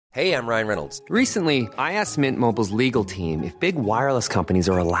Hey, I'm Ryan Reynolds. Recently, I asked Mint Mobile's legal team if big wireless companies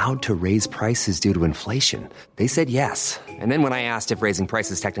are allowed to raise prices due to inflation. They said yes. And then when I asked if raising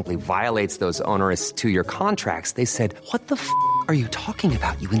prices technically violates those onerous two-year contracts, they said, "What the f*** are you talking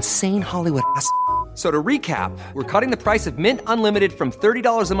about, you insane Hollywood ass?" So to recap, we're cutting the price of Mint Unlimited from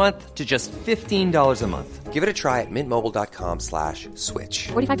 $30 a month to just $15 a month. Give it a try at mintmobile.com/switch.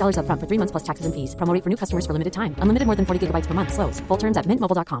 $45 up front for 3 months plus taxes and fees. Promo rate for new customers for limited time. Unlimited more than 40 gigabytes per month. Slows full terms at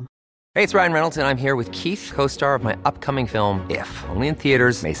mintmobile.com. Hey, it's Ryan Reynolds, and I'm here with Keith, co-star of my upcoming film, If, only in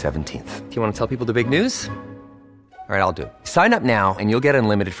theaters May 17th. Do you want to tell people the big news? All right, I'll do it. Sign up now and you'll get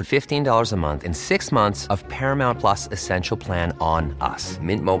unlimited for $15 a month and 6 months of Paramount Plus Essential Plan on us.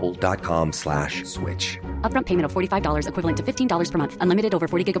 mintmobile.com/switch. Upfront payment of $45 equivalent to $15 per month. Unlimited over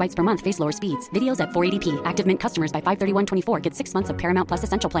 40 gigabytes per month. Face lower speeds. Videos at 480p. Active Mint customers by 531.24 get 6 months of Paramount Plus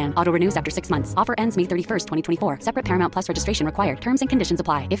Essential Plan. Auto renews after 6 months. Offer ends May 31st, 2024. Separate Paramount Plus registration required. Terms and conditions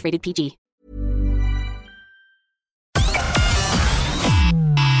apply if rated PG.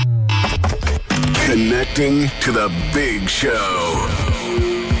 Connecting to the big show.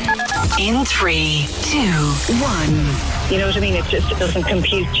 In 3, 2, 1. You know what I mean? It doesn't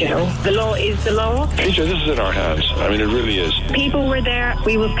compute, you know. The law is the law. PJ, this is in our hands. I mean, it really is. People were there.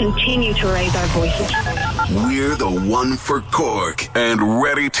 We will continue to raise our voices. We're the one for Cork and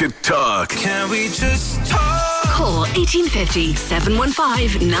ready to talk. Can we just talk? Call 1850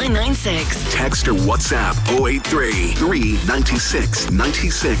 715 996. Text or WhatsApp 083 396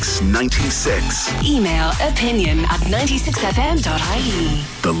 96 96. Email opinion@96fm.ie.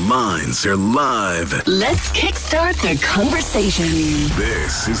 The lines are live. Let's kickstart the conversation.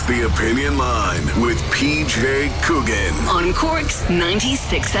 This is the Opinion Line with PJ Coogan On Cork's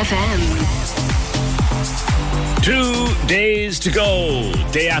 96 FM. 2 days to go.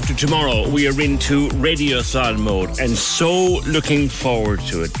 Day after tomorrow, we are into Radiothon mode and so looking forward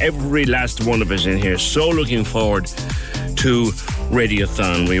to it. Every last one of us in here, so looking forward to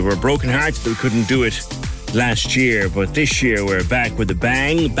Radiothon. We were brokenhearted that we couldn't do it last year, but this year we're back with a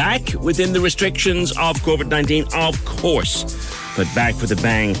bang. Back within the restrictions of COVID-19, of course, but back with a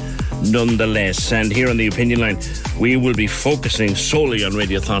bang nonetheless. And here on the Opinion Line, we will be focusing solely on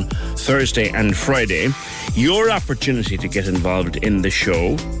Radiothon Thursday and Friday. Your opportunity to get involved in the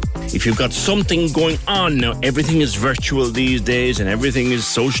show. If you've got something going on now, everything is virtual these days and everything is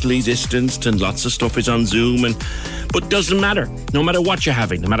socially distanced and lots of stuff is on Zoom, but doesn't matter. No matter what you're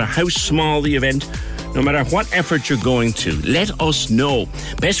having, no matter how small the event, no matter what effort you're going to, let us know.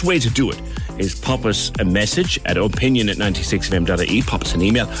 Best way to do it is pop us a message at opinion@96fm.ie, pop us an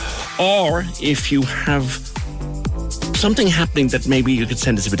email, or if you have something happening that maybe you could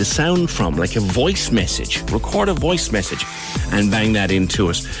send us a bit of sound from, like a voice message, record a voice message and bang that into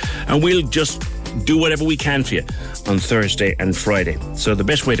us, and we'll just do whatever we can for you on Thursday and Friday. So the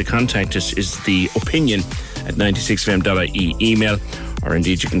best way to contact us is the opinion@96fm.ie email, or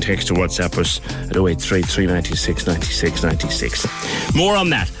indeed you can text or WhatsApp us at 083 396 96 96. More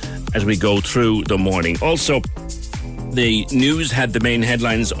on that as we go through the morning. Also, the news had the main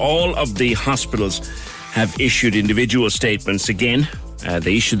headlines. All of the hospitals have issued individual statements again.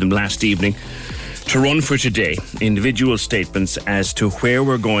 They issued them last evening to run for today. Individual statements as to where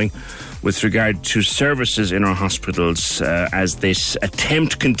we're going with regard to services in our hospitals as this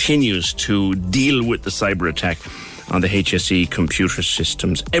attempt continues to deal with the cyber attack on the HSE computer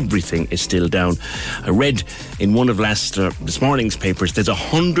systems. Everything is still down. I read in one of this morning's papers there's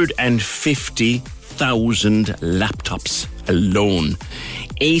 150,000 laptops alone.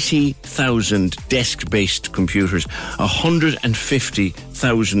 80,000 desk-based computers,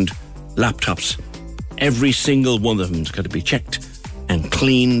 150,000 laptops. Every single one of them's got to be checked and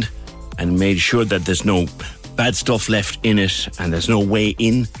cleaned and made sure that there's no bad stuff left in it and there's no way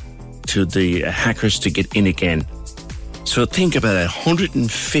in to the hackers to get in again. So think about that,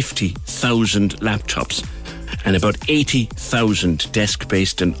 150,000 laptops and about 80,000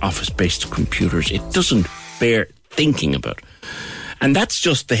 desk-based and office-based computers. It doesn't bear thinking about. And that's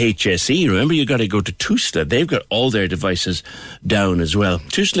just the HSE. Remember, you got to go to TUSLA. They've got all their devices down as well.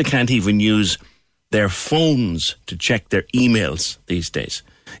 TUSLA can't even use their phones to check their emails these days.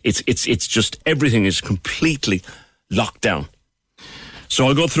 It's just everything is completely locked down. So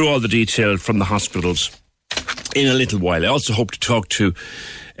I'll go through all the detail from the hospitals in a little while. I also hope to talk to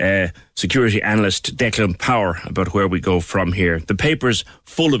security analyst Declan Power about where we go from here. The paper's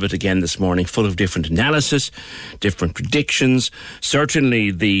full of it again this morning, full of different analysis, different predictions. Certainly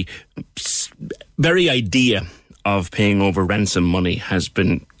the very idea of paying over ransom money has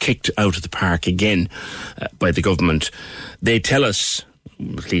been kicked out of the park again by the government. They tell us,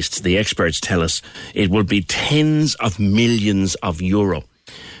 at least the experts tell us, it will be tens of millions of euro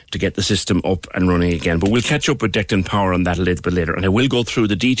to get the system up and running again. But we'll catch up with Declan Power on that a little bit later, and I will go through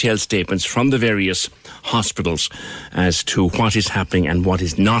the detailed statements from the various hospitals as to what is happening and what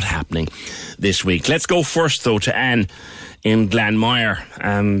is not happening this week. Let's go first, though, to Anne in Glanmire.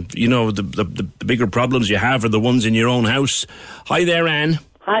 You know, the bigger problems you have are the ones in your own house. Hi there, Anne.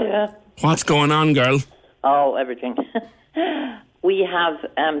 Hiya. What's going on, girl? Oh, everything. We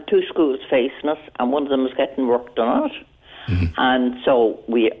have 2 schools facing us, and one of them is getting work done on it. Mm-hmm. And so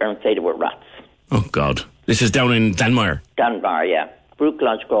we are inflated with rats. Oh, God. This is down in Glanmire? Glanmire, yeah. Brook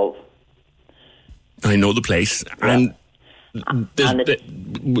Lodge Grove. I know the place. Yeah. And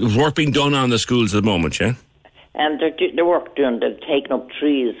there's work being done on the schools at the moment, yeah? And they're work done. They've taken up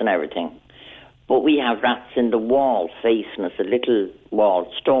trees and everything. But we have rats in the wall facing us, a little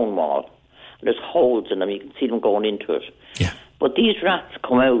wall, stone wall. There's holes in them. You can see them going into it. Yeah. But these rats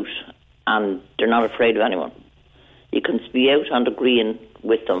come out and they're not afraid of anyone. You can be out on the green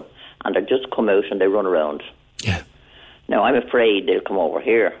with them and they just come out and they run around. Yeah. Now, I'm afraid they'll come over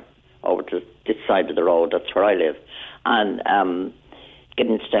here, over to this side of the road, that's where I live, and get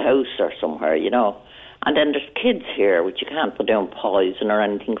into the house or somewhere, you know. And then there's kids here, which you can't put down poison or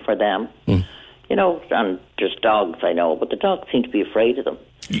anything for them. Mm. You know, and there's dogs, I know, but the dogs seem to be afraid of them.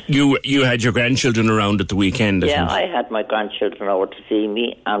 You had your grandchildren around at the weekend, I had my grandchildren over to see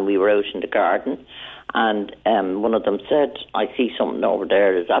me, and we were out in the garden, and one of them said, I see something over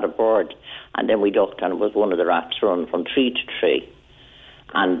there, is that a bird? And then we looked, and it was one of the rats running from tree to tree.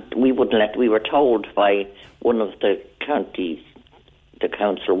 And we were told by one of the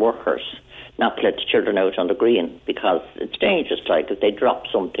council workers, not to let the children out on the green, because it's dangerous, like, if they drop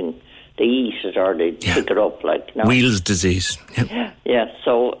something, they eat it or they pick it up, like, you know. Wheels disease. Yep. Yeah,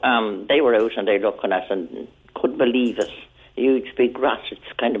 so they were out and they looking at it and couldn't believe it. A huge big rat, it's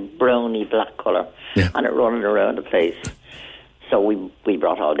kind of browny black colour, and it running around the place. So we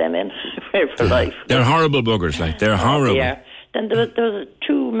brought all them in for life. They're horrible buggers, like, they're horrible. Yeah. Then there was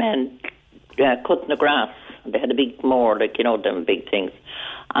 2 men cutting the grass. They had a big mower, like, you know, them big things.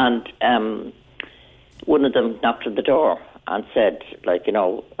 And one of them knocked on the door and said, like, you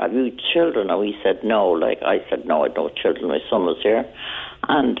know, have you children? And we said no. Like, I said, no, I had no children. My son was here.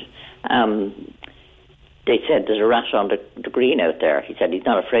 And they said, there's a rat on the green out there. He said, he's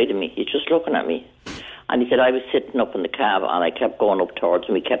not afraid of me. He's just looking at me. And he said, I was sitting up in the cab and I kept going up towards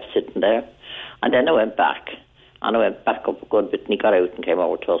him. He kept sitting there. And then I went back. And I went back up a good bit and he got out and came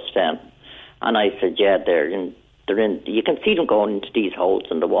over to us then. And I said, yeah, they're in, you can see them going into these holes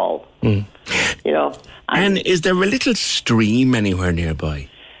in the wall. Mm. You know. And is there a little stream anywhere nearby?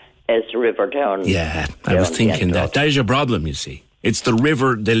 There's a river down. Yeah, I was thinking that. That is your problem, you see. It's the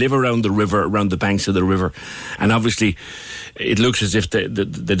river. They live around the river, around the banks of the river. And obviously, it looks as if the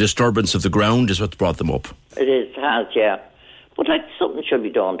disturbance of the ground is what brought them up. It has, yeah. But, like, something should be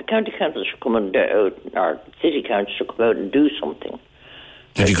done. The county council should come out, or city council should come out and do something.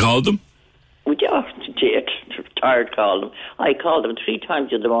 Have you called them? We did. Tired calling them. I called them 3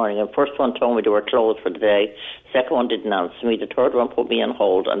 times in the morning. The first one told me they were closed for the day. Second one didn't answer me. The third one put me on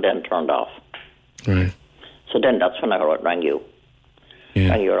hold and then turned off. Right. So then that's when I rang you. Yeah.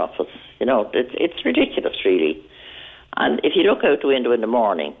 Rang your office. You know, it's ridiculous, really. And if you look out the window in the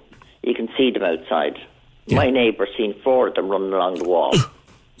morning, you can see them outside. Yeah. My neighbour seen 4 of them running along the wall.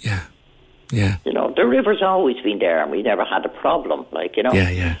 Yeah. Yeah. You know, the river's always been there and we never had a problem, like, you know. Yeah,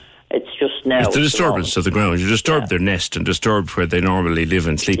 yeah. It's just now. It's the disturbance of the ground. You disturb their nest and disturb where they normally live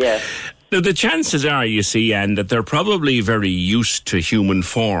and sleep. Yeah. Now, the chances are, you see, Anne, that they're probably very used to human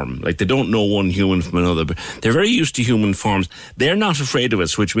form. Like, they don't know one human from another, but they're very used to human forms. They're not afraid of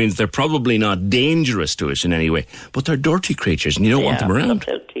us, which means they're probably not dangerous to us in any way. But they're dirty creatures, and you don't want them around.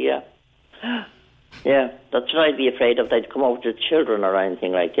 Yeah. Yeah, that's what I'd be afraid of. They'd come over to children or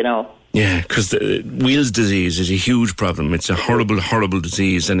anything, like, you know. Yeah, because the Wheels disease is a huge problem. It's a horrible, horrible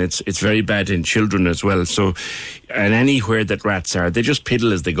disease, and it's very bad in children as well. So, and anywhere that rats are, they just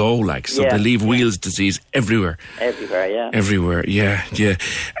piddle as they go, like. So they leave Wheels disease everywhere. Everywhere, yeah. Everywhere, yeah, yeah.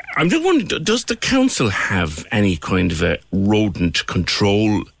 I'm just wondering, does the council have any kind of a rodent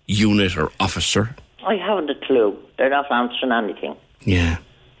control unit or officer? I haven't a clue. They're not answering anything. Yeah.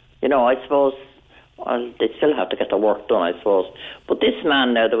 You know, I suppose... Well, they still have to get the work done, I suppose. But this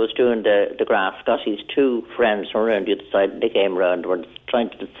man now that was doing the grass got his 2 friends from around the other side, and they came around and were trying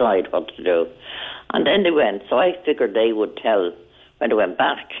to decide what to do. And then they went, so I figured they would tell, when they went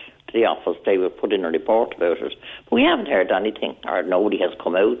back to the office, they would put in a report about it. But we haven't heard anything, or nobody has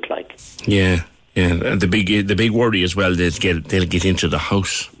come out, like. Yeah, yeah. And the big worry as well, they'll get into the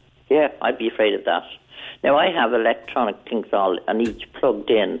house. Yeah, I'd be afraid of that. Now, I have electronic things all, and each plugged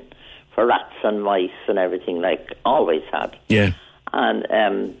in, for rats and mice and everything, like always had. Yeah.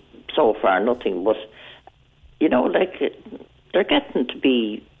 And so far nothing, but, you know, like, they're getting to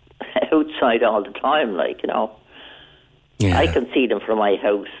be outside all the time, like, you know. Yeah. I can see them from my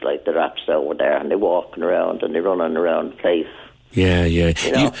house, like the rats over there, and they're walking around and they're running around the place. Yeah. You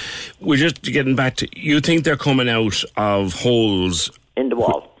know? We're just getting back to, you think they're coming out of holes in the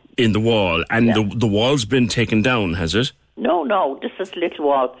wall. In the wall, and the wall's been taken down, has it? No, this is a little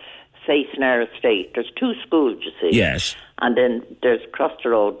wall facing our estate. There's two schools, you see. Yes. And then there's across the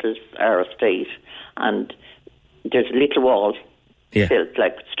road, there's our estate, and there's a little wall built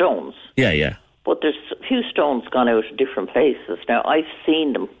like stones. Yeah. But there's a few stones gone out of different places. Now, I've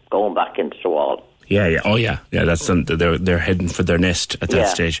seen them going back into the wall. Yeah. Oh, yeah. That's they're heading for their nest at that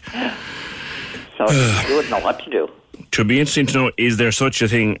stage. So you wouldn't know what to do. It would be interesting to know, is there such a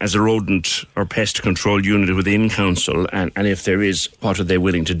thing as a rodent or pest control unit within council? And if there is, what are they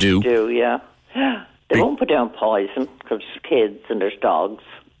willing to do? They won't put down poison because there's kids and there's dogs.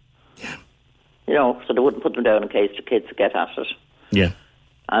 Yeah. You know, so they wouldn't put them down in case the kids get at it. Yeah.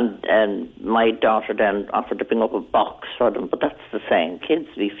 And my daughter then offered to bring up a box for them, but that's the same. Kids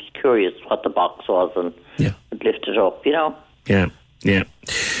would be curious what the box was and would lift it up, you know? Yeah.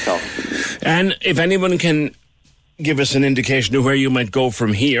 So. And if anyone can give us an indication of where you might go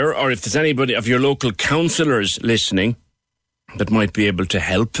from here, or if there's anybody of your local councillors listening that might be able to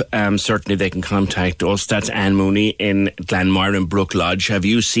help, certainly they can contact us. That's Anne Mooney in Glanmire and Brook Lodge. Have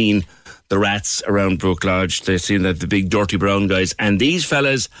you seen the rats around Brook Lodge? They've seen the big dirty brown guys. And these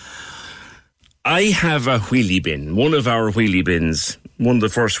fellas, I have a wheelie bin, one of our wheelie bins, one of the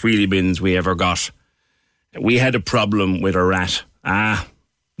first wheelie bins we ever got. We had a problem with a rat,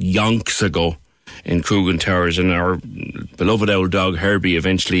 yonks ago in Coogan Towers, and our beloved old dog Herbie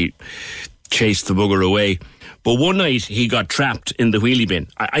eventually chased the bugger away. But one night he got trapped in the wheelie bin.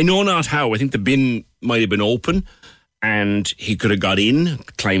 I know not how. I think the bin might have been open, and he could have got in,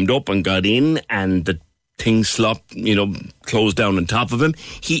 climbed up and got in, and the thing slopped, closed down on top of him.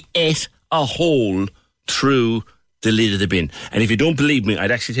 He ate a hole through the lid of the bin. And if you don't believe me, I'd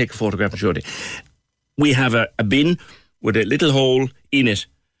actually take a photograph and show you. We have a bin with a little hole in it,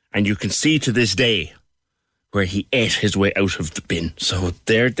 and you can see to this day where he ate his way out of the bin. So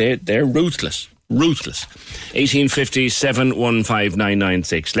they're ruthless. 1850 715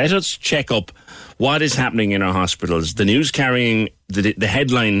 996. Let us check up what is happening in our hospitals. The news carrying the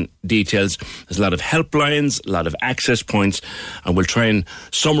headline details. There's a lot of helplines, a lot of access points, and we'll try and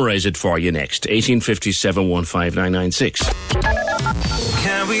summarise it for you next. 1850 715 996.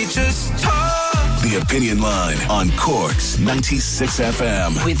 Can we just talk? The Opinion Line on Cork's 96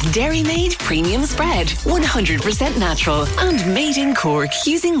 FM. With Dairy Made Premium Spread, 100% natural and made in Cork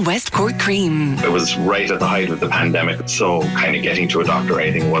using West Cork cream. It was right at the height of the pandemic, so kind of getting to a doctor or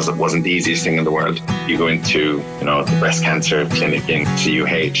anything wasn't the easiest thing in the world. You go into, the breast cancer clinic in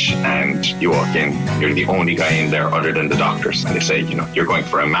CUH and you walk in, you're the only guy in there other than the doctors, and they say, you're going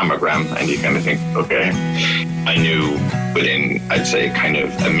for a mammogram, and you kind of think, okay. I knew within, I'd say, kind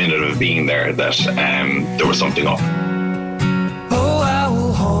of a minute of being there that there was something up. Oh, I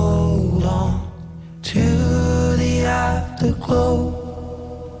will hold on to the afterglow.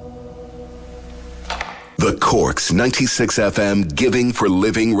 The Cork's 96 FM Giving for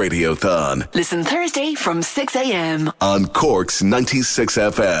Living Radiothon. Listen Thursday from 6 a.m. on Cork's 96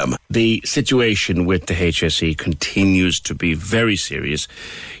 FM. The situation with the HSE continues to be very serious.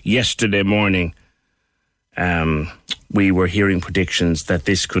 Yesterday morning, we were hearing predictions that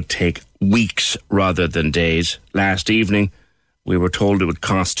this could take weeks rather than days. Last evening, we were told it would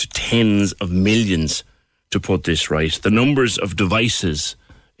cost tens of millions to put this right. The numbers of devices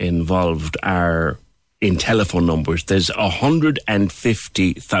involved are in telephone numbers. There's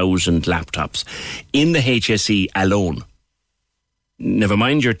 150,000 laptops in the HSE alone. Never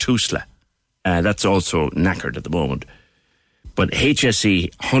mind your TUSLA. That's also knackered at the moment. But HSE,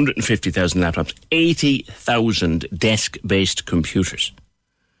 150,000 laptops, 80,000 desk-based computers.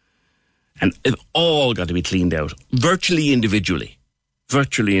 And they've all got to be cleaned out, virtually individually.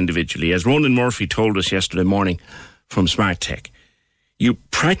 As Ronan Murphy told us yesterday morning from Smart Tech, you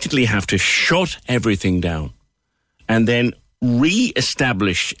practically have to shut everything down and then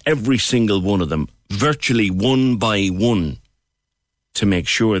re-establish every single one of them, virtually one by one, to make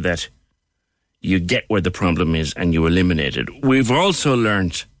sure that you get where the problem is and you eliminate it. We've also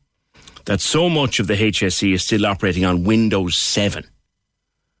learned that so much of the HSE is still operating on Windows 7.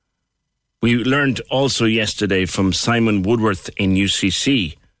 We learned also yesterday from Simon Woodworth in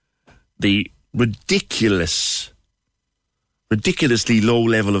UCC the ridiculously low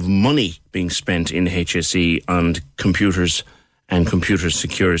level of money being spent in HSE on computers and computer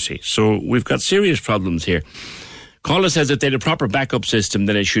security. So we've got serious problems here. Caller says if they had a proper backup system,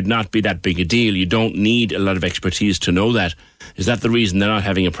 then it should not be that big a deal. You don't need a lot of expertise to know that. Is that the reason they're not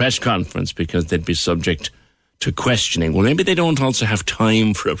having a press conference? Because they'd be subject to questioning. Well, maybe they don't also have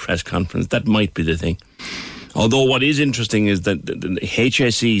time for a press conference. That might be the thing. Although what is interesting is that the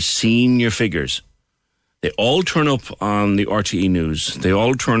HSE senior figures, they all turn up on the RTE News. They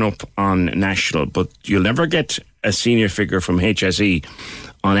all turn up on National, but you'll never get a senior figure from HSE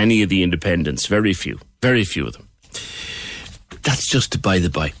on any of the independents. Very few of them. That's just by the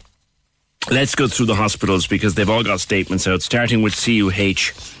by. Let's go through the hospitals because they've all got statements out, starting with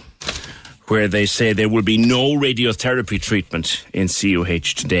CUH, where they say there will be no radiotherapy treatment in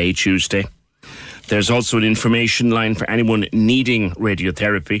CUH today, Tuesday. There's also an information line for anyone needing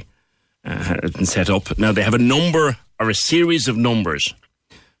radiotherapy set up. Now, they have a number or a series of numbers.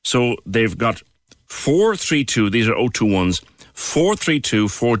 So they've got 432, these are 021s, 432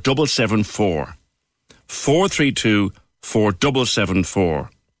 4774, 432 4774,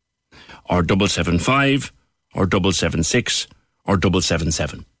 or 775, or 776, or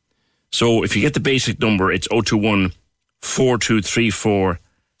 777. So if you get the basic number, it's 021 4234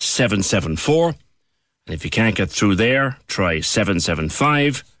 774. And if you can't get through there, try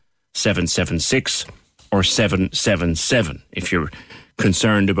 775, 776, or 777. If you're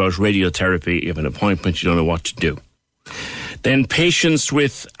concerned about radiotherapy, you have an appointment, you don't know what to do. Then patients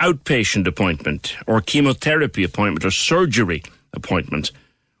with outpatient appointment or chemotherapy appointment or surgery appointment,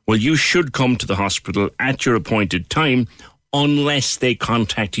 well, you should come to the hospital at your appointed time unless they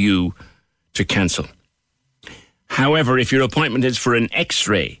contact you to cancel. However, if your appointment is for an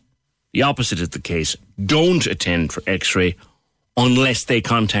X-ray, the opposite is the case. Don't attend for X-ray unless they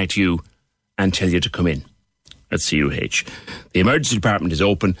contact you and tell you to come in at CUH. The emergency department is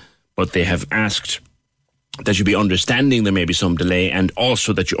open, but they have asked that you be understanding there may be some delay and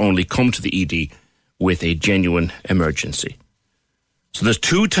also that you only come to the ED with a genuine emergency. So there's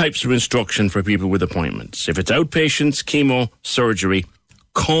two types of instruction for people with appointments. If it's outpatients, chemo, surgery,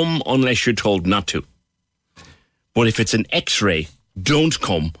 come unless you're told not to. But if it's an X-ray, don't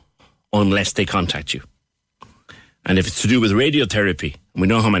come unless they contact you. And if it's to do with radiotherapy, and we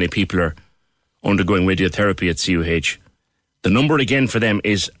know how many people are undergoing radiotherapy at CUH, the number again for them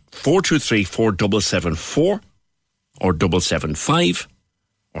is 423 4774, or 775,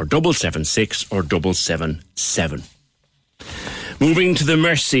 or 776, or 777. Moving to the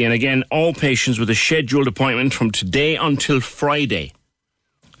Mercy, and again, all patients with a scheduled appointment from today until Friday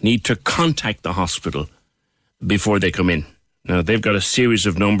need to contact the hospital before they come in. Now, they've got a series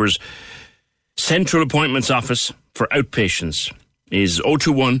of numbers. Central Appointments Office for outpatients is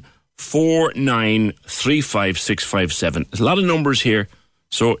 021 4935 657. There's a lot of numbers here,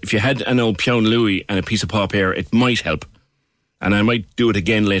 so if you had an old Pion Louis and a piece of pop air, it might help. And I might do it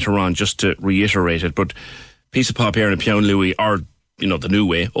again later on just to reiterate it, but piece of pop air and a Pion Louis are, you know, the new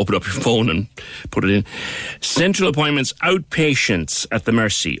way. Open up your phone and put it in. Central Appointments Outpatients at the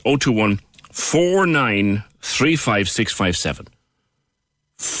Mercy, 021 4935 657.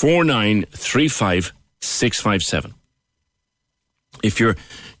 4935 657. If you're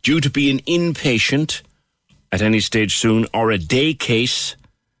due to be an inpatient at any stage soon or a day case,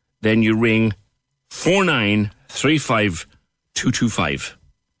 then you ring 4935 225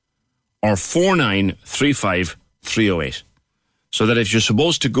 or 4935 308. So that if you're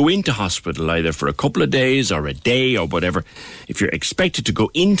supposed to go into hospital either for a couple of days or a day or whatever, if you're expected to go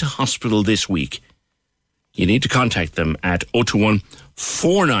into hospital this week, you need to contact them at 021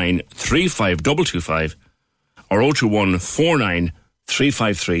 4935 225 or 021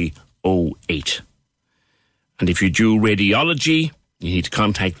 4935 308. And if you do radiology, you need to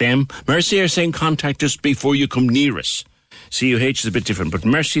contact them. Mercy are saying contact us before you come near us. CUH is a bit different, but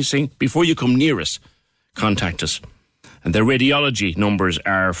Mercy is saying before you come near us, contact us. And their radiology numbers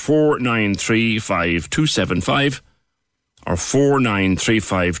are 4935 275 or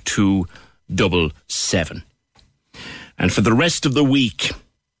 4935 277. And for the rest of the week,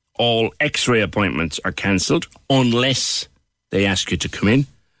 all X-ray appointments are cancelled unless they ask you to come in.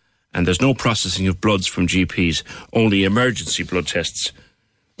 And there's no processing of bloods from GPs. Only emergency blood tests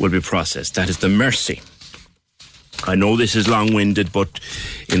will be processed. That is the Mercy. I know this is long-winded, but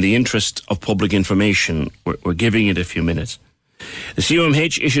in the interest of public information, we're giving it a few minutes. The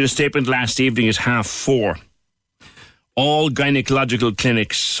CUMH issued a statement last evening at 4:30. All gynecological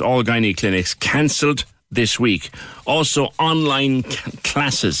clinics, all gynae clinics cancelled this week. Also, online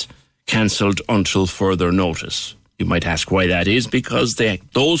classes cancelled until further notice. You might ask why that is, because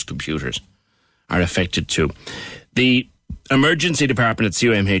those computers are affected too. The emergency department at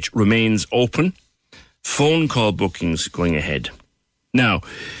CUMH remains open. Phone call bookings going ahead. Now,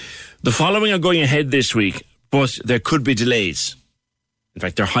 the following are going ahead this week. But there could be delays. In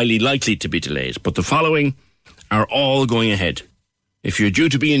fact, they're highly likely to be delays. But the following are all going ahead. If you're due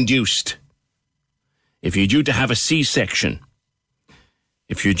to be induced, if you're due to have a C-section,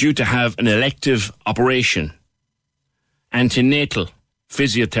 if you're due to have an elective operation, antenatal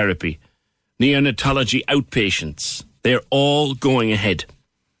physiotherapy, neonatology outpatients, they're all going ahead.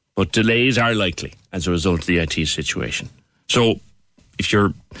 But delays are likely as a result of the IT situation. So if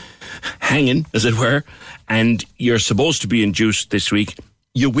you're hanging, as it were, and you're supposed to be induced this week,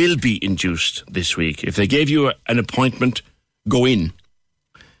 you will be induced this week. If they gave you an appointment, go in.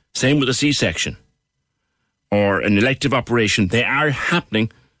 Same with a C-section or an elective operation. They are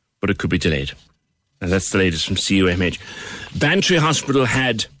happening, but it could be delayed. And that's the latest from CUMH. Bantry Hospital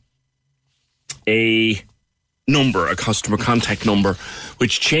had a number, a customer contact number,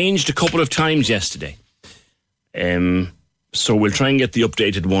 which changed a couple of times yesterday. So we'll try and get the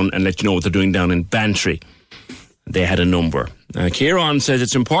updated one and let you know what they're doing down in Bantry. They had a number. Kieran says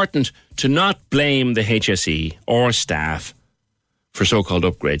it's important to not blame the HSE or staff for so-called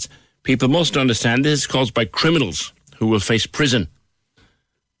upgrades. People must understand this is caused by criminals who will face prison.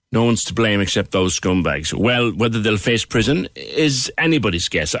 No one's to blame except those scumbags. Well, whether they'll face prison is anybody's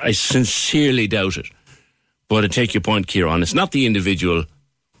guess. I sincerely doubt it. But I take your point, Kieran. It's not the individual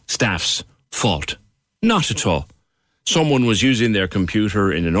staff's fault. Not at all. Someone was using their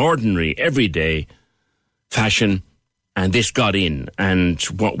computer in an ordinary, everyday fashion, and this got in. And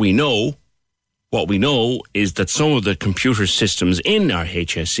what we know is that some of the computer systems in our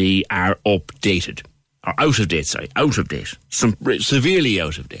HSE are outdated. Or out of date. Severely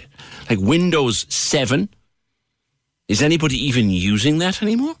out of date. Like Windows 7. Is anybody even using that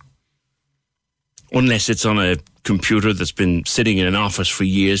anymore? Unless it's on a computer that's been sitting in an office for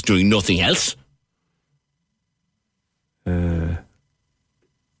years doing nothing else.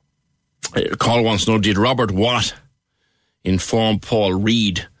 Call wants to know, did Robert Watt inform Paul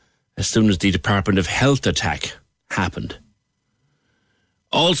Reid as soon as the Department of Health attack happened?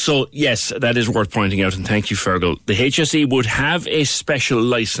 Also, yes, that is worth pointing out, and thank you, Fergal. The HSE would have a special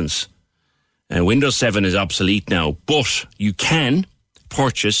licence. Windows 7 is obsolete now, but you can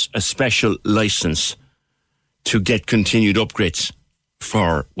purchase a special licence to get continued upgrades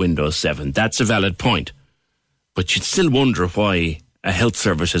for Windows 7. That's a valid point. But you'd still wonder why a health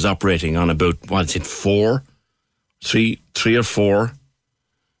service is operating on about, three or four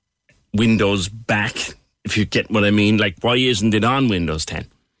Windows back, if you get what I mean. Like, why isn't it on Windows 10?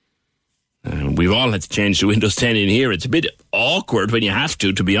 We've all had to change to Windows 10 in here. It's a bit awkward when you have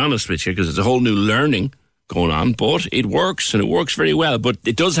to be honest with you, because it's a whole new learning going on, but it works, and it works very well. But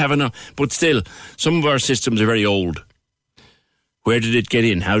it does have enough. But still, some of our systems are very old. Where did it get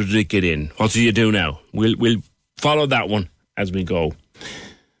in? How did it get in? What do you do now? We'll follow that one as we go.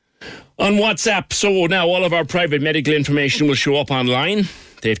 On WhatsApp, so now all of our private medical information will show up online.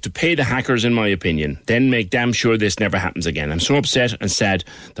 They have to pay the hackers, in my opinion, then make damn sure this never happens again. I'm so upset and sad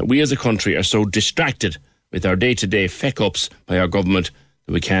that we as a country are so distracted with our day-to-day feck-ups by our government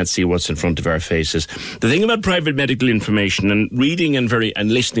that we can't see what's in front of our faces. The thing about private medical information, and reading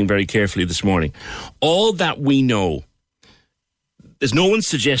and listening very carefully this morning, all that we know, there's no one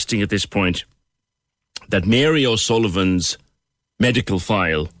suggesting at this point that Mary O'Sullivan's medical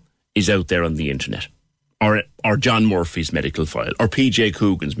file is out there on the internet, or John Murphy's medical file, or PJ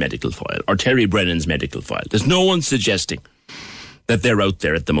Coogan's medical file, or Terry Brennan's medical file. There's no one suggesting that they're out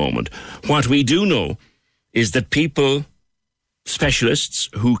there at the moment. What we do know is that people, specialists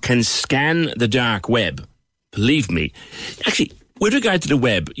who can scan the dark web, believe me, actually, with regard to the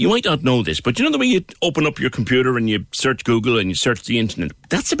web, you might not know this, but you know the way you open up your computer and you search Google and you search the internet?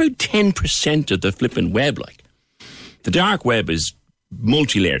 That's about 10% of the flipping web, like. The dark web is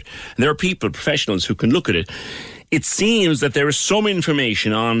multi-layered. And there are people, professionals, who can look at it. It seems that there is some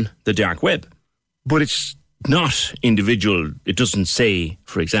information on the dark web, but it's not individual. It doesn't say,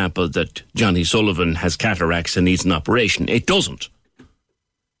 for example, that Johnny Sullivan has cataracts and needs an operation. It doesn't.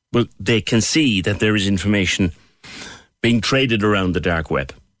 But they can see that there is information being traded around the dark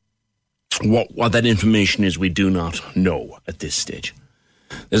web. What that information is, we do not know at this stage.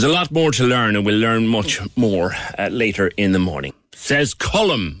 There's a lot more to learn, and we'll learn much more later in the morning. Says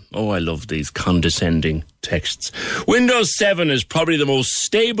Colum. Oh, I love these condescending texts. Windows 7 is probably the most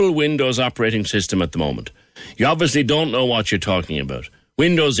stable Windows operating system at the moment. You obviously don't know what you're talking about.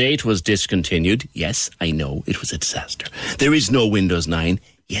 Windows 8 was discontinued. Yes, I know. It was a disaster. There is no Windows 9.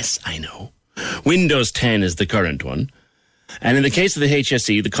 Yes, I know. Windows 10 is the current one. And in the case of the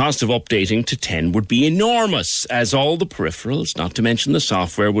HSE, the cost of updating to 10 would be enormous, as all the peripherals, not to mention the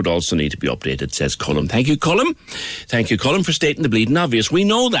software, would also need to be updated, says Colum. Thank you, Colum. Thank you, Colum, for stating the bleeding obvious. We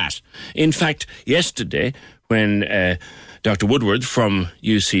know that. In fact, yesterday, when Dr. Woodward from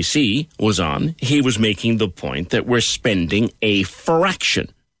UCC was on, he was making the point that we're spending a fraction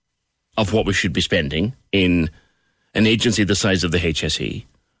of what we should be spending in an agency the size of the HSE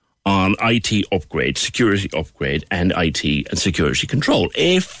on IT upgrade, security upgrade, and IT and security control.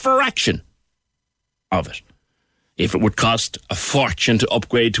 A fraction of it. If it would cost a fortune to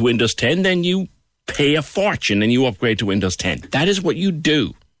upgrade to Windows 10, then you pay a fortune and you upgrade to Windows 10. That is what you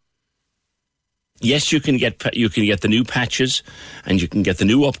do. Yes, you can get the new patches and you can get the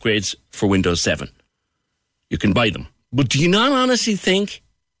new upgrades for Windows 7. You can buy them. But do you not honestly think,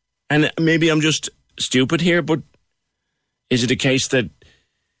 and maybe I'm just stupid here, but is it a case that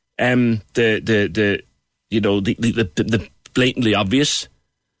the blatantly obvious,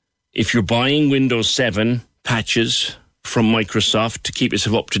 if you're buying Windows 7 patches from Microsoft to keep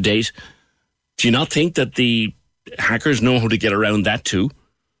yourself up to date, do you not think that the hackers know how to get around that too?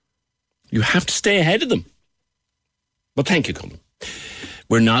 You have to stay ahead of them. But thank you, Colin.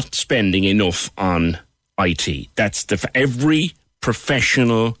 We're not spending enough on IT. That's every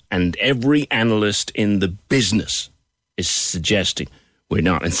professional and every analyst in the business is suggesting we're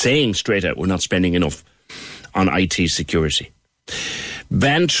not, and saying straight out, we're not spending enough on IT security.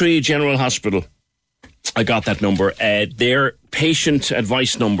 Bantry General Hospital, I got that number. Their patient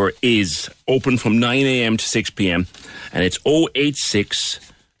advice number is open from 9 a.m. to 6 p.m. and it's 086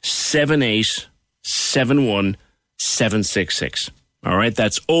 78 71 766. All right,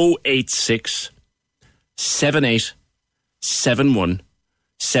 that's 086 78 71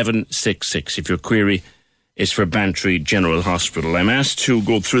 766 if your query is for Bantry General Hospital. I'm asked to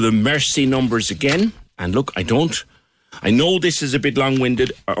go through the Mercy numbers again. And look, I know this is a bit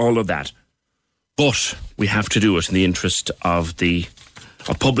long-winded, all of that. But we have to do it in the interest of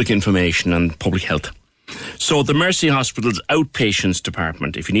public information and public health. So the Mercy Hospital's outpatients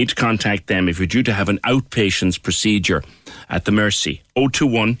department, if you need to contact them, if you're due to have an outpatients procedure at the Mercy,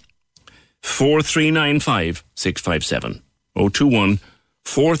 021 4395 657. 021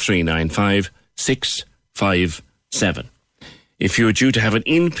 4395 657. If you're due to have an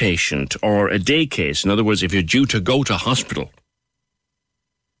inpatient or a day case, in other words, if you're due to go to hospital,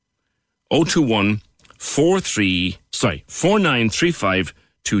 021 4935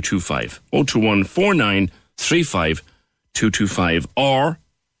 225. 021 4935 225 or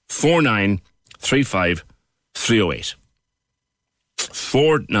 4935 308.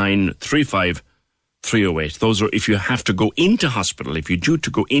 4935 308. Those are if you have to go into hospital, if you're due to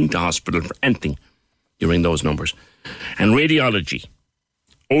go into hospital for anything, you ring those numbers. And radiology,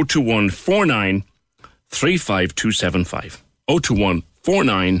 021 49 35 275. 021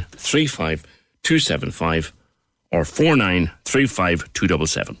 49 35 275 or 4935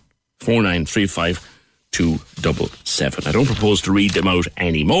 277. 4935 277. I don't propose to read them out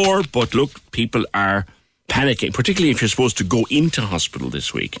anymore, but look, people are panicking, particularly if you're supposed to go into hospital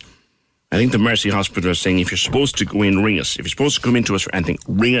this week. I think the Mercy Hospital are saying if you're supposed to go in, ring us. If you're supposed to come into us for anything,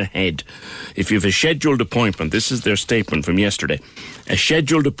 ring ahead. If you have a scheduled appointment, this is their statement from yesterday, a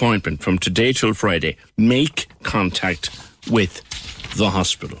scheduled appointment from today till Friday, make contact with the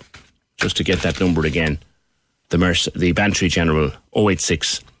hospital. Just to get that number again, the Bantry General,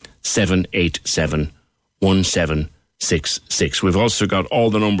 086 787 1766. We've also got all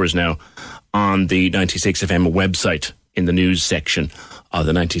the numbers now on the 96FM website in the news section of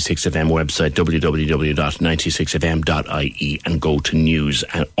the 96FM website, www.96fm.ie, and go to news,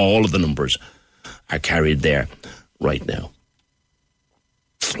 and all of the numbers are carried there right now.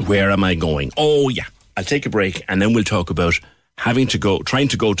 Where am I going? Oh yeah, I'll take a break and then we'll talk about trying to go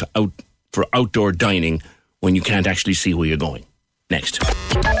for outdoor dining when you can't actually see where you're going. Next.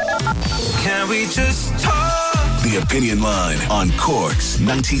 Can we just talk? The Opinion Line on Cork's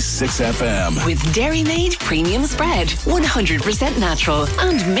 96 FM. With Dairy Made Premium Spread, 100% natural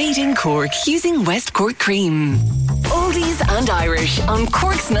and made in Cork using West Cork cream. Oldies and Irish on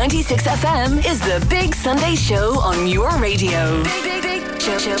Cork's 96 FM is the Big Sunday Show on your radio. Big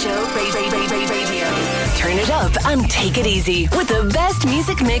show, radio. Turn it up and take it easy with the best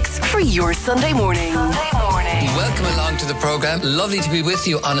music mix for your Sunday morning. Welcome along to the programme. Lovely to be with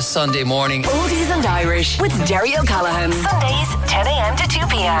you on a Sunday morning. Oldies and Irish with Derry O'Callaghan. Sundays, 10 a.m. to 2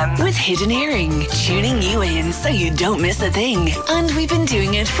 p.m. with Hidden Hearing, tuning you in so you don't miss a thing. And we've been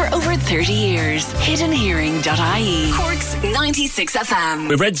doing it for over 30 years. Hiddenhearing.ie. Cork's 96 FM.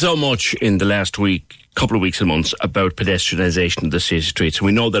 We've read so much in the last couple of weeks and months about pedestrianisation of the city streets.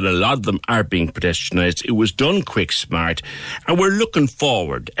 We know that a lot of them are being pedestrianised. It was done quick, smart, and we're looking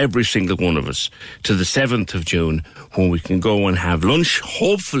forward, every single one of us, to the 7th of June when we can go and have lunch,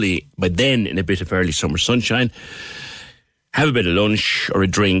 hopefully by then in a bit of early summer sunshine, have a bit of lunch or a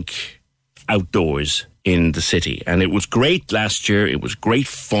drink outdoors in the city. And it was great last year. It was great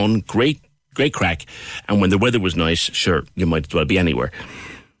fun, great crack. And when the weather was nice, sure, you might as well be anywhere.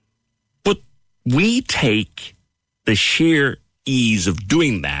 But we take the sheer ease of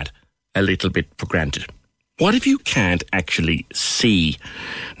doing that a little bit for granted. What if you can't actually see?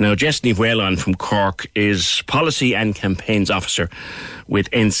 Now, Jess Nivuelan from Cork is Policy and Campaigns Officer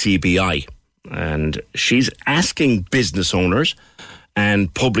with NCBI. And she's asking business owners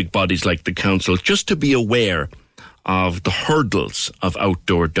and public bodies like the council just to be aware of the hurdles of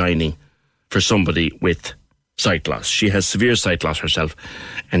outdoor dining for somebody with sight loss. She has severe sight loss herself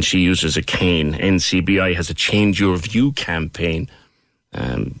and she uses a cane. NCBI has a Change Your View campaign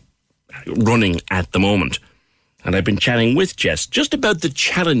running at the moment. And I've been chatting with Jess just about the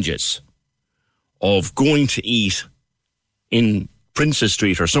challenges of going to eat in Princess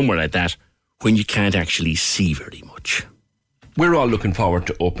Street or somewhere like that when you can't actually see very much. We're all looking forward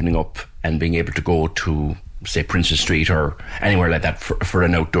to opening up and being able to go to, say, Princess Street or anywhere like that for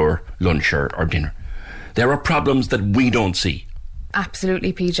an outdoor lunch or dinner. There are problems that we don't see.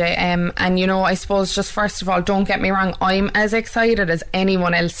 Absolutely, PJ. And, you know, I suppose just first of all, don't get me wrong, I'm as excited as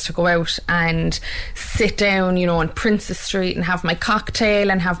anyone else to go out and sit down, you know, on Princess Street and have my cocktail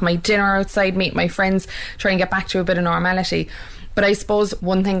and have my dinner outside, meet my friends, try and get back to a bit of normality. But I suppose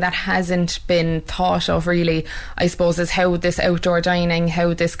one thing that hasn't been thought of really, I suppose, is how this outdoor dining,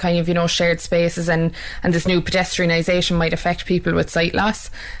 how this kind of, you know, shared spaces and this new pedestrianisation might affect people with sight loss.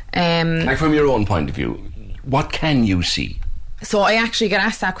 Like from your own point of view, what can you see? So I actually get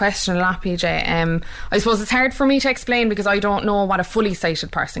asked that question a lot, PJ. I suppose it's hard for me to explain because I don't know what a fully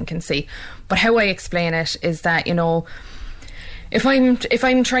sighted person can see. But how I explain it is that, you know, if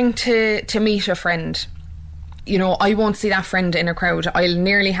I'm trying to meet a friend, you know, I won't see that friend in a crowd. I'll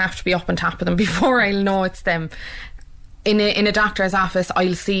nearly have to be up on top of them before I'll know it's them. In a doctor's office,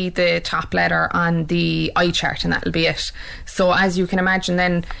 I'll see the top letter on the eye chart and that'll be it. So as you can imagine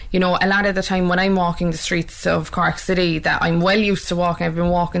then, you know, a lot of the time when I'm walking the streets of Cork City that I'm well used to walking, I've been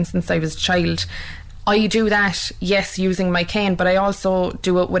walking since I was a child, I do that, yes, using my cane, but I also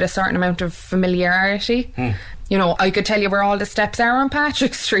do it with a certain amount of familiarity. You know, I could tell you where all the steps are on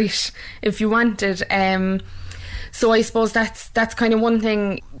Patrick Street if you wanted. So I suppose that's kind of one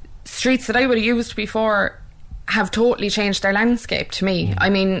thing. Streets that I would have used before have totally changed their landscape to me. I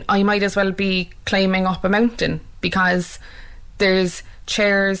mean, I might as well be climbing up a mountain because there's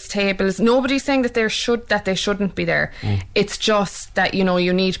chairs, tables. Nobody's saying that they shouldn't be there. It's just that, you know,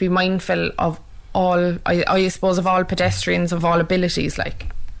 you need to be mindful of all, I suppose, of all pedestrians of all abilities,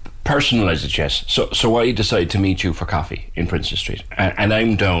 like. Personalise it, Jess. So I decide to meet you for coffee in Princess Street and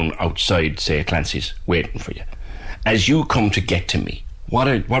I'm down outside, say, Clancy's, waiting for you. As you come to get to me, what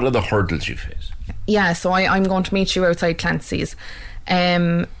are the hurdles you face? Yeah, so I'm going to meet you outside Clancy's.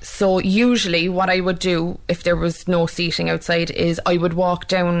 So usually what I would do if there was no seating outside is I would walk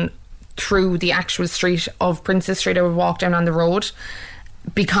down through the actual street of Princess Street. I would walk down on the road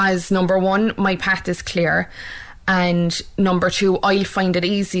because, number one, my path is clear, and number two, I'll find it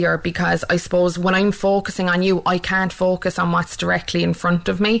easier because I suppose when I'm focusing on you, I can't focus on what's directly in front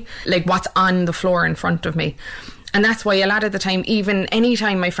of me, like what's on the floor in front of me. And that's why a lot of the time, even any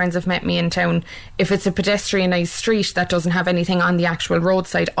time my friends have met me in town, if it's a pedestrianised street that doesn't have anything on the actual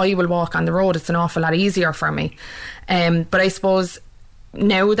roadside, I will walk on the road. It's an awful lot easier for me. But I suppose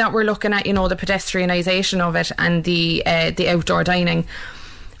now that we're looking at, you know, the pedestrianisation of it and the outdoor dining,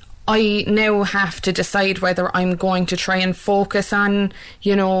 I now have to decide whether I'm going to try and focus on,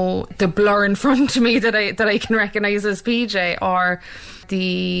 you know, the blur in front of me that I can recognise as PJ, or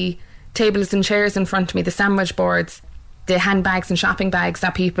the tables and chairs in front of me, the sandwich boards, the handbags and shopping bags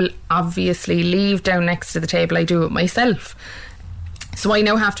that people obviously leave down next to the table. I do it myself. So I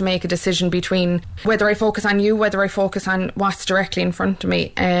now have to make a decision between whether I focus on you, whether I focus on what's directly in front of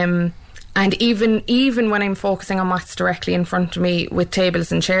me. And even when I'm focusing on what's directly in front of me with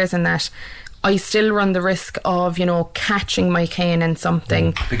tables and chairs and that, I still run the risk of, you know, catching my cane in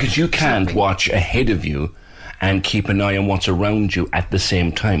something. Because you can't watch ahead of you and keep an eye on what's around you at the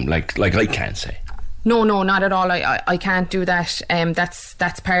same time, like I can say. No, not at all. I can't do that.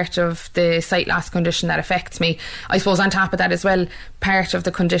 That's part of the sight loss condition that affects me. I suppose on top of that as well, part of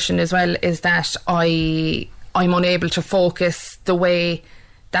the condition as well is that I'm unable to focus the way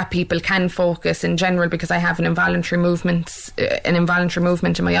that people can focus in general because I have an involuntary movement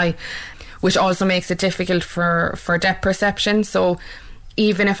in my eye, which also makes it difficult for depth perception. So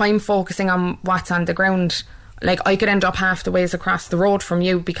even if I'm focusing on what's on the ground, like I could end up half the ways across the road from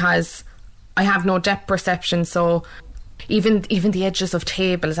you because I have no depth perception. So Even the edges of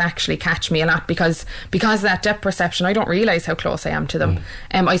tables actually catch me a lot because of that depth perception. I don't realise how close I am to them.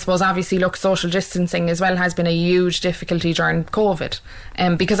 I suppose obviously social distancing as well has been a huge difficulty during COVID,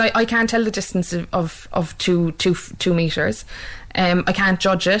 because I can't tell the distance of 2 metres. I can't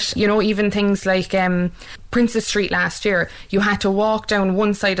judge it. Even things like Princess Street last year, you had to walk down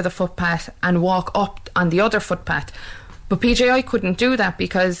one side of the footpath and walk up on the other footpath. But PJ, I couldn't do that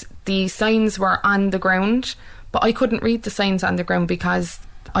because the signs were on the ground, but I couldn't read the signs on the ground because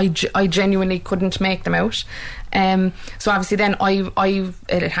I genuinely couldn't make them out. So obviously then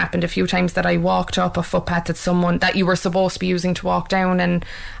it happened a few times that I walked up a footpath that you were supposed to be using to walk down, and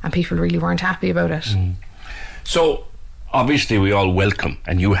people really weren't happy about it. So obviously we all welcome,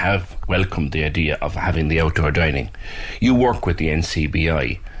 and you have welcomed the idea of having the outdoor dining. You work with the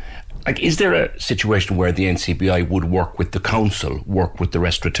NCBI. Is there a situation where the NCBI would work with the council, work with the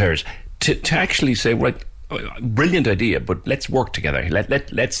restaurateurs to actually say, right, brilliant idea, but let's work together.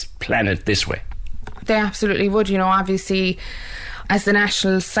 Let's plan it this way? They absolutely would. Obviously, as the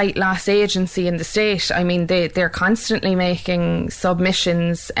National Sight Loss Agency in the state, I mean, they're constantly making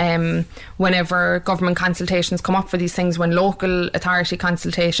submissions whenever government consultations come up for these things, when local authority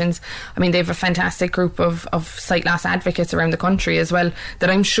consultations. I mean, they have a fantastic group of sight loss advocates around the country as well that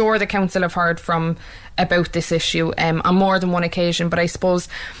I'm sure the council have heard from about this issue on more than one occasion. But I suppose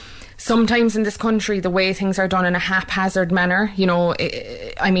sometimes in this country, the way things are done in a haphazard manner,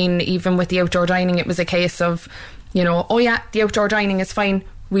 I mean, even with the outdoor dining, it was a case of, oh yeah, the outdoor dining is fine,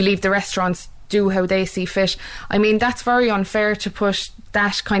 we leave the restaurants do how they see fit. I mean, that's very unfair to put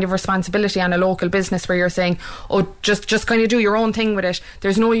that kind of responsibility on a local business where you're saying, oh, just kind of do your own thing with it.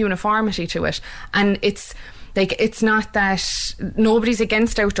 There's no uniformity to it. And it's not that nobody's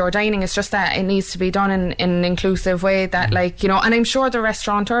against outdoor dining, it's just that it needs to be done in an inclusive way that and I'm sure the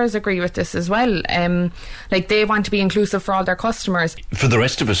restaurateurs agree with this as well. They want to be inclusive for all their customers. For the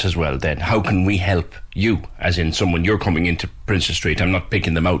rest of us as well then, how can we help you, as in someone, you're coming into Princess Street, I'm not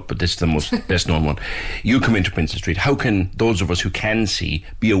picking them out, but this is the most best known one. You come into Princess Street, how can those of us who can see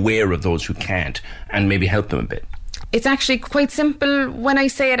be aware of those who can't and maybe help them a bit? It's actually quite simple when I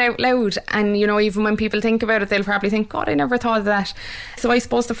say it out loud, and even when people think about it, they'll probably think, God, I never thought of that. So I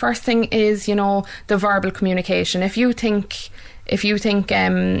suppose the first thing is the verbal communication. If you think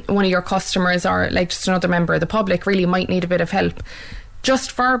one of your customers or just another member of the public really might need a bit of help,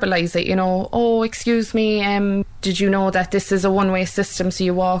 just verbalise it. Oh, excuse me, did you know that this is a one-way system? So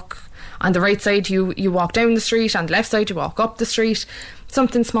you walk on the right side, you walk down the street, on the left side you walk up the street.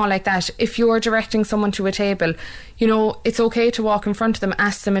 Something small like that. If you're directing someone to a table, it's okay to walk in front of them,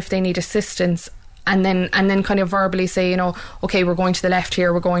 ask them if they need assistance, and then kind of verbally say, okay, we're going to the left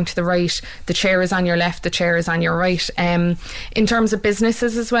here, we're going to the right, the chair is on your left, the chair is on your right. In terms of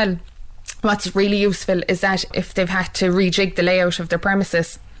businesses as well, what's really useful is that if they've had to rejig the layout of their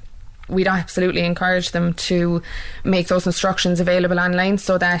premises, we'd absolutely encourage them to make those instructions available online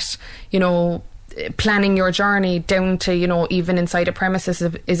so that, planning your journey down to, even inside a premises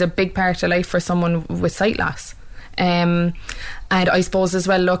is a big part of life for someone with sight loss. And I suppose as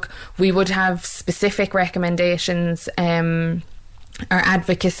well, look, we would have specific recommendations. Our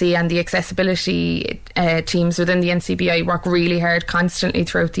advocacy and the accessibility teams within the NCBI work really hard constantly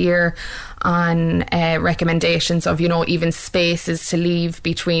throughout the year on recommendations of, even spaces to leave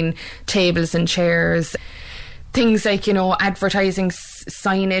between tables and chairs. Things like, advertising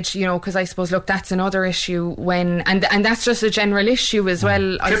signage, because I suppose, look, that's another issue and that's just a general issue as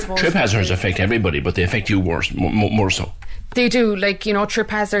well. I suppose trip hazards affect everybody, but they affect you worse, more so. They do, trip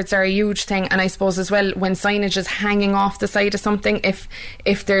hazards are a huge thing, and I suppose as well when signage is hanging off the side of something, if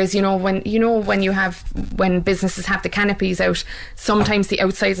there's when businesses have the canopies out, sometimes the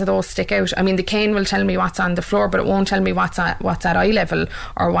outsides of those stick out. I mean, the cane will tell me what's on the floor, but it won't tell me what's at eye level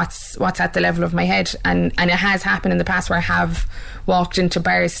or what's at the level of my head, and it has happened in the past where I have walked into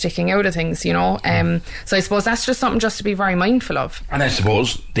bars sticking out of things, so I suppose that's just something just to be very mindful of. And I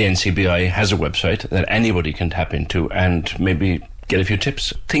suppose the NCBI has a website that anybody can tap into and maybe get a few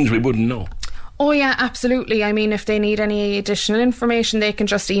tips, things we wouldn't know. Oh yeah, absolutely. I mean, if they need any additional information, they can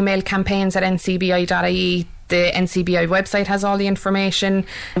just email campaigns@ncbi.ie. The NCBI website has all the information.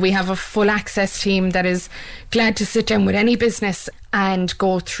 We have a full access team that is glad to sit down with any business and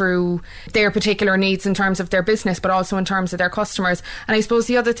go through their particular needs in terms of their business, but also in terms of their customers. And I suppose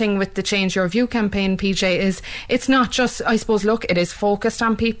the other thing with the Change Your View campaign, PJ, is it's not just, I suppose, look, it is focused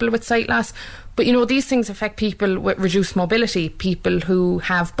on people with sight loss, but these things affect people with reduced mobility, people who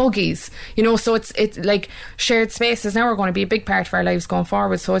have buggies, so it's like shared spaces now are going to be a big part of our lives going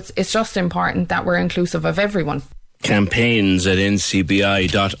forward. So it's just important that we're inclusive of everyone.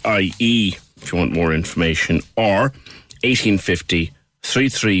 Campaigns@ncbi.ie if you want more information, or 1850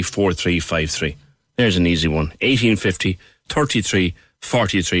 334353. There's an easy one. 1850 33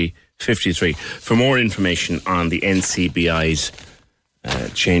 43 53. For more information on the NCBI's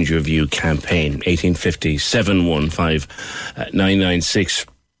Change Your View campaign, 1850 715 996.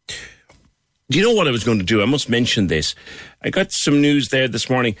 Do you know what I was going to do? I must mention this. I got some news there this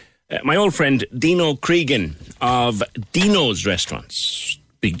morning. My old friend Dino Cregan of Dino's Restaurants,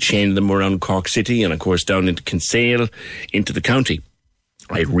 big chain of them around Cork City and of course down into Kinsale, into the county.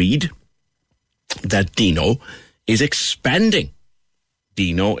 I read that Dino is expanding.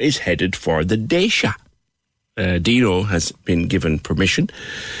 Dino is headed for the Daisha. Dino has been granted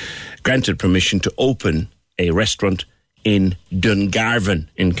permission to open a restaurant in Dungarvan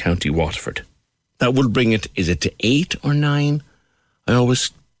in County Waterford. That will bring it, is it to 8 or 9? I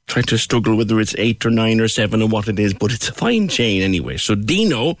always try to struggle whether it's 8 or 9 or 7 or what it is, but it's a fine chain anyway. So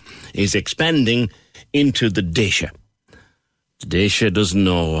Dino is expanding into the Daisha. The Daisha doesn't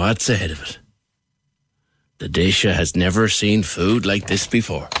know what's ahead of it. The Daisha has never seen food like this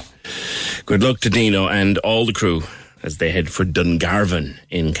before. Good luck to Dino and all the crew as they head for Dungarvan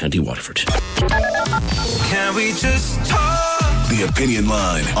in County Waterford. Can we just talk? The Opinion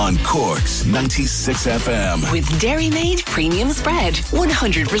Line on Cork's 96 FM. With Dairymaid Premium Spread,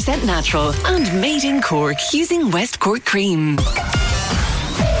 100% natural and made in Cork using West Cork cream.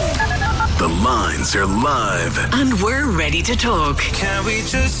 The lines are live. And we're ready to talk. Can we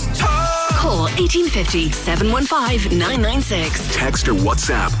just talk? Call 1850 715 996. Text or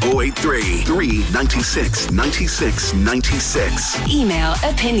WhatsApp 083 396 96 96. Email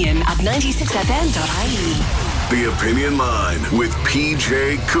opinion@96fm.ie. The Opinion Line with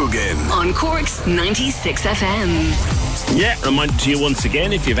PJ Coogan. On Cork's 96 FM. Yeah, reminder to you once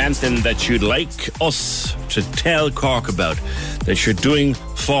again, if you've anything that you'd like us to tell Cork about that you're doing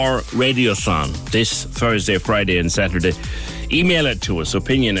for Radiothon this Thursday, Friday and Saturday, email it to us,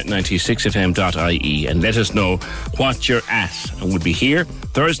 opinion@96fm.ie, and let us know what you're at. And we'll be here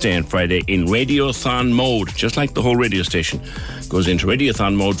Thursday and Friday in Radiothon mode, just like the whole radio station goes into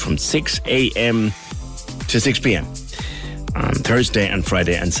Radiothon mode from 6 a.m. to 6 p.m. on Thursday and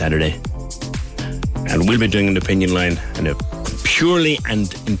Friday and Saturday. And we'll be doing an opinion line, and purely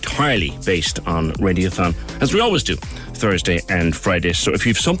and entirely based on Radiothon, as we always do, Thursday and Friday. So if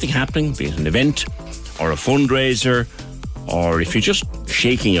you've something happening, be it an event or a fundraiser, or if you're just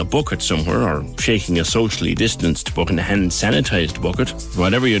shaking a bucket somewhere, or shaking a socially distanced bucket, a hand sanitized bucket,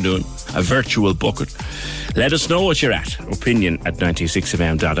 whatever you're doing, a virtual bucket, let us know what you're at.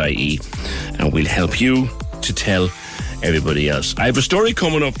 opinion@96fm.ie, and we'll help you to tell everybody else. I have a story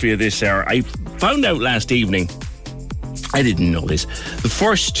coming up for you this hour. I found out last evening, I didn't know this, the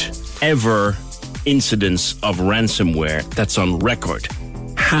first ever incidence of ransomware that's on record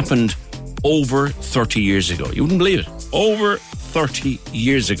happened over 30 years ago. You wouldn't believe it. Over 30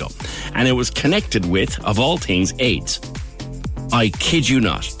 years ago. And it was connected with, of all things, AIDS. I kid you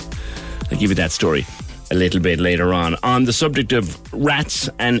not. I'll give you that story a little bit later on. On the subject of rats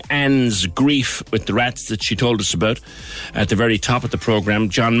and Anne's grief with the rats that she told us about at the very top of the programme,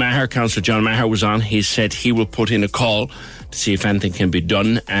 John Maher, Councillor John Maher, was on. He said he will put in a call to see if anything can be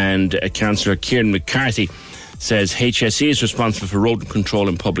done. And Councillor Kieran McCarthy says HSE is responsible for rodent control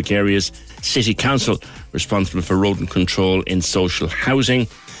in public areas. City Council responsible for rodent control in social housing.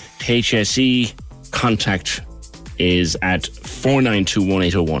 HSE contact is at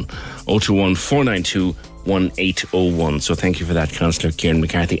 492-1801. 021-492-1801. So thank you for that, Councillor Kieran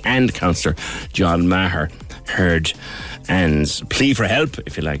McCarthy. And Councillor John Maher heard Anne's plea for help,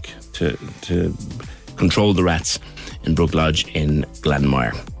 if you like, to control the rats in Brook Lodge in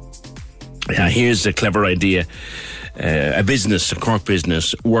Glanmire. Here's a clever idea. A Cork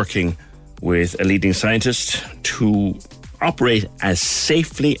business, working with a leading scientist to operate as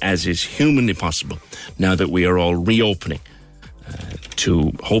safely as is humanly possible now that we are all reopening,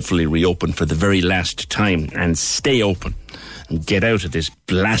 to hopefully reopen for the very last time and stay open and get out of this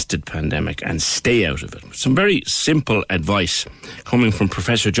blasted pandemic and stay out of it. Some very simple advice coming from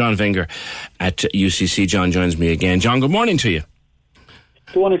Professor John Wenger at UCC. John joins me again. John, good morning to you.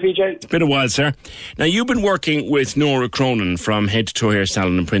 Good morning, PJ. It's been a while, sir. Now, you've been working with Nora Cronin from Head to Toe Hair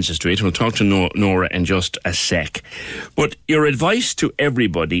Salon in Princess Street. We'll talk to Nora in just a sec. But your advice to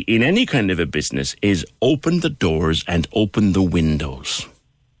everybody in any kind of a business is open the doors and open the windows.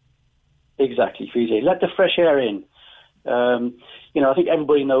 Exactly, PJ. Let the fresh air in. I think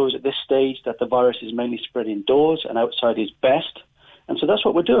everybody knows at this stage that the virus is mainly spread indoors and outside is best. And so that's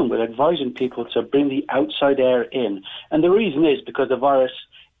what we're doing. We're advising people to bring the outside air in. And the reason is because the virus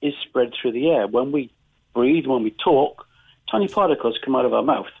is spread through the air. When we breathe, when we talk, tiny particles come out of our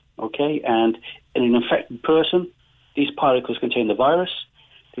mouth, okay? And in an infected person, these particles contain the virus.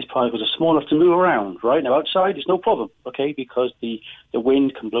 These particles are small enough to move around, right? Now, outside, it's no problem, okay, because the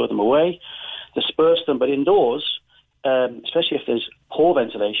wind can blow them away, disperse them. But indoors, especially if there's poor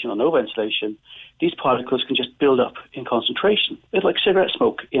ventilation or no ventilation, these particles can just build up in concentration. It's like cigarette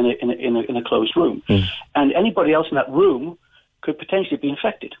smoke in a closed room. And anybody else in that room could potentially be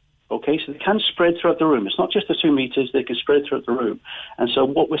infected. Okay, so they can spread throughout the room. It's not just the 2 meters, they can spread throughout the room. And so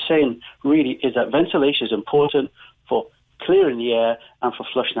what we're saying really is that ventilation is important for clearing the air and for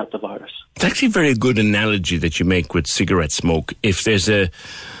flushing out the virus. It's actually a very good analogy that you make with cigarette smoke. If there's a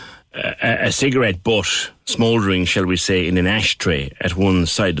cigarette butt smouldering, shall we say, in an ashtray at one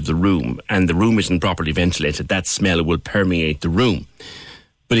side of the room, and the room isn't properly ventilated, that smell will permeate the room.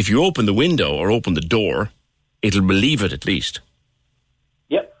 But if you open the window or open the door, it'll relieve it at least.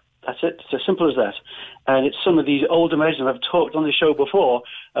 Yep, that's it. It's as simple as that. And it's some of these older measures I've talked on the show before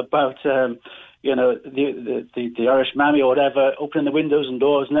about, the Irish mammy or whatever, opening the windows and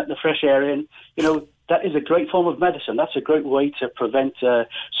doors and letting the fresh air in. That is a great form of medicine. That's a great way to prevent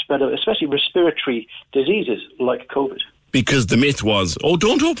spread of, especially respiratory diseases like COVID. Because the myth was,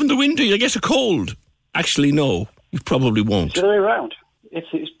 don't open the window, you'll get a cold. Actually, no, you probably won't. It's the other way around.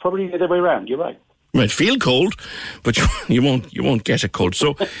 It's probably the other way around. You're right. You might feel cold, but you won't get a cold.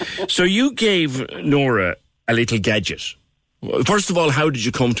 So you gave Nora a little gadget. First of all, how did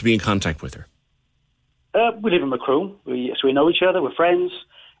you come to be in contact with her? We live in Macroom, so we know each other, we're friends,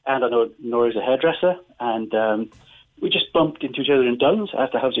 and I know Nora's a hairdresser, and we just bumped into each other in Duns,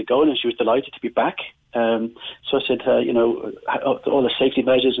 asked her how's it going, and she was delighted to be back. So I said, all the safety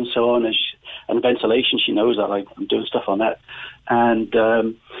measures and so on, and ventilation, she knows that I'm doing stuff on that. And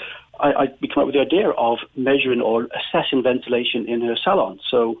we came up with the idea of measuring or assessing ventilation in her salon.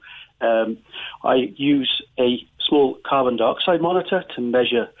 So I use a small carbon dioxide monitor to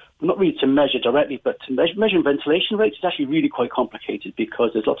measure, not really to measure directly, but to measuring ventilation rates is actually really quite complicated because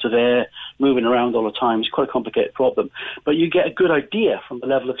there's lots of air moving around all the time. It's quite a complicated problem. But you get a good idea from the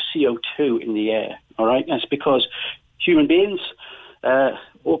level of CO2 in the air, all right? And it's because human beings,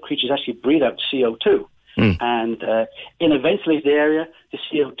 all creatures actually breathe out CO2. And in a ventilated area, the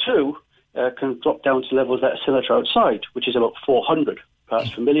CO2 can drop down to levels that are similar to outside, which is about 400 parts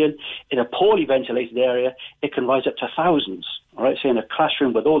per million. In a poorly ventilated area, it can rise up to thousands. All right, say in a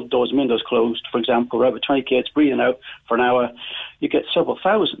classroom with all the doors and windows closed, for example, where with 20 kids breathing out for an hour, you get several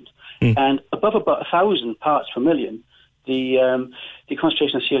thousand. And above about 1,000 parts per million, the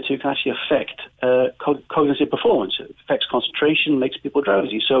concentration of CO2 can actually affect cognitive performance. It affects concentration, makes people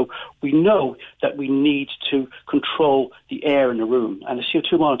drowsy. So we know that we need to control the air in the room, and the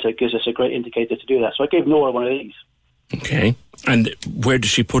CO2 monitor gives us a great indicator to do that. So I gave Nora one of these. Okay. And where does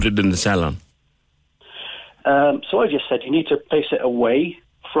she put it in the salon? So I just said you need to place it away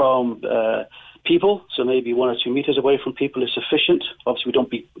from people, so maybe 1 or 2 meters away from people is sufficient. Obviously, we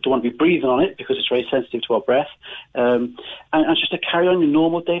don't want to be breathing on it because it's very sensitive to our breath. And just to carry on your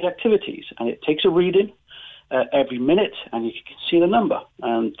normal daily activities. And it takes a reading every minute, and you can see the number.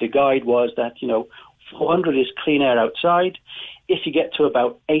 And the guide was that, 400 is clean air outside. If you get to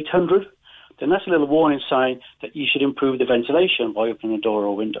about 800, then that's a little warning sign that you should improve the ventilation by opening a door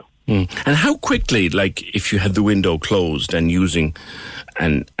or window. And how quickly, like if you had the window closed and using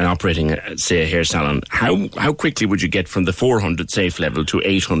and operating, say, a hair salon, how quickly would you get from the 400 safe level to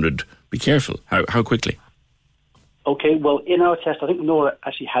 800? Be careful. How quickly? Okay, well, in our test, I think Nora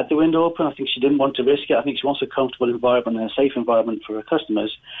actually had the window open. I think she didn't want to risk it. I think she wants a comfortable environment and a safe environment for her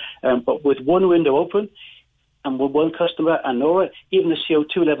customers. But with one window open, and with one customer and Nora, even the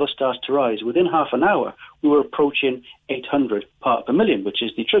CO2 level starts to rise. Within half an hour, we were approaching 800 parts per million, which is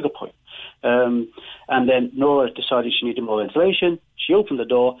the trigger point. And then Nora decided she needed more ventilation. She opened the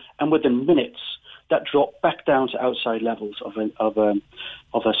door, and within minutes, that dropped back down to outside levels of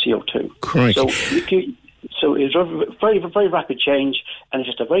her CO2. Correct. So it's a very, very rapid change, and it's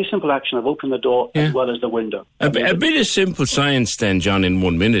just a very simple action of opening the door as well as the window. A bit of simple science then, John, in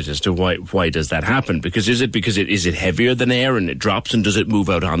 1 minute as to why does that happen? Because is it heavier than air and it drops, and does it move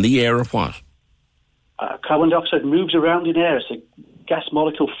out on the air or what? Carbon dioxide moves around in air. It's a gas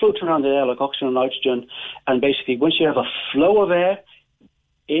molecule floating around the air like oxygen and nitrogen, and basically once you have a flow of air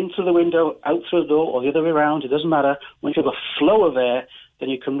into the window, out through the door, or the other way around, it doesn't matter. Once you have a flow of air, then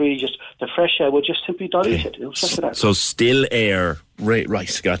you can really the fresh air will just simply dilute it. It'll suck it out. So still air, right,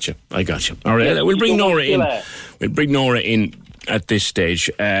 gotcha. I gotcha. All right, we'll bring Nora in. We'll bring Nora in at this stage.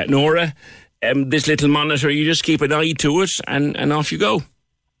 Nora, this little monitor, you just keep an eye to it and off you go.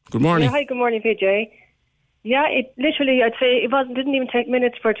 Good morning. Yeah, hi, good morning, PJ. Yeah, it literally, I'd say didn't even take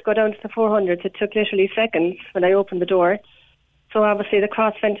minutes for it to go down to the 400s. It took literally seconds when I opened the door. So obviously the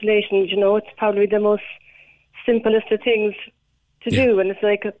cross ventilation, it's probably the most simplest of things to do, and it's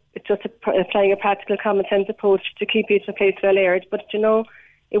like it's just applying a practical common sense approach to keep you in a place well aired. But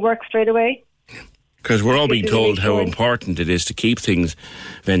it works straight away. Because we're all being told how important it is to keep things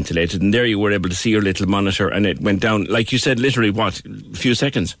ventilated, and there you were able to see your little monitor, and it went down, like you said, literally a few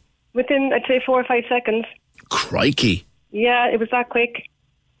seconds? Within, I'd say, 4 or 5 seconds. Crikey! Yeah, it was that quick.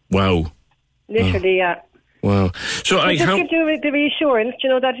 Wow! Literally, yeah. Wow! So it just gives you the reassurance,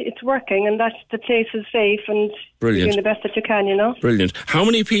 that it's working and that the place is safe and you're doing the best that you can, Brilliant. How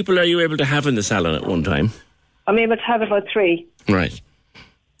many people are you able to have in the salon at one time? I'm able to have about 3. Right.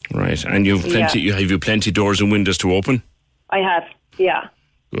 And you've plenty. Have you plenty doors and windows to open? I have, yeah.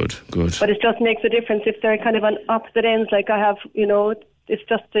 Good. But it just makes a difference if they're kind of on opposite ends, like I have. It's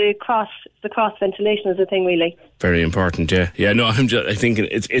just the cross ventilation is the thing, really. Very important, yeah. Yeah, no, I think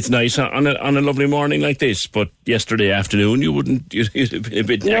it's nice on a lovely morning like this. But yesterday afternoon, you'd have been a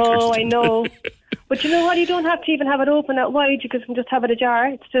bit knackered. No, I know. But you know what? You don't have to even have it open that wide. You can just have it ajar.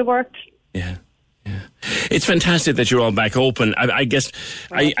 It still works. Yeah. It's fantastic that you're all back open. I guess,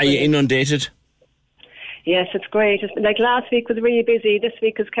 are you inundated? Yes, it's great. Like last week was really busy. This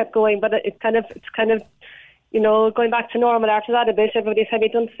week has kept going, but it's kind of going back to normal after that a bit. Everybody's having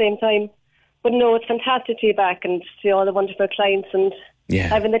it done at the same time. But no, it's fantastic to be back and see all the wonderful clients and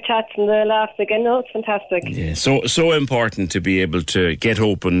having the chats and the laughs again. No, it's fantastic. Yeah, so important to be able to get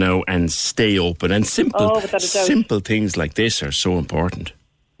open now and stay open. And simple things like this are so important.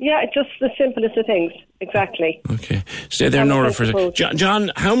 Yeah, it's just the simplest of things. Exactly. Okay. Stay there, Nora, for a second.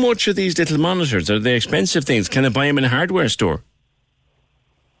 John, how much are these little monitors? Are they expensive things? Can I buy them in a hardware store?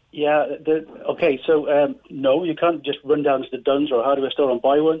 Yeah, so no, you can't just run down to the Duns or a hardware store and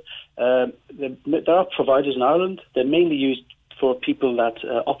buy one. There are providers in Ireland. They're mainly used for people that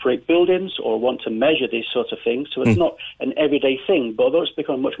operate buildings or want to measure these sorts of things. So it's not an everyday thing, but although it's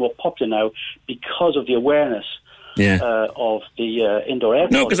become much more popular now because of the awareness of the indoor air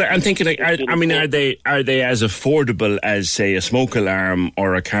quality. No, because I'm thinking, are they as affordable as, say, a smoke alarm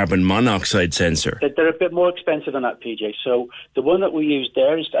or a carbon monoxide sensor? They're a bit more expensive than that, PJ. So the one that we use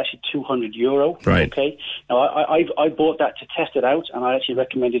there is actually €200. Right. Okay. Now I bought that to test it out, and I actually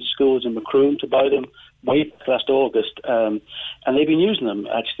recommended schools in Macroom to buy them way back last August, and they've been using them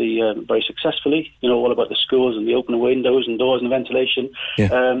actually very successfully. All about the schools and the open windows and doors and ventilation.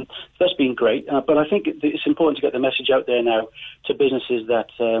 Yeah. That's been great. But I think it's important to get the message out there now to businesses that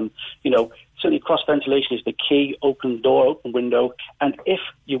certainly cross ventilation is the key. Open door, open window, and if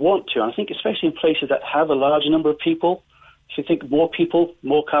you want to, and I think especially in places that have a large number of people. If you think more people,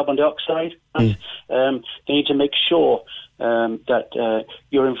 more carbon dioxide, they need to make sure that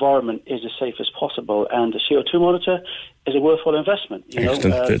your environment is as safe as possible, and the CO2 monitor is a worthwhile investment.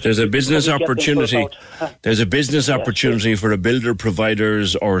 There's a business opportunity. There's a business opportunity for a builder,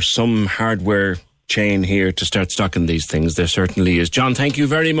 providers, or some hardware chain here to start stocking these things. There certainly is. John, thank you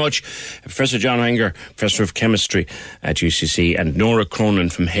very much. Professor John Anger, Professor of Chemistry at UCC, and Nora Cronin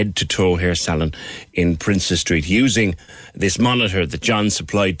from Head to Toe Hair Salon in Princess Street, using this monitor that John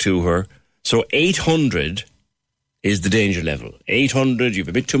supplied to her. So 800 is the danger level. 800, you have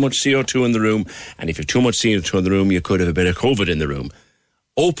a bit too much CO2 in the room, and if you have too much CO2 in the room, you could have a bit of COVID in the room.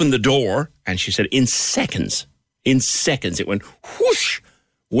 Open the door, and she said in seconds, it went whoosh,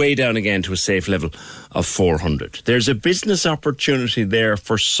 way down again to a safe level of 400. There's a business opportunity there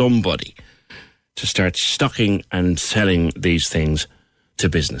for somebody to start stocking and selling these things to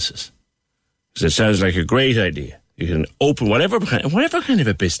businesses. Because it sounds like a great idea. You can open whatever kind of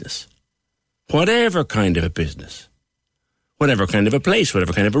a business, whatever kind of a place,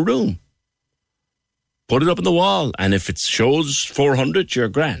 whatever kind of a room. Put it up on the wall, and if it shows 400, you're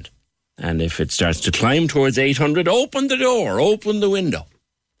grand. And if it starts to climb towards 800, open the door, open the window.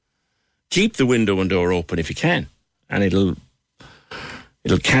 Keep the window and door open if you can, and it'll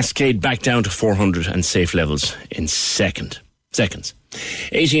cascade back down to 400 and safe levels in seconds.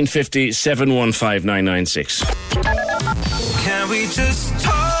 1850 715 996. Can we just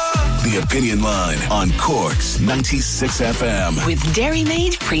talk? The Opinion Line on Cork's 96 FM. With Dairy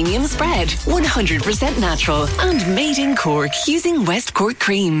Made Premium Spread, 100% natural and made in Cork using West Cork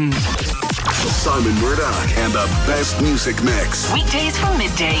cream. Simon Murdoch and the best music mix. Weekdays from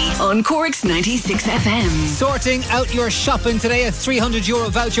midday on Cork's 96 FM. Sorting out your shopping today. A €300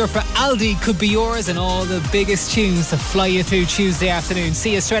 voucher for Aldi could be yours, and all the biggest tunes to fly you through Tuesday afternoon.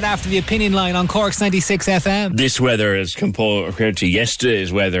 See you straight after the Opinion Line on Cork's 96 FM. This weather is compared to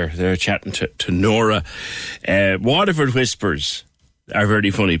yesterday's weather. They're chatting to Nora. Waterford Whispers are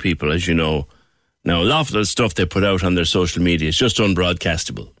very funny people, as you know. Now, a lot of the stuff they put out on their social media is just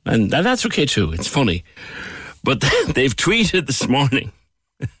unbroadcastable. And that's okay too. It's funny. But they've tweeted this morning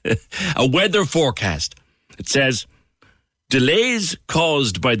a weather forecast It says, delays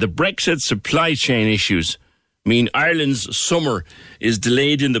caused by the Brexit supply chain issues mean Ireland's summer is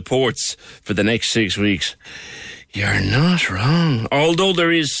delayed in the ports for the next 6 weeks. You're not wrong. Although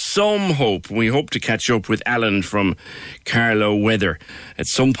there is some hope. We hope to catch up with Alan from Carlow Weather at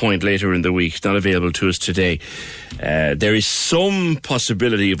some point later in the week. It's not available to us today. There is some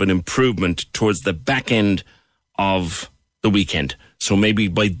possibility of an improvement towards the back end of the weekend. So maybe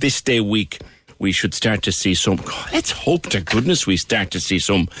by this day week, we should start to see some... let's hope to goodness we start to see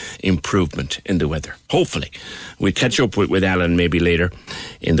some improvement in the weather. Hopefully. We'll catch up with Alan maybe later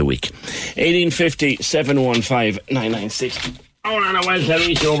in the week. 1850 715 996. Hold on a while,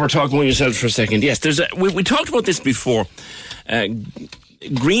 Teresa, over talking with yourselves for a second. Yes, we talked about this before.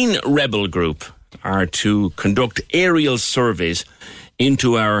 Green Rebel Group are to conduct aerial surveys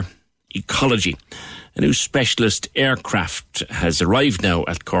into our ecology. A new specialist aircraft has arrived now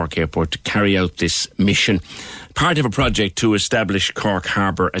at Cork Airport to carry out this mission, part of a project to establish Cork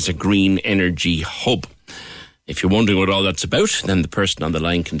Harbour as a green energy hub. If you're wondering what all that's about, then the person on the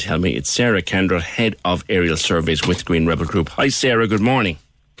line can tell me. It's Sarah Kendall, Head of Aerial Surveys with Green Rebel Group. Hi Sarah, good morning.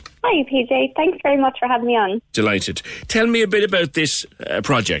 Hi PJ, thanks very much for having me on. Delighted. Tell me a bit about this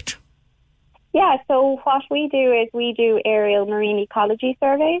project. Yeah, so what we do is we do aerial marine ecology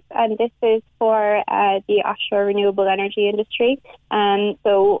surveys, and this is for the offshore renewable energy industry.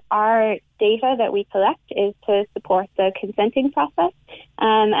 So our data that we collect is to support the consenting process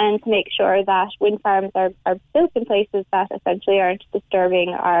and to make sure that wind farms are built in places that essentially aren't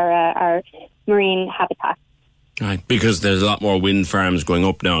disturbing our marine habitat. Right, because there's a lot more wind farms going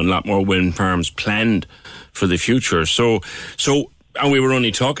up now and a lot more wind farms planned for the future. So and we were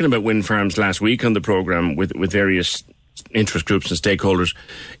only talking about wind farms last week on the programme with various interest groups and stakeholders.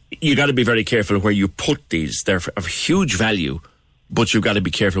 You got to be very careful where you put these. They're of huge value, but you've got to be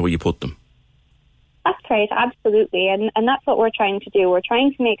careful where you put them. That's right, absolutely. And that's what we're trying to do. We're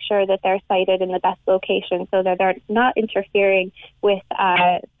trying to make sure that they're sited in the best location so that they're not interfering with,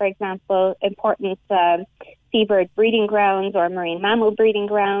 for example, important seabird breeding grounds or marine mammal breeding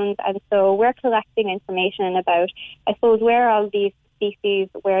grounds. And so we're collecting information about, I suppose, where all these species,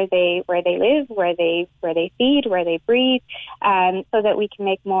 where they live, where they feed, where they breed, so that we can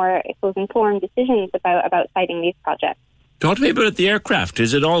make more, I suppose, informed decisions about siting these projects. Talk to me about the aircraft.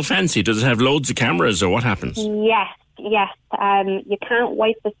 Is it all fancy? Does it have loads of cameras, or what happens? Yes. You can't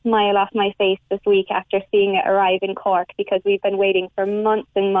wipe the smile off my face this week after seeing it arrive in Cork, because we've been waiting for months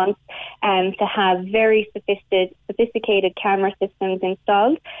and months to have very sophisticated camera systems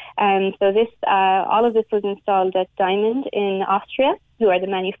installed. So this, all of this was installed at Diamond in Austria, who are the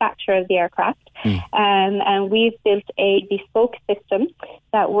manufacturer of the aircraft. And we've built a bespoke system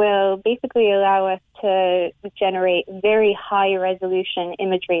that will basically allow us to generate very high resolution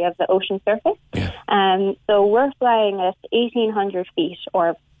imagery of the ocean surface. So we're flying at 1,800 feet,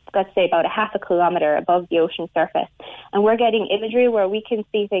 or let's say about a half a kilometre above the ocean surface. And we're getting imagery where we can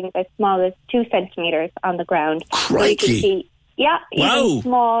see things as small as 2 centimetres on the ground. Crikey! Even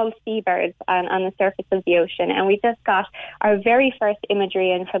small seabirds on the surface of the ocean. And we just got our very first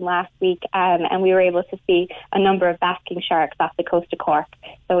imagery in from last week, and we were able to see a number of basking sharks off the coast of Cork.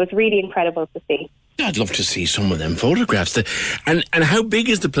 So it was really incredible to see. I'd love to see some of them photographs. And how big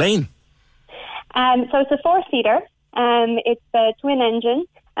is the plane? So it's a 4-seater. It's a twin engine.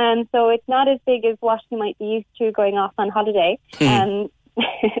 So it's not as big as what you might be used to going off on holiday.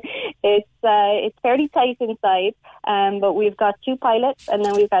 It's fairly tight inside, but we've got 2 pilots, and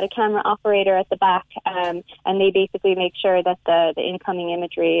then we've got a camera operator at the back, and they basically make sure that the incoming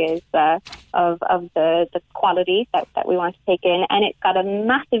imagery is of the quality that we want to take in. And it's got a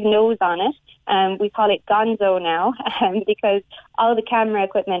massive nose on it. We call it Gonzo now, because all the camera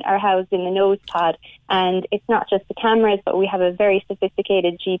equipment are housed in the nose pod. And it's not just the cameras, but we have a very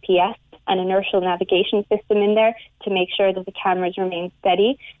sophisticated GPS and inertial navigation system in there to make sure that the cameras remain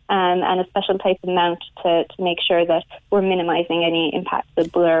steady, and a special type of mount to make sure that we're minimising any impacts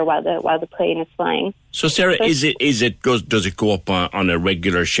of blur while the plane is flying. So Sarah, does it go up on a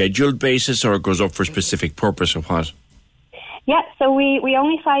regular scheduled basis, or it goes up for a specific purpose, or what? Yeah, so we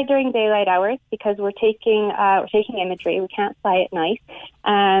only fly during daylight hours because we're taking imagery. We can't fly at night.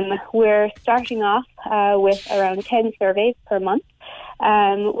 We're starting off with around 10 surveys per month.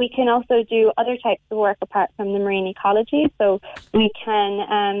 We can also do other types of work apart from the marine ecology. So we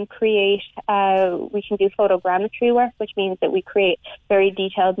can we can do photogrammetry work, which means that we create very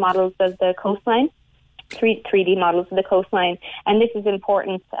detailed models of the coastline. 3D models of the coastline, and this is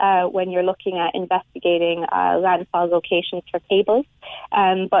important when you're looking at investigating landfall locations for cables,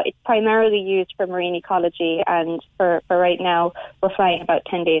 but it's primarily used for marine ecology, and for right now we're flying about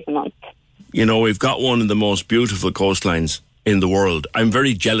 10 days a month. You know, we've got one of the most beautiful coastlines in the world. I'm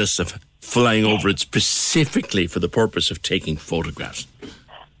very jealous of flying over it specifically for the purpose of taking photographs.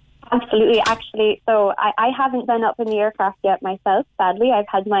 Absolutely. Actually, so I haven't been up in the aircraft yet myself, sadly. I've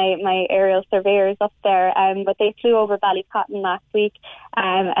had my aerial surveyors up there, but they flew over Ballycotton last week,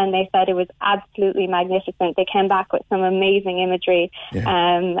 and they said it was absolutely magnificent. They came back with some amazing imagery,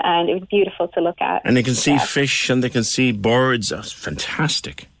 and it was beautiful to look at. And they can see fish and they can see birds. That's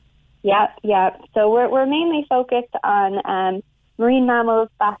fantastic. Yeah. So we're mainly focused on marine mammals,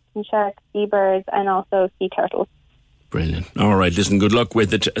 bats and sharks, seabirds, and also sea turtles. Brilliant. All right, listen, good luck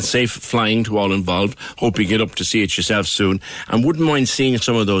with it. Safe flying to all involved. Hope you get up to see it yourself soon. And wouldn't mind seeing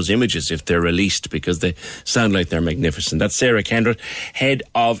some of those images if they're released, because they sound like they're magnificent. That's Sarah Kendrick, Head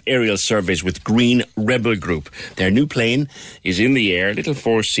of Aerial Surveys with Green Rebel Group. Their new plane is in the air, little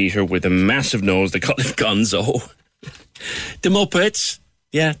four-seater with a massive nose. They call it Gonzo. The Muppets.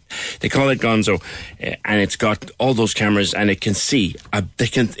 Yeah, they call it Gonzo, and it's got all those cameras, and it can see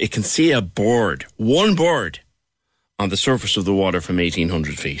it can see a bird, one bird, on the surface of the water from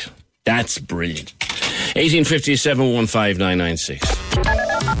 1,800 feet. That's brilliant. 1857-15996.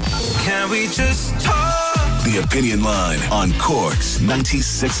 Can we just talk? The Opinion Line on Cork's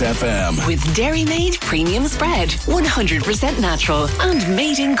 96 FM. With Dairy Made Premium Spread. 100% natural and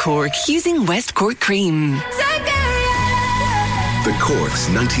made in Cork using West Cork cream. The Cork's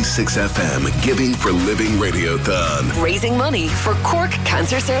 96 FM Giving for Living Radiothon. Raising money for Cork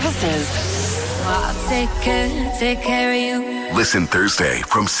Cancer Services. I'll take care of you. Listen Thursday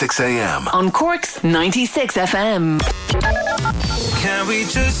from 6 a.m. on Cork's 96 FM. Can we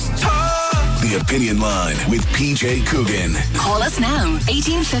just talk? The Opinion Line with PJ Coogan. Call us now,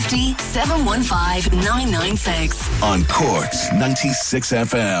 1850-715-996. On Cork's 96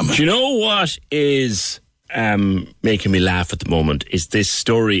 FM. Do you know what is making me laugh at the moment? Is this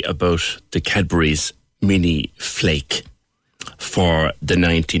story about the Cadbury's mini flake for the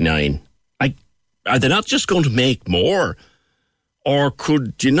 99. Are they not just going to make more? Or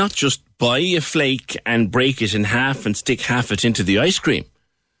could you not just buy a flake and break it in half and stick half it into the ice cream?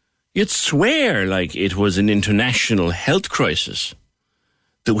 You'd swear like it was an international health crisis,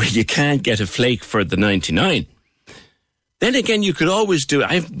 the way you can't get a flake for the 99. Then again, you could always do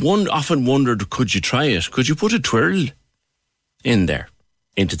it. I've often wondered, could you try it? Could you put a twirl in there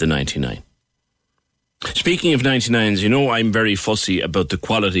into the 99? Speaking of 99s, you know I'm very fussy about the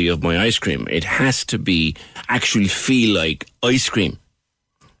quality of my ice cream. It has to actually feel like ice cream,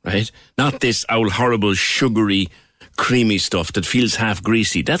 right? Not this horrible sugary, creamy stuff that feels half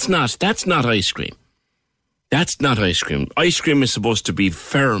greasy. That's not ice cream. That's not ice cream. Ice cream is supposed to be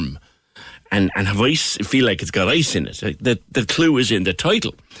firm and have ice, feel like it's got ice in it. The clue is in the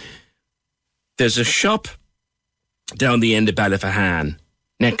title. There's a shop down the end of Ballyfahan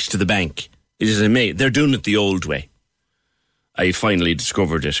next to the bank. It is amazing. They're doing it the old way. I finally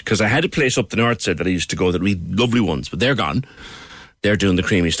discovered it because I had a place up the north side that I used to go that read lovely ones, but they're gone. They're doing the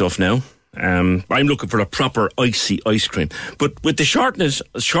creamy stuff now. I'm looking for a proper icy ice cream. But with the shortage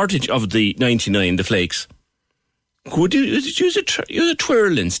of the 99, the flakes, could you use a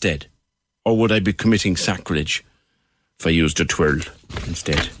twirl instead? Or would I be committing sacrilege if I used a twirl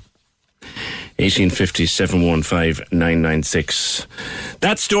instead? 1850-715-996.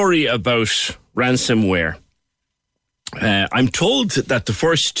 That story about ransomware. I'm told that the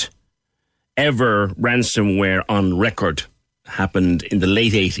first ever ransomware on record happened in the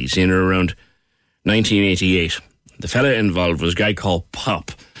late 80s, in or around 1988. The fella involved was a guy called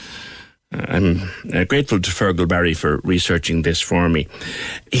Pop. I'm grateful to Fergal Barry for researching this for me.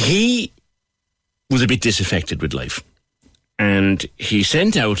 He was a bit disaffected with life. And he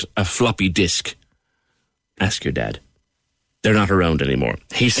sent out a floppy disk. Ask your dad. They're not around anymore.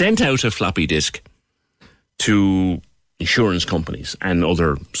 He sent out a floppy disk to insurance companies and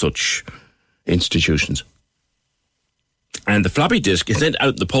other such institutions. And the floppy disk is sent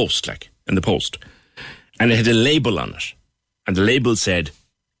out in the post. And it had a label on it. And the label said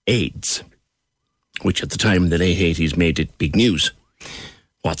AIDS, which at the time in the late 80s made it big news.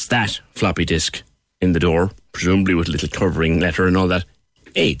 What's that? Floppy disk in the door, presumably with a little covering letter and all that.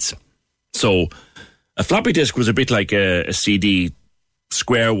 AIDS. So a floppy disk was a bit like a CD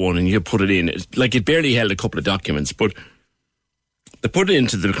square one, and you put it in. Like it barely held a couple of documents, but they put it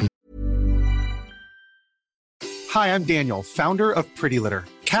into the... Hi, I'm Daniel, founder of Pretty Litter.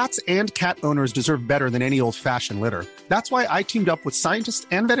 Cats and cat owners deserve better than any old-fashioned litter. That's why I teamed up with scientists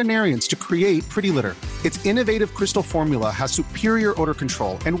and veterinarians to create Pretty Litter. Its innovative crystal formula has superior odor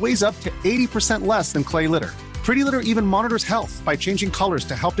control and weighs up to 80% less than clay litter. Pretty Litter even monitors health by changing colors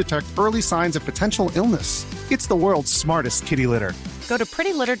to help detect early signs of potential illness. It's the world's smartest kitty litter. Go to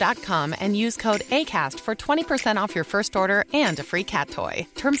prettylitter.com and use code ACAST for 20% off your first order and a free cat toy.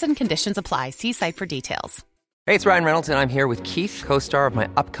 Terms and conditions apply. See site for details. Hey, it's Ryan Reynolds, and I'm here with Keith, co-star of my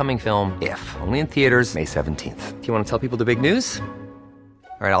upcoming film, If, only in theaters May 17th. Do you want to tell people the big news?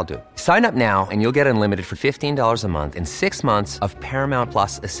 All right, I'll do it. Sign up now and you'll get unlimited for $15 a month and 6 months of Paramount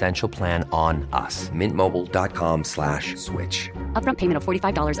Plus Essential Plan on us. MintMobile.com/switch. Upfront payment of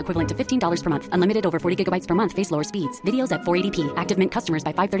 $45 equivalent to $15 per month. Unlimited over 40 gigabytes per month. Face lower speeds. Videos at 480p. Active Mint customers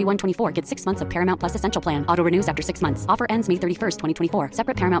by 531.24 get 6 months of Paramount Plus Essential Plan. Auto renews after 6 months. Offer ends May 31st, 2024.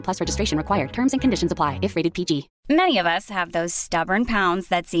 Separate Paramount Plus registration required. Terms and conditions apply if rated PG. Many of us have those stubborn pounds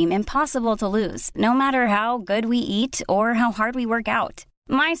that seem impossible to lose, no matter how good we eat or how hard we work out.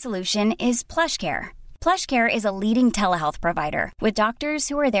 My solution is PlushCare. PlushCare is a leading telehealth provider with doctors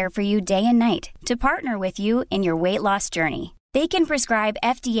who are there for you day and night to partner with you in your weight loss journey. They can prescribe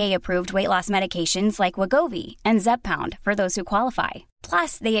FDA-approved weight loss medications like Wegovy and Zepbound for those who qualify.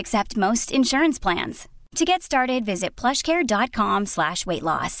 Plus, they accept most insurance plans. To get started, visit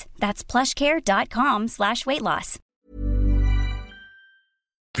plushcare.com/weightloss. That's plushcare.com/weightloss.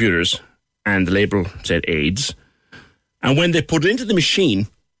 Computers, and the label said AIDS. And when they put it into the machine,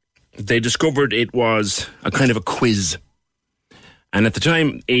 they discovered it was a kind of a quiz. And at the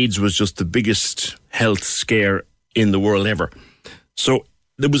time, AIDS was just the biggest health scare in the world ever. So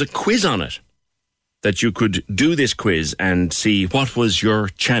there was a quiz on it that you could do this quiz and see what was your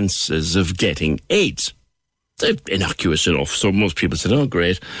chances of getting AIDS. It's innocuous enough. So most people said, oh,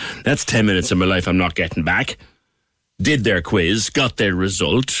 great, that's 10 minutes of my life I'm not getting back. Did their quiz, got their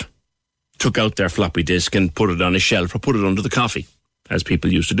result, took out their floppy disk and put it on a shelf or put it under the coffee, as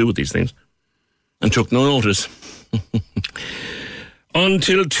people used to do with these things, and took no notice.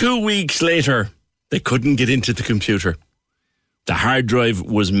 Until 2 weeks later, they couldn't get into the computer. The hard drive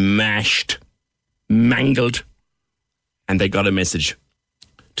was mashed, mangled, and they got a message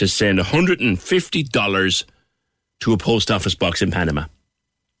to send $150 to a post office box in Panama.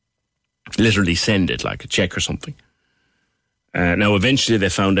 Literally send it like a check or something. Now, eventually they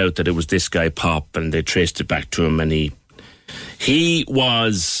found out that it was this guy, Pop, and they traced it back to him, and he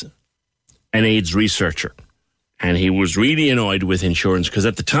was an AIDS researcher, and he was really annoyed with insurance, because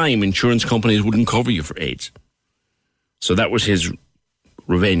at the time, insurance companies wouldn't cover you for AIDS. So that was his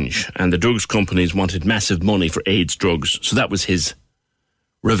revenge, and the drugs companies wanted massive money for AIDS drugs, so that was his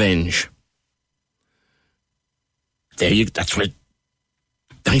revenge. That's what,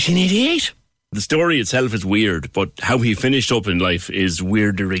 1988. The story itself is weird, but how he finished up in life is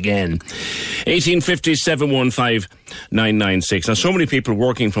weirder again. 1850-715-996. Now, so many people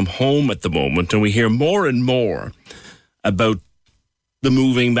working from home at the moment, and we hear more and more about the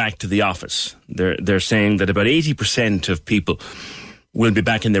moving back to the office. They're saying that about 80% of people will be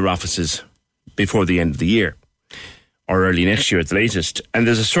back in their offices before the end of the year, or early next year at the latest. And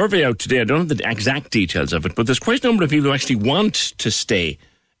there's a survey out today, I don't know the exact details of it, but there's quite a number of people who actually want to stay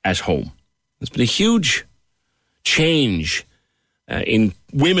at home. There's been a huge change in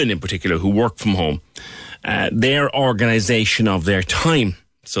women in particular who work from home, their organisation of their time,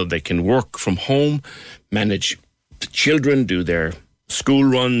 so they can work from home, manage the children, do their school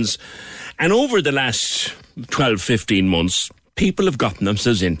runs. And over the last 12, 15 months, people have gotten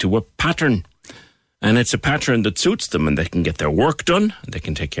themselves into a pattern. And it's a pattern that suits them, and they can get their work done, and they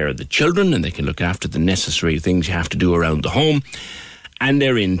can take care of the children, and they can look after the necessary things you have to do around the home. And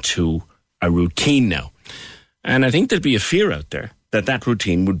they're into a routine now. And I think there'd be a fear out there that that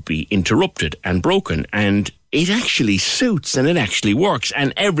routine would be interrupted and broken, and it actually suits and it actually works,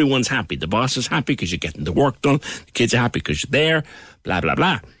 and everyone's happy. The boss is happy because you're getting the work done, the kids are happy because you're there, blah, blah,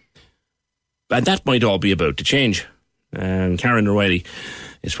 blah. But that might all be about to change. Karen O'Reilly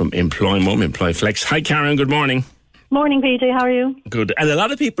is from Employflex. Hi, Karen, good morning. Morning, PJ, how are you? Good. And a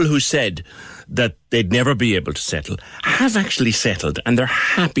lot of people who said that they'd never be able to settle have actually settled, and they're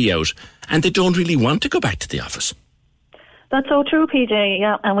happy out, and they don't really want to go back to the office. That's so true, PJ,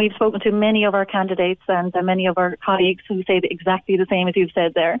 yeah. And we've spoken to many of our candidates and many of our colleagues who say exactly the same as you've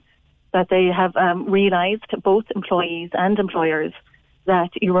said there, that they have realised, both employees and employers,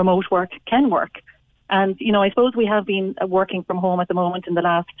 that your remote work can work. And, you know, I suppose we have been working from home at the moment in the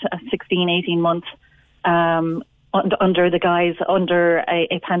last 16, 18 months under the guise, under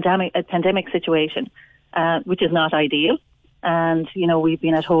a pandemic situation, which is not ideal. And, you know, we've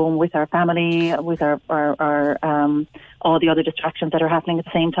been at home with our family, with our all the other distractions that are happening at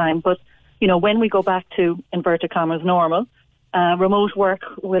the same time. But, you know, when we go back to, inverted commas, normal, remote work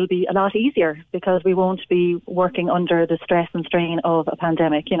will be a lot easier because we won't be working under the stress and strain of a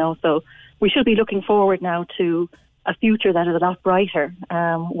pandemic, you know. So we should be looking forward now to a future that is a lot brighter,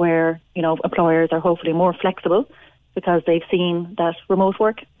 where, you know, employers are hopefully more flexible because they've seen that remote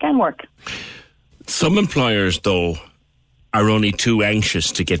work can work. Some employers, though, are only too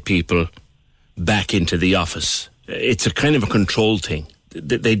anxious to get people back into the office. It's a kind of a control thing.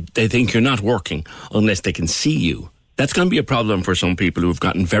 They think you're not working unless they can see you. That's going to be a problem for some people who've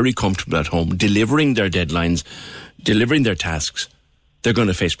gotten very comfortable at home, delivering their deadlines, delivering their tasks. They're going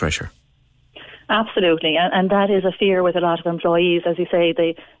to face pressure. Absolutely, and that is a fear with a lot of employees. As you say,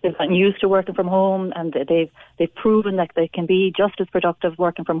 they've gotten used to working from home, and they've proven that they can be just as productive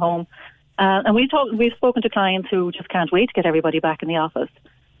working from home. And we've spoken to clients who just can't wait to get everybody back in the office.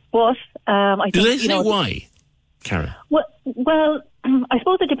 But I think, do they say why, Karen? Well, I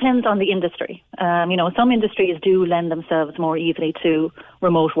suppose it depends on the industry. Some industries do lend themselves more easily to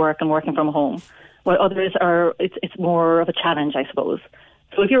remote work and working from home, while others are. It's more of a challenge, I suppose.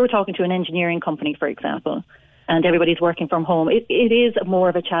 So if you were talking to an engineering company, for example, and everybody's working from home, it is more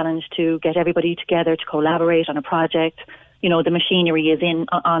of a challenge to get everybody together to collaborate on a project. The machinery is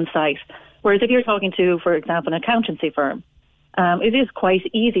on site. Whereas if you're talking to, for example, an accountancy firm, it is quite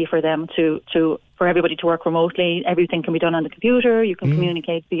easy for them for everybody to work remotely. Everything can be done on the computer. You can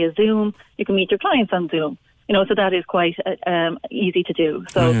communicate via Zoom. You can meet your clients on Zoom. So that is quite easy to do.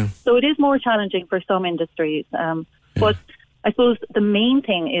 So it is more challenging for some industries. But I suppose the main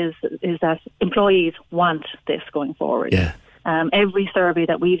thing is that employees want this going forward. Yeah. Every survey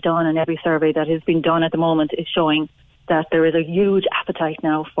that we've done and every survey that has been done at the moment is showing that there is a huge appetite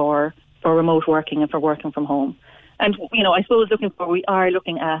now for remote working and for working from home. And, I suppose we are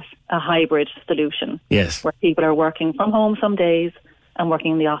looking at a hybrid solution. Yes. Where people are working from home some days and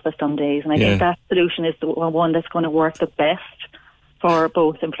working in the office some days. And I think that solution is the one that's going to work the best for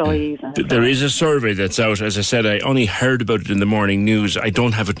both employees and employees. There is a survey that's out. As I said, I only heard about it in the morning news. I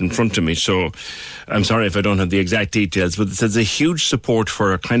don't have it in front of me, so I'm sorry if I don't have the exact details, but it says a huge support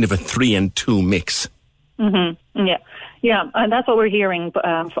for a kind of a 3 and 2 mix. Mm-hmm. Yeah, and that's what we're hearing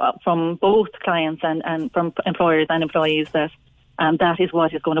from both clients and from employers and employees, that that is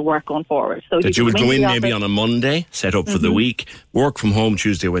what is going to work going forward. So that you would go in maybe on a Monday, set up for the week, work from home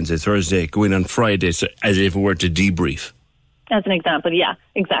Tuesday, Wednesday, Thursday, go in on Friday as if it were to debrief. As an example, yeah,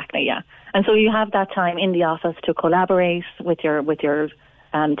 exactly, yeah. And so you have that time in the office to collaborate with your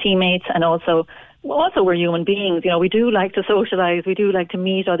teammates, and also we're human beings. We do like to socialise, we do like to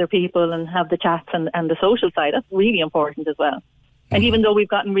meet other people and have the chats and the social side. That's really important as well. And even though we've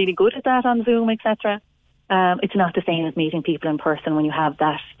gotten really good at that on Zoom, etc., it's not the same as meeting people in person when you have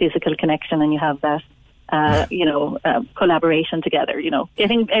that physical connection and you have that collaboration together.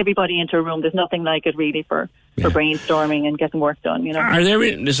 Getting everybody into a room, there's nothing like it really for brainstorming and getting work done.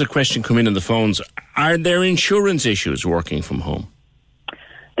 There's a question come in on the phones. Are there insurance issues working from home?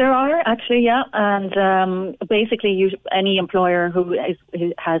 There are actually, yeah, and basically, any employer who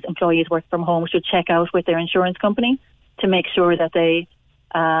has employees work from home should check out with their insurance company to make sure that they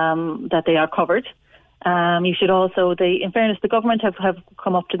are covered. You should also, in fairness, the government have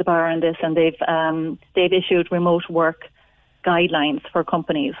come up to the bar on this, and they've issued remote work guidelines for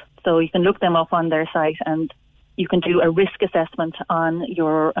companies. So you can look them up on their site, and you can do a risk assessment on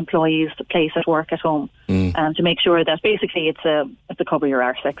your employee's place at work at home, to make sure that basically it's a cover your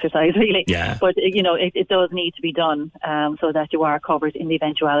arse exercise, really. Yeah. But it does need to be done so that you are covered in the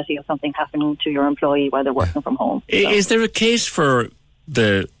eventuality of something happening to your employee while they're working from home. So. Is there a case for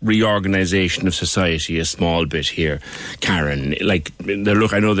the reorganisation of society a small bit here, Karen?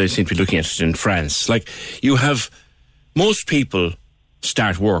 I know they seem to be looking at it in France. You have most people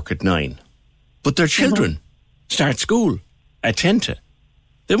start work at 9, but their children start school at 10 to.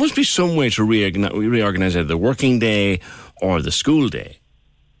 There must be some way to reorganise either the working day or the school day.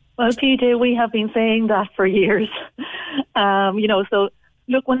 Well, PJ, we have been saying that for years. So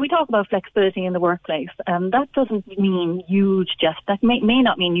look, when we talk about flexibility in the workplace, that doesn't mean that may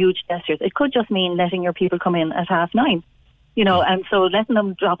not mean huge gestures. It could just mean letting your people come in at 9:30, and so letting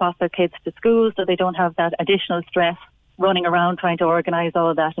them drop off their kids to school so they don't have that additional stress running around trying to organise all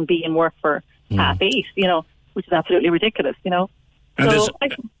of that and be in work for 8:30, which is absolutely ridiculous, And there's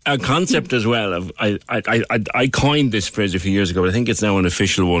a concept as well of, I coined this phrase a few years ago, but I think it's now an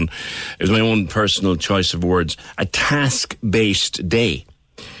official one. It was my own personal choice of words, a task-based day.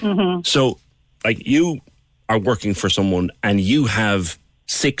 Mm-hmm. So, you are working for someone and you have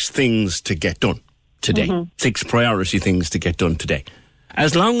 6 things to get done today, 6 priority things to get done today.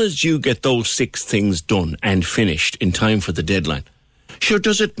 As long as you get those 6 things done and finished in time for the deadline, sure,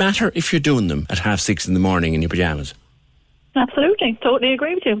 does it matter if you're doing them at 6:30 in the morning in your pyjamas? Absolutely, totally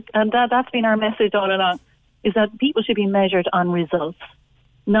agree with you. And that's been our message all along, is that people should be measured on results,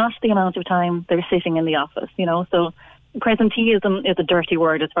 not the amount of time they're sitting in the office, So presenteeism is a dirty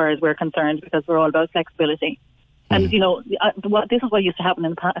word as far as we're concerned, because we're all about flexibility. And, you know, this is what used to happen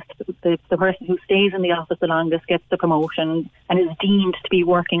in the past. The person who stays in the office the longest gets the promotion and is deemed to be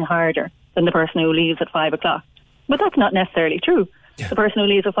working harder than the person who leaves at 5 o'clock. But that's not necessarily true. Yeah. The person who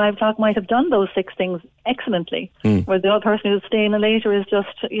leaves at 5 o'clock might have done those 6 things excellently, whereas the other person who's staying in later is just,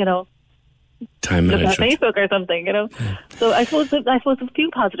 you know, time looking at management. Facebook or something, you know. Yeah. So I suppose there's a few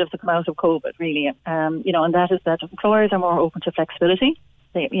positives that come out of COVID, really. You know, and that is that employers are more open to flexibility.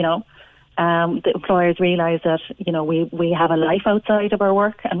 They, you know, the employers realise that, you know, we have a life outside of our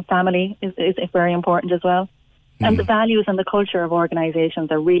work, and family is very important as well. And the values and the culture of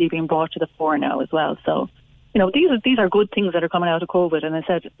organisations are really being brought to the fore now as well. So, you know, these are good things that are coming out of COVID. And I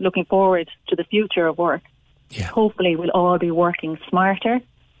said, looking forward to the future of work, hopefully we'll all be working smarter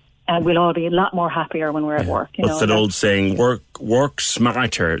and we'll all be a lot more happier when we're at work. What's that old saying? Work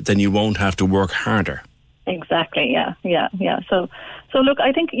smarter, then you won't have to work harder. Exactly, yeah. So look,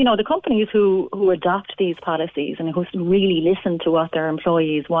 I think, you know, the companies who adopt these policies and who really listen to what their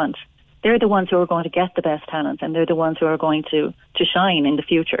employees want, they're the ones who are going to get the best talent, and they're the ones who are going to shine in the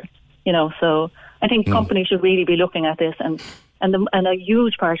future. You know, so I think companies should really be looking at this, and a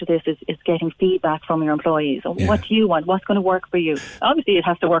huge part of this is getting feedback from your employees. What do you want? What's going to work for you? Obviously, it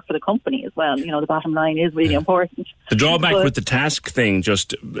has to work for the company as well. You know, the bottom line is really important. The drawback with the task thing,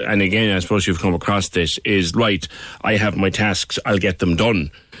 and again, I suppose you've come across this, is, right, I have my tasks, I'll get them done.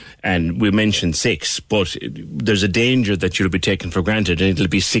 And we mentioned 6, but there's a danger that you'll be taken for granted and it'll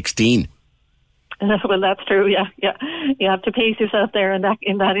be 16. Well, that's true. Yeah. You have to pace yourself there in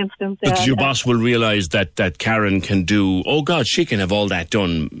that instance. Because your boss will realise that Karen can do. Oh God, she can have all that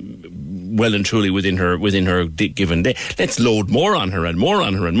done well and truly within her given day. Let's load more on her and more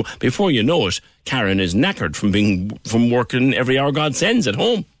on her and more. Before you know it, Karen is knackered from working every hour God sends at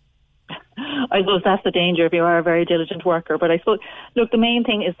home. I suppose that's the danger if you are a very diligent worker. But I suppose, look, the main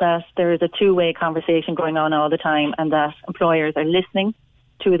thing is that there is a two-way conversation going on all the time, and that employers are listening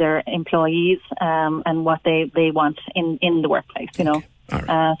to their employees and what they want in the workplace, you know,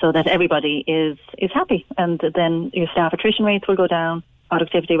 so that everybody is happy, and then your staff attrition rates will go down,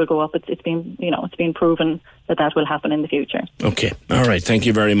 productivity will go up. It's been proven that will happen in the future. Okay, all right. Thank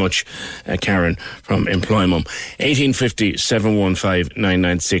you very much, Karen from Employmum. 1850 715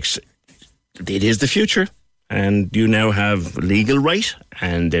 996. It is the future, and you now have legal right,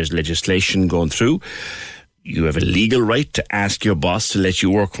 and there's legislation going through. You have a legal right to ask your boss to let you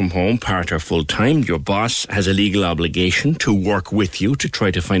work from home, part or full time. Your boss has a legal obligation to work with you to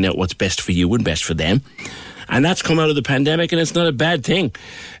try to find out what's best for you and best for them. And that's come out of the pandemic, and it's not a bad thing.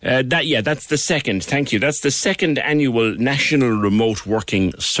 That's the second. Thank you. That's the second annual National Remote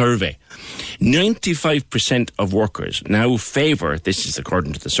Working Survey. 95% of workers now favour, this is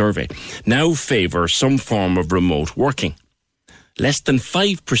according to the survey, now favour some form of remote working. Less than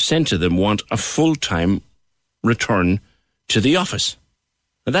 5% of them want a full-time return to the office.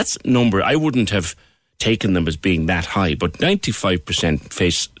 Now that's a number, I wouldn't have taken them as being that high, but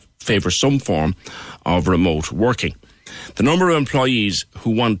 95% favour some form of remote working. The number of employees who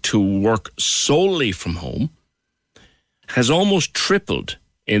want to work solely from home has almost tripled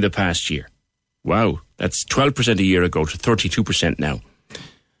in the past year. Wow, that's 12% a year ago to 32% now.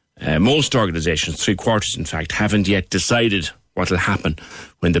 Most organisations, 3/4 in fact, haven't yet decided what will happen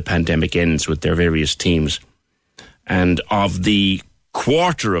when the pandemic ends with their various teams. And of the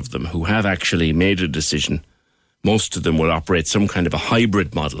quarter of them who have actually made a decision, most of them will operate some kind of a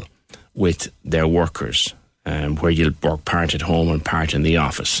hybrid model with their workers, where you'll work part at home and part in the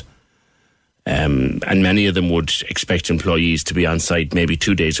office. And many of them would expect employees to be on site maybe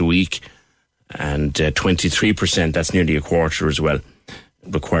 2 days a week, and 23%, that's nearly a quarter as well,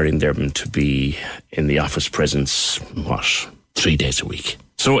 requiring them to be in the office presence, 3 days a week.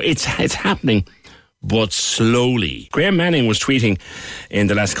 So it's happening, but slowly. Graham Manning was tweeting in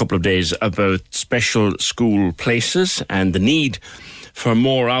the last couple of days about special school places and the need for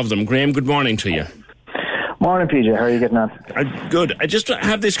more of them. Graham, good morning to you. Morning, PJ. How are you getting on? Good. I just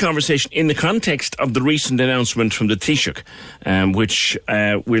have this conversation in the context of the recent announcement from the Taoiseach, which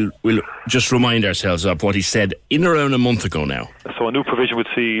we'll just remind ourselves of what he said in around a month ago now. So a new provision would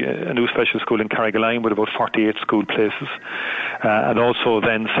see a new special school in Carrigaline with about 48 school places. And also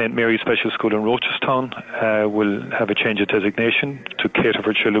then St. Mary's Special School in Rochestown will have a change of designation to cater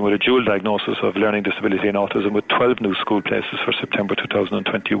for children with a dual diagnosis of learning disability and autism, with 12 new school places for September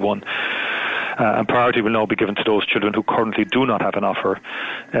 2021. And priority will now be given to those children who currently do not have an offer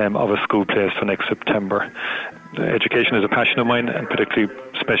of a school place for next September. Education is a passion of mine, and particularly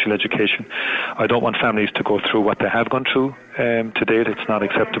special education. I don't want families to go through what they have gone through to date. It's not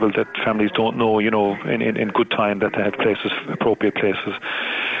acceptable that families don't know, in good time that they have places, appropriate places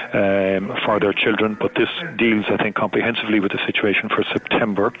for their children, but this deals, I think, comprehensively with the situation for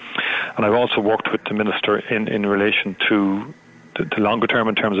September. And I've also worked with the Minister in relation to the longer term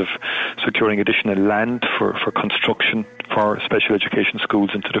in terms of securing additional land for construction for special education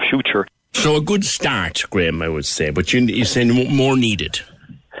schools into the future. So a good start, Graham, I would say, but you're saying more needed.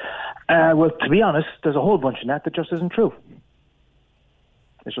 Well, to be honest, there's a whole bunch in that just isn't true.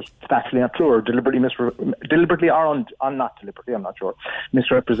 It's just factually not true, or deliberately or not deliberately, I'm not sure,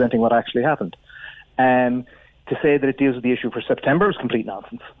 misrepresenting what actually happened. To say that it deals with the issue for September is complete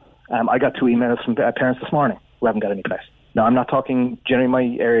nonsense. I got 2 emails from parents this morning who haven't got any place. Now, I'm not talking, generally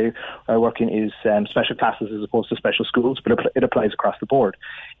my area I work in is special classes as opposed to special schools, but it applies across the board.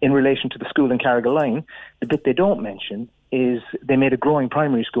 In relation to the school in Carrigaline, the bit they don't mention is they made a growing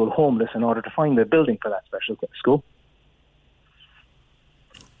primary school homeless in order to find a building for that special school.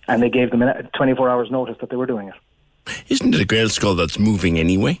 And they gave them 24 hours notice that they were doing it. Isn't it a girls' school that's moving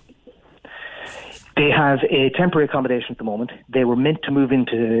anyway? They have a temporary accommodation at the moment. They were meant to move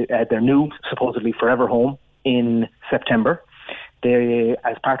into their new, supposedly forever home in September. They,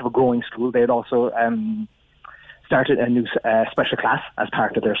 as part of a growing school, they had also started a new special class as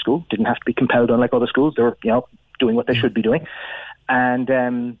part of their school. Didn't have to be compelled, unlike other schools. They were, doing what they should be doing. And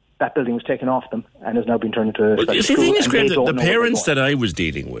that building was taken off them and has now been turned into a special school. The thing is, Graham, the parents that I was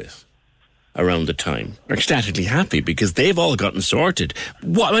dealing with around the time are ecstatically happy because they've all gotten sorted.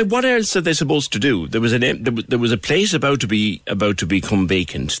 What else are they supposed to do? There was a place about to become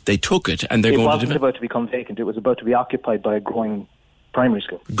vacant. They took it and they're going to... It wasn't about to become vacant. It was about to be occupied by a growing primary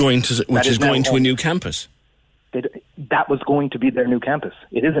school. Going to a new campus. That was going to be their new campus.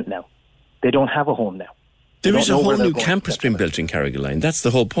 It isn't now. They don't have a home now. There is a whole new campus being built in Carrigaline. That's the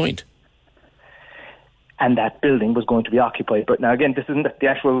whole point. And that building was going to be occupied. But now, again, this isn't the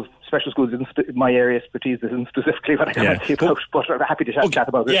actual special schools. Isn't my area of expertise. This isn't specifically what I can't see about. But I'm happy to chat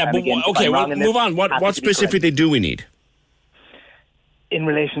about it. Yeah, but again, move on. What specifically do we need? In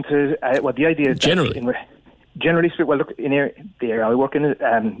relation to the idea is generally speaking, well, look, in the area I work in,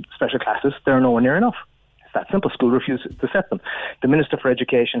 special classes, there are nowhere near enough. It's that simple. School refuses to set them. The Minister for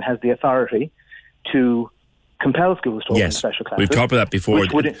Education has the authority to compel schools to open special classes. We've talked about that before.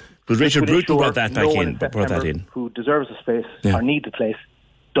 Richard Bruton brought that in. Who deserves a space or needs a place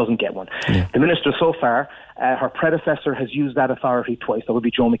doesn't get one. Yeah. The Minister so far, her predecessor has used that authority twice. That would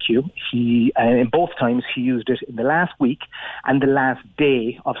be Joe McHugh. In both times he used it in the last week and the last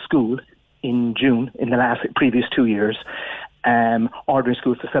day of school in June in the previous 2 years, ordering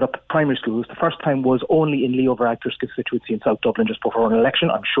schools to set up primary schools. The first time was only in Leo Varadkar's constituency in South Dublin just before an election.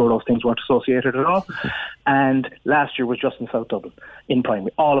 I'm sure those things weren't associated at all. And last year was just in South Dublin, in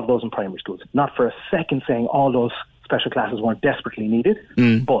primary, all of those in primary schools. Not for a second saying all those special classes weren't desperately needed,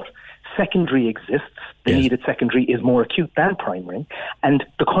 but secondary exists. The need at secondary is more acute than primary, and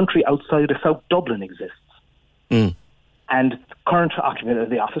the country outside of South Dublin exists. And current occupant of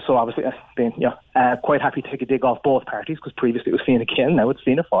the office, so obviously quite happy to take a dig off both parties, because previously it was Fianna Gael, now it's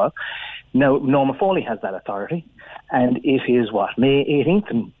Fianna Fáil. Now Norma Foley has that authority, and it is May 18th,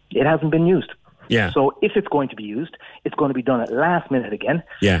 and it hasn't been used. Yeah. So if it's going to be used, it's going to be done at last minute again.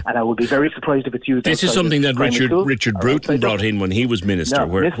 Yeah. And I would be very surprised if it's used. This is something that Richard Bruton brought in when he was minister.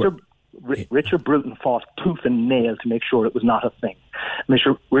 No, Richard Bruton fought tooth and nail to make sure it was not a thing.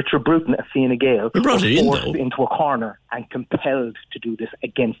 Richard Bruton at Fianna Gael was forced into a corner and compelled to do this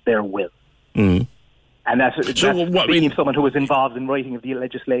against their will. And that's speaking of someone who was involved in writing of the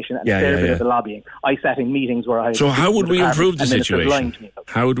legislation and a fair bit of the lobbying. I sat in meetings where I... So how would we improve the situation?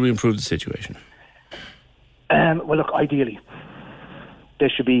 How would we improve the situation? Well, look, ideally, there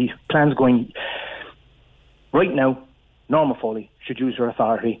should be plans going... Right now, Norma Foley should use her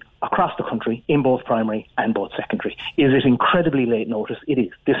authority across the country in both primary and both secondary. Is it incredibly late notice? It is.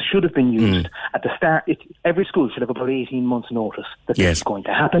 This should have been used at the start. Every school should have about 18 months notice that this is going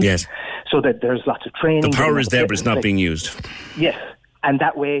to happen. Yes. So that there's lots of training. The power is there, but it's not being used. Yes. And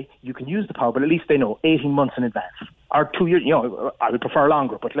that way you can use the power, but at least they know 18 months in advance. Or 2 years, I would prefer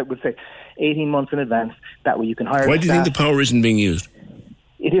longer, but let's say 18 months in advance. That way you can hire... Why do you think the power isn't being used?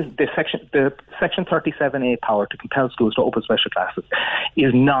 It is the Section 37A power to compel schools to open special classes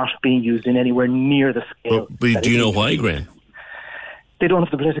is not being used in anywhere near the scale. But do you know why, Graham? They don't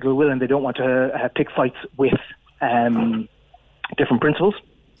have the political will, and they don't want to pick fights with different principals,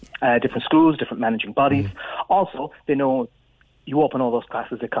 different schools, different managing bodies. Also, they know you open all those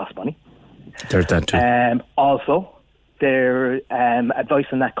classes, it costs money. There's that too. Also, their advice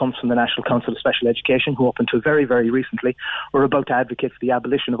on that comes from the National Council of Special Education, who up until very, very recently were about to advocate for the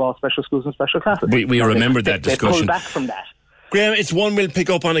abolition of all special schools and special classes. We remember that discussion. They pulled back from that. Graham, it's one we'll pick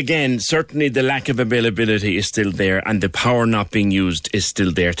up on again. Certainly the lack of availability is still there and the power not being used is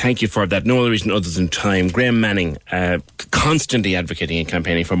still there. Thank you for that. No other reason other than time. Graham Manning, constantly advocating and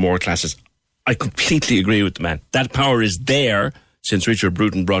campaigning for more classes. I completely agree with the man. That power is there since Richard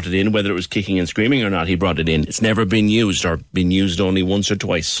Bruton brought it in. Whether it was kicking and screaming or not, he brought it in. It's never been used or been used only once or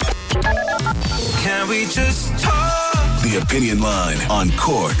twice. Can we just talk? The Opinion Line on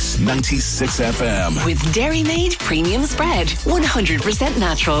Cork's 96 FM. With Dairy Made Premium Spread, 100%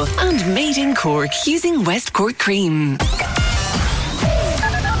 natural and made in Cork using West Cork cream.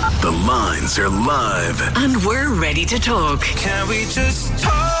 The lines are live. And we're ready to talk. Can we just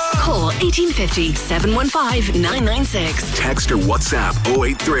talk? Call 1850 715 996. Text or WhatsApp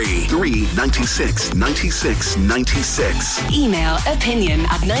 083 396 96 96. Email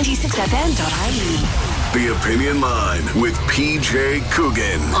opinion@96fm.ie. The Opinion Line with PJ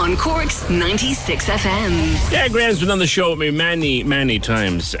Coogan. On Cork's 96 FM. Yeah, Graham's been on the show with me many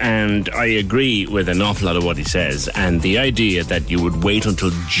times, and I agree with an awful lot of what he says. And the idea that you would wait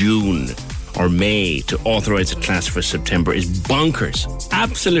until June or May to authorise a class for September is bonkers.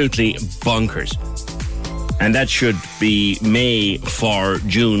 Absolutely bonkers. And that should be May for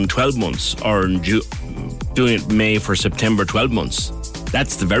June 12 months, or doing it May for September 12 months.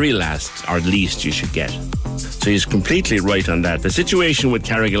 That's the very last or least you should get. So he's completely right on that. The situation with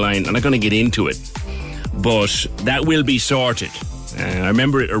Carrigaline, I'm not going to get into it, but that will be sorted. I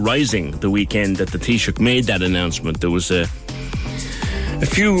remember it arising the weekend that the Taoiseach made that announcement. There was a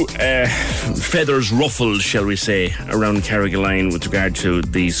few feathers ruffled, shall we say, around Carrigaline with regard to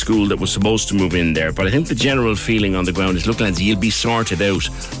the school that was supposed to move in there. But I think the general feeling on the ground is, look, lads, you'll be sorted out.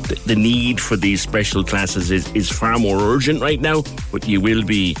 The need for these special classes is far more urgent right now, but you will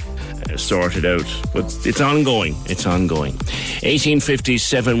be sorted out. But it's ongoing. It's ongoing. 1850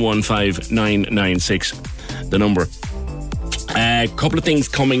 715 996, the number. A couple of things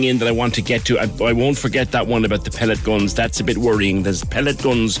coming in that I want to get to. I won't forget that one about the pellet guns. That's a bit worrying. There's pellet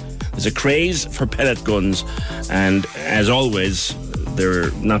guns. There's a craze for pellet guns. And as always,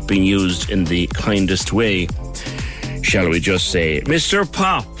 they're not being used in the kindest way, shall we just say. Mr.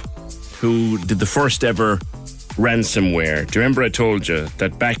 Pop, who did the first ever ransomware. Do you remember I told you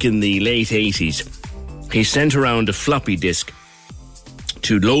that back in the late 80s, he sent around a floppy disk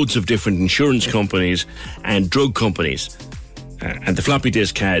to loads of different insurance companies and drug companies. And the floppy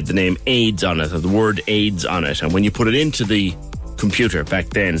disk had the name AIDS on it, or the word AIDS on it. And when you put it into the computer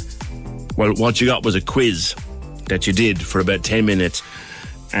back then, well, what you got was a quiz that you did for about 10 minutes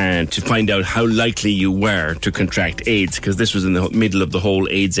and to find out how likely you were to contract AIDS, because this was in the middle of the whole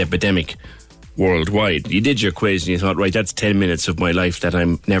AIDS epidemic worldwide. You did your quiz and you thought, right, that's 10 minutes of my life that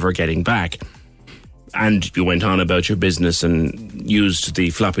I'm never getting back. And you went on about your business and used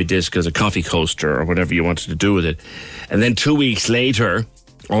the floppy disk as a coffee coaster or whatever you wanted to do with it. And then 2 weeks later,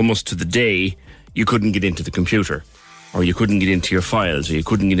 almost to the day, you couldn't get into the computer, or you couldn't get into your files, or you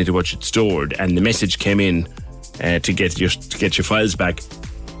couldn't get into what you'd stored. And the message came in to get your files back,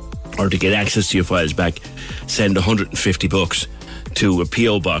 or to get access to your files back, send $150 to a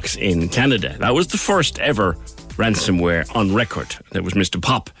PO box in Canada. That was the first ever ransomware on record. That was Mr.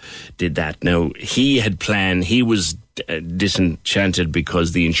 Pop did that. Now, he was disenchanted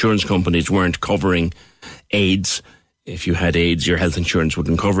because the insurance companies weren't covering AIDS. If you had AIDS, your health insurance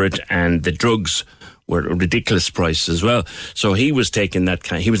wouldn't cover it, and the drugs were a ridiculous price as well. So he was taking that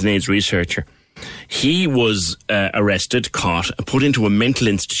he was an AIDS researcher. He was arrested, caught, and put into a mental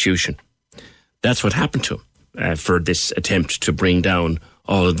institution. That's what happened to him for this attempt to bring down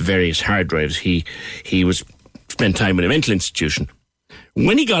all of the various hard drives. He was spent time in a mental institution.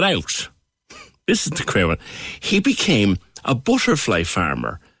 When he got out, this is the crazy one, he became a butterfly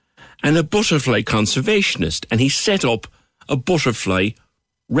farmer and a butterfly conservationist, and he set up a butterfly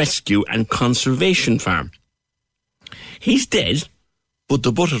rescue and conservation farm. He's dead, but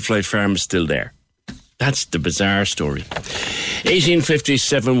the butterfly farm is still there. That's the bizarre story. 1850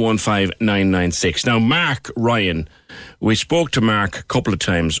 715 996. Now, Mark Ryan, we spoke to Mark a couple of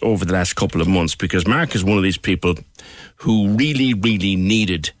times over the last couple of months, because Mark is one of these people who really, really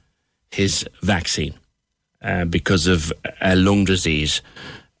needed his vaccine because of lung disease.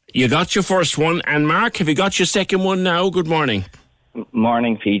 You got your first one, and Mark, have you got your second one now? Good morning.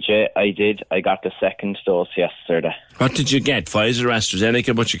 Morning, PJ. I did. I got the second dose yesterday. What did you get? Pfizer,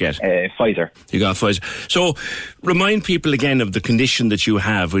 AstraZeneca? What you get? Pfizer. You got Pfizer. So, remind people again of the condition that you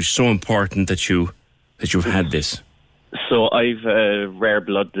have, which is so important that you've had this. So I've a rare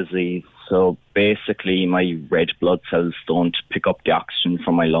blood disease. So basically, my red blood cells don't pick up the oxygen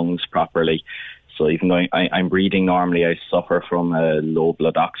from my lungs properly. So even though I'm breathing normally, I suffer from a low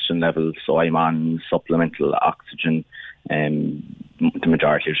blood oxygen level, so I'm on supplemental oxygen the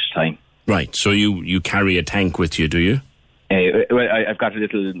majority of the time. Right, so you carry a tank with you, do you? Well, I've got a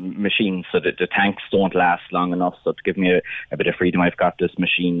little machine so that the tanks don't last long enough. So to give me a bit of freedom, I've got this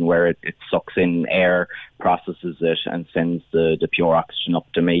machine where it sucks in air, processes it, and sends the pure oxygen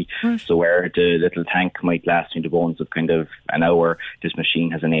up to me. Right. So where the little tank might last me the bones of kind of an hour, this machine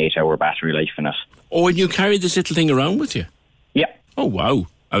has an 8-hour battery life in it. Oh, and you carry this little thing around with you? Yeah. Oh, wow.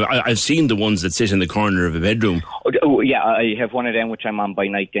 I've seen the ones that sit in the corner of a bedroom. Oh, yeah, I have one of them which I'm on by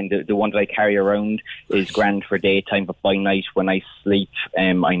night, and the one that I carry around is grand for daytime, but by night when I sleep,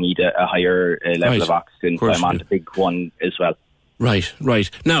 I need a higher level of oxygen, so I'm on the big one as well. Right.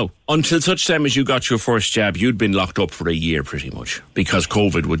 Now, until such time as you got your first jab, you'd been locked up for a year pretty much, because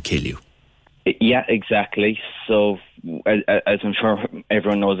COVID would kill you. Yeah, exactly. So, as I'm sure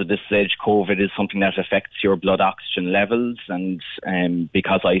everyone knows at this stage, COVID is something that affects your blood oxygen levels, and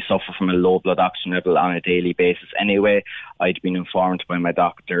because I suffer from a low blood oxygen level on a daily basis anyway, I'd been informed by my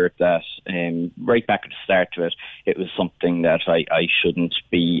doctor that right back at the start of it, it was something that I shouldn't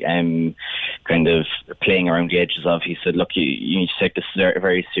be kind of playing around the edges of. He said, look, you need to take this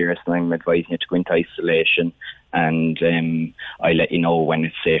very serious, and I'm advising you to go into isolation, and I'll let you know when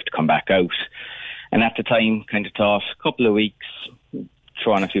it's safe to come back out. And at the time, kind of thought, a couple of weeks,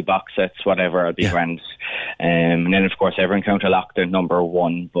 throw on a few box sets, whatever, I'll be grand. And then, of course, everyone came to lockdown number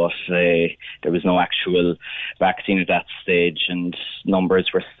 1, but there was no actual vaccine at that stage, and numbers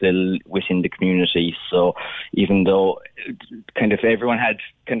were still within the community. So even though kind of everyone had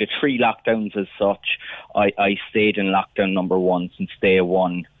kind of 3 lockdowns as such, I stayed in lockdown number 1 since day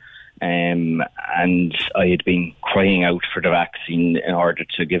 1. And I had been crying out for the vaccine in order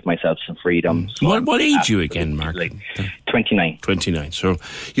to give myself some freedom. So what age are you again, Mark? 29. 29. So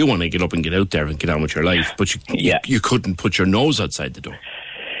you want to get up and get out there and get on with your life, but you couldn't put your nose outside the door.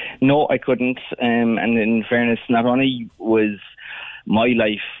 No, I couldn't. And in fairness, not only was my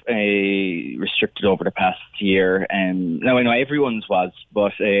life restricted over the past year, now I know everyone's was,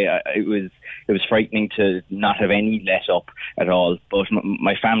 but it was frightening to not have any let up at all. But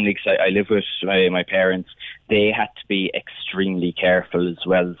my family, because I live with my parents, they had to be extremely careful as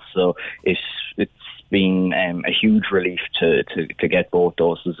well. So it's been a huge relief to get both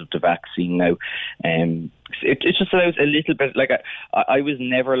doses of the vaccine now. It just allows a little bit, like I was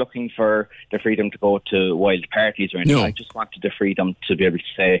never looking for the freedom to go to wild parties or anything. No. I just wanted the freedom to be able to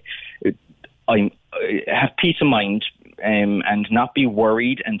say, I have peace of mind and not be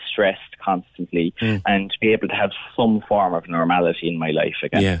worried and stressed constantly, and be able to have some form of normality in my life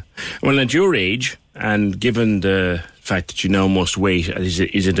again. Yeah. Well, at your age, and given the fact that you now must wait, is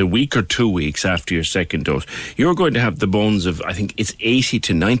it a week or 2 weeks after your second dose, you're going to have the bones of, I think it's 80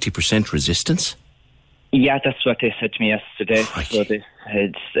 to 90% resistance? Yeah, that's what they said to me yesterday. Right. So they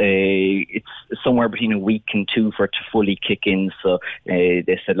said it's somewhere between a week and 2 for it to fully kick in. So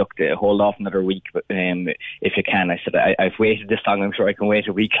they said, look, hold off another week, but if you can. I said, I've waited this long, I'm sure I can wait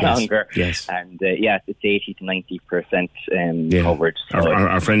a week longer. Yes. And it's 80 to 90% covered. So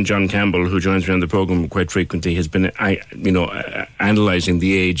our friend John Campbell, who joins me on the programme quite frequently, has been analysing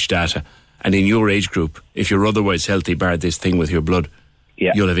the age data. And in your age group, if you're otherwise healthy, bar this thing with your blood,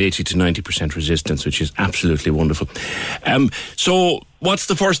 you'll have 80 to 90% resistance, which is absolutely wonderful. So what's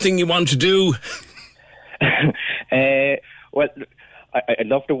the first thing you want to do? Well, I'd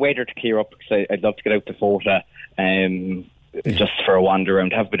love the weather to clear up, because I'd love to get out to Fota just for a wander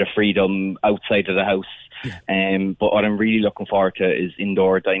around, have a bit of freedom outside of the house. But what I'm really looking forward to is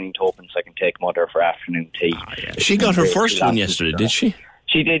indoor dining to open so I can take Mother for afternoon tea. She got her first one yesterday, did she?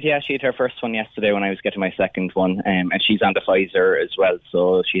 She did, yeah. She had her first one yesterday when I was getting my second one, and she's on the Pfizer as well,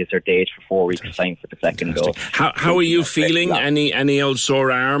 so she has her date for 4 weeks' time for the second dose. How are you feeling? Any old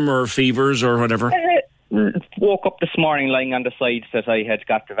sore arm or fevers or whatever? Woke up this morning lying on the side that I had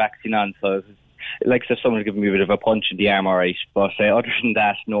got the vaccine on, so it was like if someone had given me a bit of a punch in the arm, all right. But other than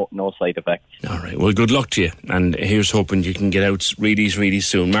that, no side effects. All right. Well, good luck to you. And here's hoping you can get out really, really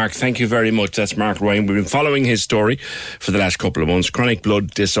soon. Mark, thank you very much. That's Mark Ryan. We've been following his story for the last couple of months. Chronic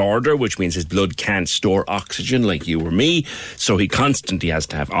blood disorder, which means his blood can't store oxygen like you or me. So he constantly has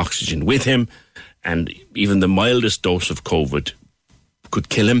to have oxygen with him. And even the mildest dose of COVID could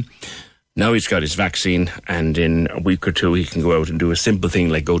kill him. Now he's got his vaccine, and in a week or 2 he can go out and do a simple thing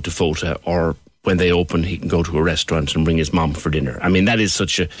like go to Fota, or when they open he can go to a restaurant and bring his mum for dinner. I mean, that is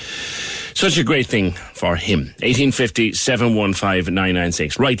such a great thing for him. 1850 715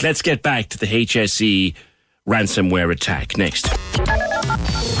 996. Right, let's get back to the HSE ransomware attack next.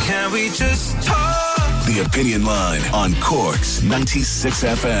 Can we just talk? The Opinion Line on Cork's 96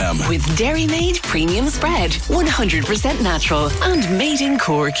 FM. With Dairy Made Premium Spread, 100% natural and made in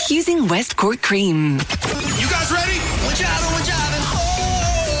Cork using West Cork cream. You guys ready? We're driving home.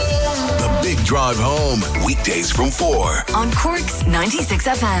 The Big Drive Home, weekdays from 4 on Cork's 96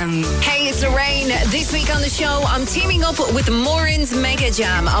 FM. Hey, it's Lorraine. This week on the show, I'm teaming up with Moran's Mega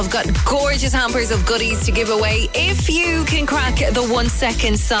Jam. I've got gorgeous hampers of goodies to give away if you can crack the 1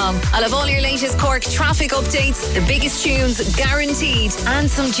 second song. I'll have all your latest Cork traffic updates, the biggest tunes guaranteed, and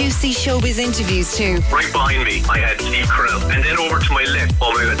some juicy showbiz interviews too. Right behind me, I had Steve Carell, and then over to my left,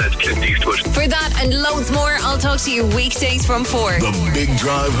 oh my God, that's Clint Eastwood. For that and loads more, I'll talk to you weekdays from 4. The Big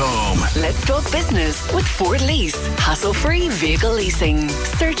Drive Home. Let's talk business with Ford Lease. Hassle-free vehicle leasing.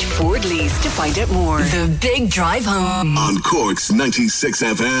 Search Ford Lease to find out more. The Big Drive Home on Cork's 96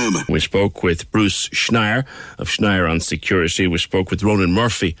 FM. We spoke with Bruce Schneier of Schneier on Security. We spoke with Ronan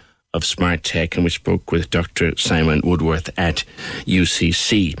Murphy of Smart Tech, and we spoke with Dr. Simon Woodworth at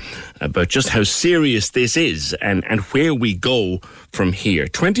UCC about just how serious this is and where we go from here.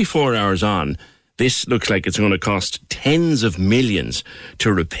 24 hours on, this looks like it's going to cost tens of millions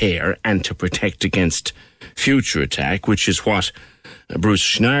to repair and to protect against future attack, which is what Bruce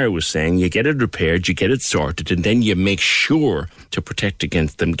Schneier was saying. You get it repaired, you get it sorted, and then you make sure to protect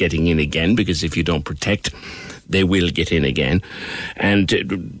against them getting in again, because if you don't protect, they will get in again.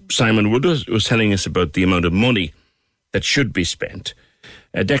 And Simon Wood was telling us about the amount of money that should be spent.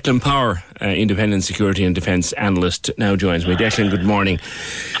 Declan Power, independent security and defence analyst, now joins me. Declan, good morning.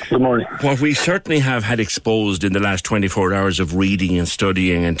 Good morning. What we certainly have had exposed in the last 24 hours of reading and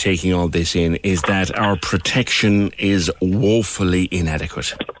studying and taking all this in is that our protection is woefully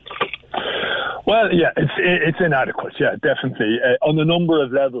inadequate. Well, yeah, it's inadequate, yeah, definitely, on a number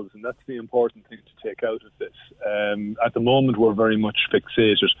of levels, and that's the important thing to take out of this. At the moment, we're very much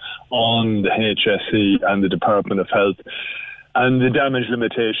fixated on the HSE and the Department of Health and the damage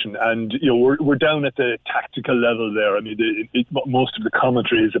limitation, and we're down at the tactical level there. I mean, most of the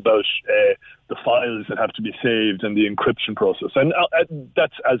commentary is about the files that have to be saved and the encryption process, and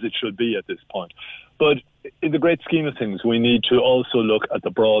that's as it should be at this point. But in the great scheme of things, we need to also look at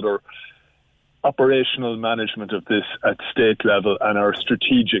the broader operational management of this at state level and our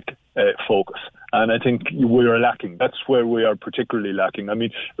strategic focus. And I think we are lacking. That's where we are particularly lacking. I mean,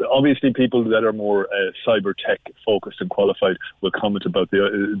 obviously people that are more cyber tech focused and qualified will comment about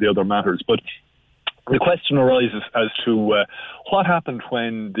the other matters. But the question arises as to what happened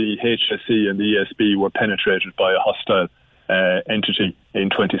when the HSE and the ESB were penetrated by a hostile entity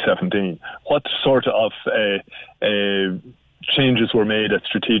in 2017. What sort of changes were made at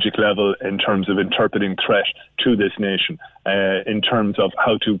strategic level in terms of interpreting threat to this nation, in terms of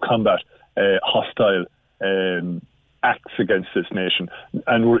how to combat hostile acts against this nation?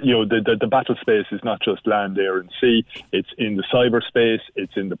 And the battle space is not just land, air and sea. It's in the cyberspace,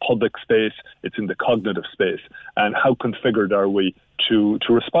 it's in the public space, it's in the cognitive space. And how configured are we to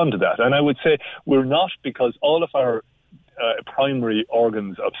respond to that? And I would say we're not, because all of our primary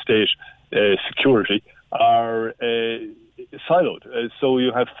organs of state security are siloed. So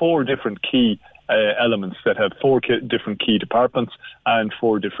you have 4 different key elements that have 4 different key departments and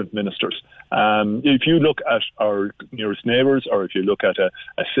 4 different ministers. If you look at our nearest neighbours, or if you look at a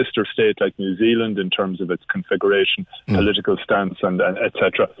sister state like New Zealand in terms of its configuration, political stance, and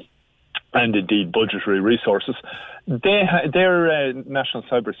etc., and indeed budgetary resources, their National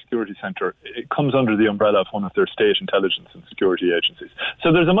Cyber Security Centre comes under the umbrella of one of their state intelligence and security agencies.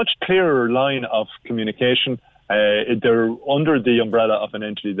 So there's a much clearer line of communication. They're under the umbrella of an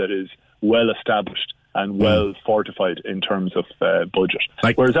entity that is well established and well fortified in terms of budget.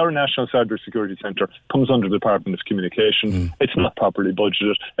 Whereas our National Cyber Security Centre comes under the Department of Communication. It's not properly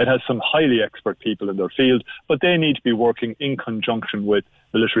budgeted. It has some highly expert people in their field, but they need to be working in conjunction with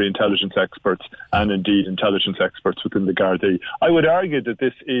military intelligence experts and indeed intelligence experts within the Gardaí. I would argue that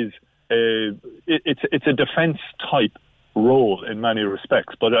this is it's a defence type role in many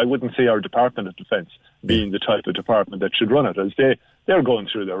respects, but I wouldn't see our Department of Defence being the type of department that should run it, as they're going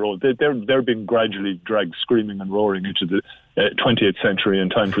through their role. They're being gradually dragged screaming and roaring into the 20th century in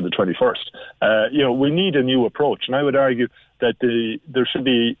time for the 21st. We need a new approach, and I would argue that there should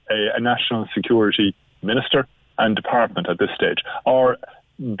be a national security minister and department at this stage, or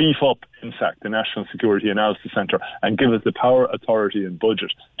beef up INSAC, the National Security Analysis Centre, and give us the power, authority and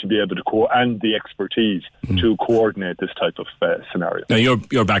budget to be able to and the expertise to coordinate this type of scenario. Now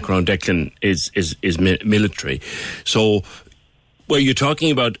your background, Declan, is military. So were you talking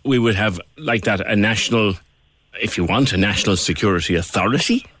about we would have like that a national, if you want, a national security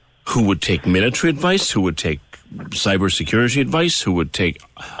authority who would take military advice, who would take cyber security advice, who would take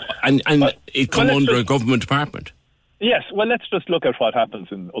And it come under a government department. Yes, well, let's just look at what happens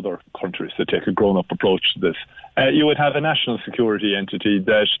in other countries that take a grown-up approach to this. You would have a national security entity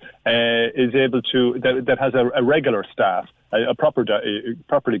that is able to, that has a regular staff, a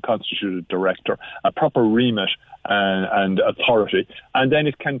properly constituted director, a proper remit and authority, and then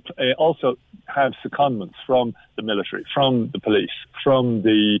it can also have secondments from the military, from the police, from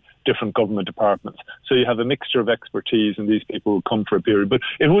the different government departments. So you have a mixture of expertise, and these people will come for a period. But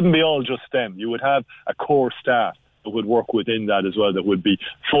it wouldn't be all just them. You would have a core staff that would work within that as well, that would be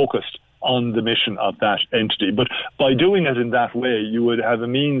focused on the mission of that entity. But by doing it in that way, you would have a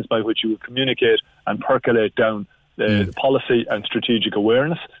means by which you would communicate and percolate down the policy and strategic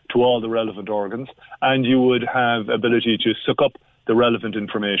awareness to all the relevant organs, and you would have ability to suck up the relevant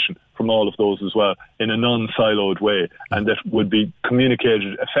information from all of those as well in a non-siloed way, and that would be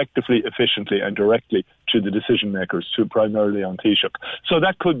communicated effectively, efficiently and directly to the decision makers, to primarily on Taoiseach. So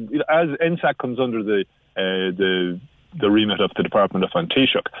that could, as NSAC comes under the remit of the Department of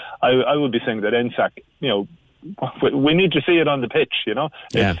Taoiseach, I would be saying that NSAC, we need to see it on the pitch,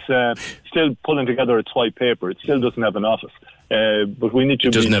 It's still pulling together its white paper. It still doesn't have an office. But we need to.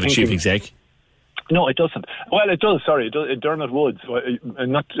 It doesn't have a chief exec? No, it doesn't. Well, it does, sorry. Dermot Woods. I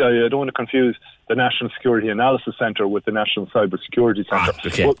don't want to confuse the National Security Analysis Centre with the National Cyber Security Centre.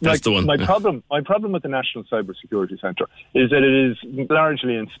 Okay, that's the one. My problem with the National Cyber Security Centre is that it is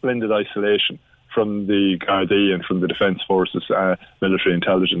largely in splendid isolation from the Gardaí and from the Defence Forces military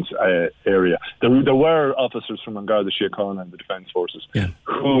intelligence area. There were officers from An Garda Síochána and the Defence Forces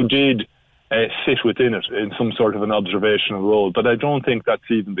who did sit within it in some sort of an observational role, but I don't think that's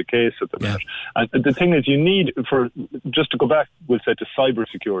even the case at the minute. And the thing is, you need, just to go back, we'll say, to cyber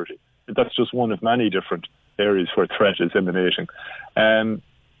security, that's just one of many different areas where threat is emanating.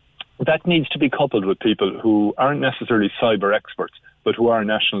 That needs to be coupled with people who aren't necessarily cyber experts, but who are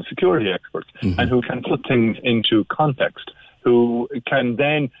national security experts, and who can put things into context, who can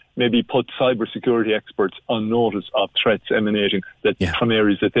then maybe put cybersecurity experts on notice of threats emanating from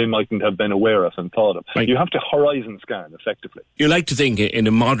areas that they mightn't have been aware of and thought of. Right. You have to horizon scan effectively. You like to think in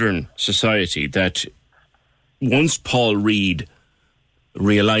a modern society that once Paul Reid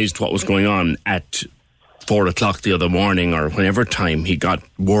realised what was going on at 4 o'clock the other morning, or whenever time he got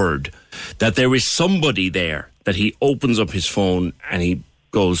word that there is somebody there, that he opens up his phone and he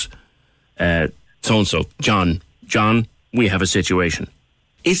goes, so-and-so, John, we have a situation.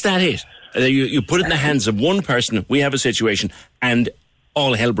 Is that it? You put it in the hands of one person, we have a situation, and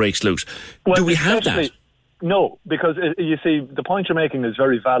all hell breaks loose. Well, do we have that? No, because you see, the point you're making is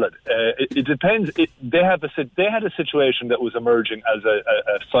very valid. It depends. They had a situation that was emerging as a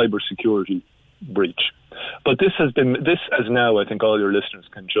cyber security breach. But this has now, I think all your listeners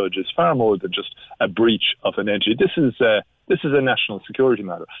can judge, is far more than just a breach of an entity. This is a national security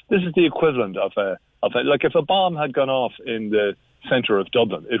matter. This is the equivalent of like if a bomb had gone off in the centre of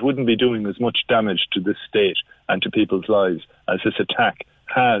Dublin, it wouldn't be doing as much damage to this state and to people's lives as this attack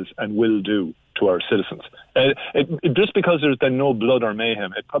has and will do to our citizens. Just because there's been no blood or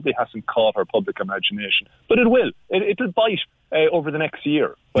mayhem, it probably hasn't caught our public imagination. But it will. It'll bite over the next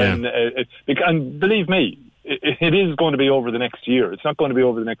year. And believe me, it is going to be over the next year. It's not going to be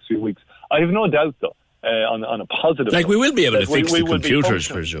over the next few weeks. I have no doubt, though, on a positive note, we will be able to fix the will computers,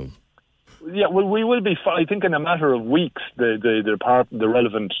 presume. Yeah, well, we will be. I think in a matter of weeks, the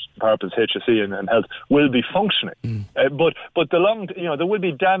relevant departments, HSE and health, will be functioning. But there will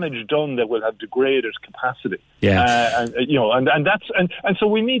be damage done that will have degraded capacity. Yeah, and so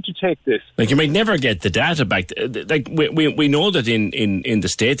we need to take this. Like, you might never get the data back. Like we know that in the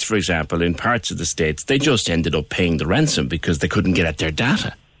States, for example, in parts of the States, they just ended up paying the ransom because they couldn't get at their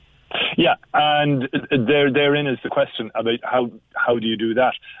data. Yeah, and therein is the question about how do you do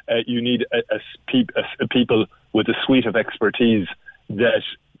that? You need a people with a suite of expertise that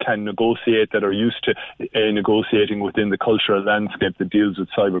can negotiate, that are used to negotiating within the cultural landscape that deals with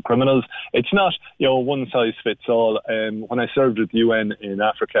cyber criminals. It's not one size fits all. When I served with the UN in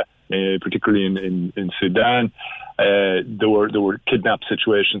Africa, particularly in Sudan, there were kidnap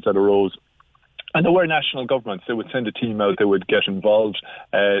situations that arose. And there were national governments. They would send a team out, they would get involved.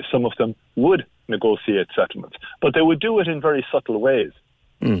 Some of them would negotiate settlements, but they would do it in very subtle ways.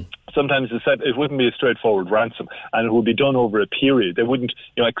 Sometimes it wouldn't be a straightforward ransom, and it would be done over a period. They wouldn't,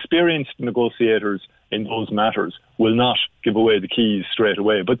 experienced negotiators in those matters will not give away the keys straight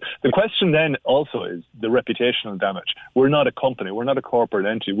away. But the question then also is the reputational damage. We're not a company, we're not a corporate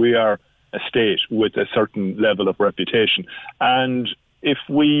entity, we are a state with a certain level of reputation. And if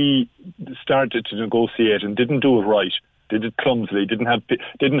we started to negotiate and didn't do it right, did it clumsily, didn't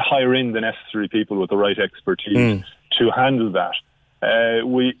hire in the necessary people with the right expertise to handle that,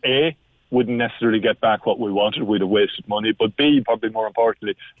 we wouldn't necessarily get back what we wanted. We'd have wasted money. But B, probably more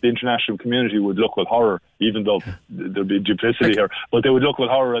importantly, the international community would look with horror, even though there'd be duplicity here, but they would look with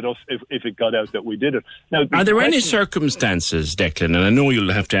horror at us if it got out that we did it. Now, are there any circumstances, Declan, and I know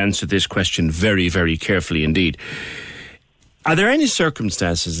you'll have to answer this question very, very carefully indeed, are there any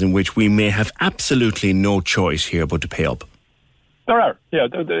circumstances in which we may have absolutely no choice here but to pay up? There are, yeah.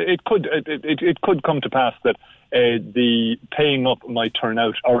 It could come to pass that the paying up might turn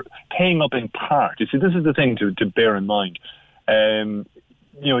out, or paying up in part. You see, this is the thing to bear in mind.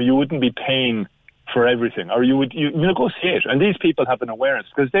 You wouldn't be paying for everything, or you negotiate. And these people have an awareness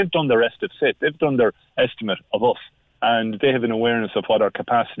because they've done their estimate. They've done their estimate of us, and they have an awareness of what our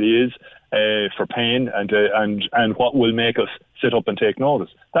capacity is for paying and what will make us sit up and take notice.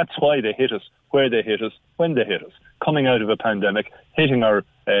 That's why they hit us where they hit us, when they hit us. Coming out of a pandemic, hitting our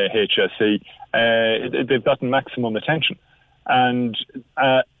HSE, they've gotten maximum attention. And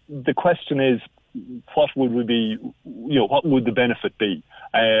the question is, what would the benefit be?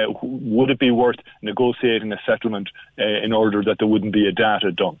 Would it be worth negotiating a settlement in order that there wouldn't be a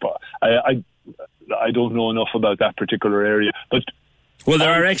data dump? I don't know enough about that particular area. But well,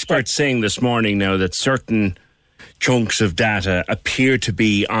 there are experts saying this morning now that certain chunks of data appear to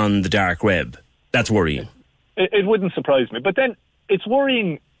be on the dark web. That's worrying. It wouldn't surprise me. But then it's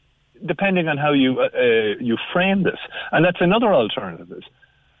worrying depending on how you frame this. And that's another alternative.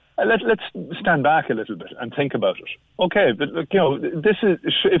 Let's stand back a little bit and think about it. Okay, but look, this is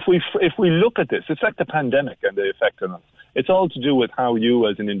if we look at this, it's like the pandemic and the effect on us. It's all to do with how you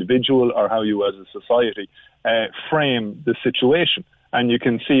as an individual or how you as a society frame the situation, and you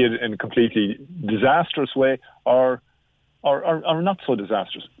can see it in a completely disastrous way or not so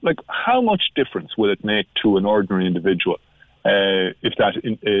disastrous. Like, how much difference will it make to an ordinary individual if that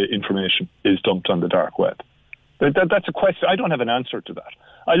information is dumped on the dark web? That's a question. I don't have an answer to that.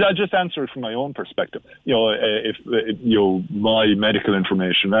 I'll just answer it from my own perspective. If my medical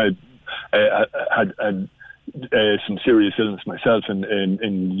information, I had some serious illness myself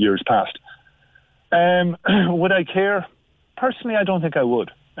in years past. Would I care? Personally, I don't think I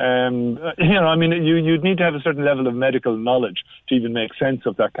would. You'd need to have a certain level of medical knowledge to even make sense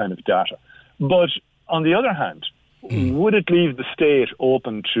of that kind of data. But on the other hand, would it leave the state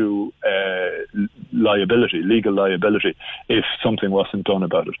open to legal liability, if something wasn't done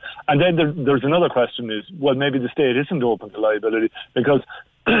about it? And then there's another question is, well, maybe the state isn't open to liability because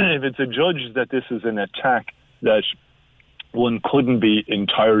if it's adjudged that this is an attack that one couldn't be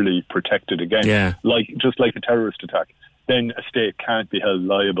entirely protected against, just like a terrorist attack, then a state can't be held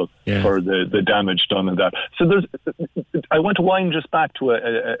liable for the damage done in that. So I want to wind just back to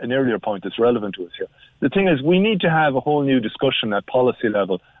an earlier point that's relevant to us here. The thing is, we need to have a whole new discussion at policy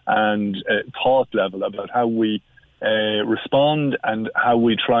level and thought level about how we respond and how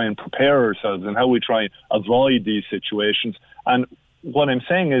we try and prepare ourselves and how we try and avoid these situations. And what I'm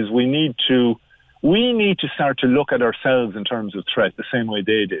saying is we need to start to look at ourselves in terms of threat the same way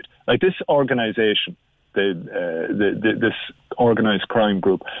they did. Like this organisation, this organised crime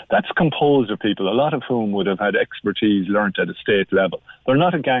group, that's composed of people, a lot of whom would have had expertise learnt at a state level. They're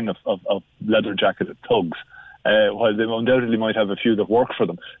not a gang of leather-jacketed thugs, while they undoubtedly might have a few that work for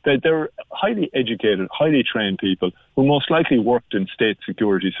them. They're highly educated, highly trained people who most likely worked in state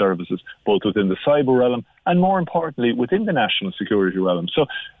security services, both within the cyber realm and, more importantly, within the national security realm. So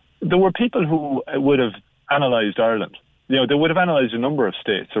there were people who would have analysed Ireland. They would have analysed a number of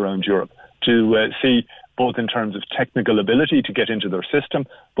states around Europe to see both in terms of technical ability to get into their system,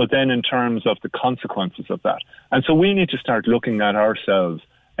 but then in terms of the consequences of that. And so we need to start looking at ourselves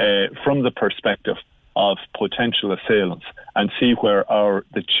from the perspective of potential assailants and see where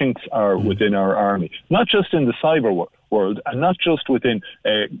the chinks are within our army, not just in the cyber world and not just within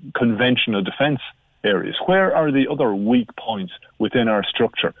conventional defence areas. Where are the other weak points within our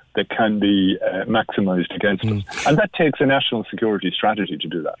structure that can be maximised against us? And that takes a national security strategy to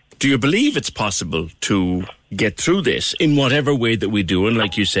do that. Do you believe it's possible to get through this in whatever way that we do? And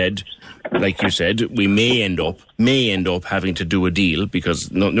like you said, we may end up having to do a deal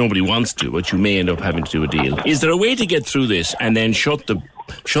because nobody wants to, but you may end up having to do a deal. Is there a way to get through this and then shut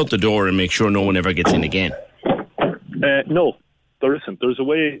the door and make sure no one ever gets in again? No, there isn't. There's a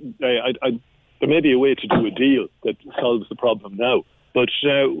way. There may be a way to do a deal that solves the problem now, but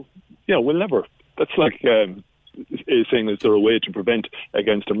we'll never. That's like saying, is there a way to prevent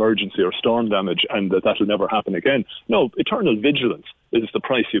against emergency or storm damage, and that'll never happen again? No, eternal vigilance is the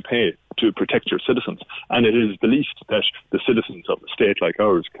price you pay to protect your citizens, and it is the least that the citizens of a state like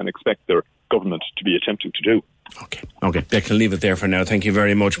ours can expect their government to be attempting to do. Okay, Declan, leave it there for now. Thank you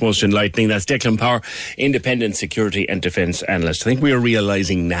very much. Most enlightening. That's Declan Power, independent security and defence analyst. I think we are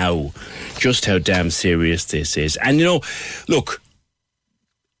realising now just how damn serious this is. And, you know, look,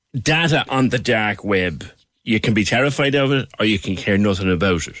 data on the dark web, you can be terrified of it or you can care nothing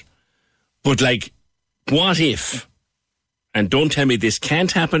about it. But, like, what if, and don't tell me this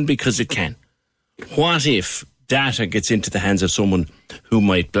can't happen because it can, what if data gets into the hands of someone who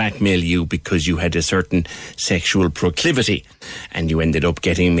might blackmail you because you had a certain sexual proclivity and you ended up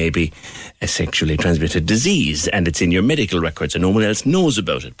getting maybe a sexually transmitted disease and it's in your medical records and no one else knows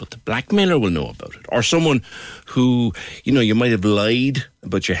about it, but the blackmailer will know about it. Or someone who, you know, you might have lied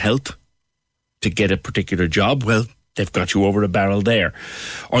about your health to get a particular job. Well, they've got you over a barrel there.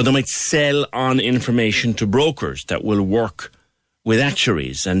 Or they might sell on information to brokers that will work with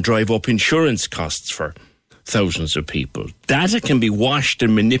actuaries and drive up insurance costs for thousands of people. Data can be washed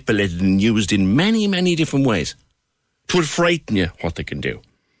and manipulated and used in many, many different ways. It would frighten you what they can do.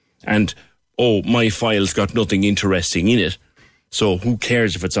 And, oh, my file's got nothing interesting in it, so who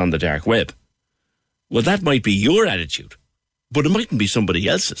cares if it's on the dark web? Well, that might be your attitude, but it mightn't be somebody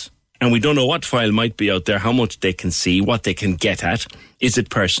else's. And we don't know what file might be out there, how much they can see, what they can get at. Is it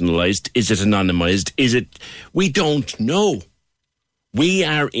personalised? Is it anonymised? We don't know. We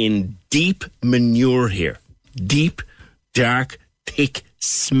are in deep manure here. Deep, dark, thick,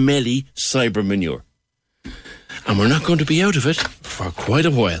 smelly cyber manure. And we're not going to be out of it for quite a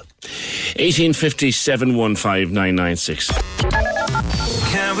while. 1850 715 996.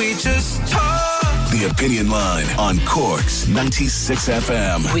 Can we just talk? The Opinion Line on Cork's 96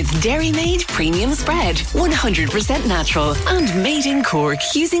 FM. With Dairymaid Premium Spread, 100% natural and made in Cork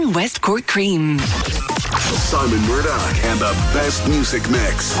using West Cork cream. Simon Murdoch and the best music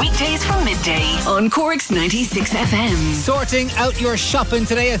mix. Weekdays from midday on Cork's 96 FM. Sorting out your shopping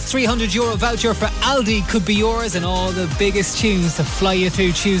today. A €300 voucher for Aldi could be yours, and all the biggest tunes to fly you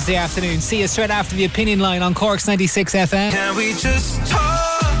through Tuesday afternoon. See you straight after the Opinion Line on Cork's 96 FM. Can we just talk?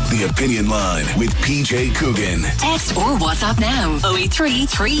 The Opinion Line with PJ Coogan. Text or WhatsApp now. 083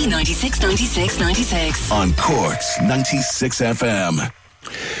 396 96 96. On Cork's 96 FM.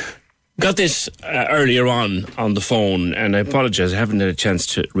 Got this earlier on the phone, and I apologise, I haven't had a chance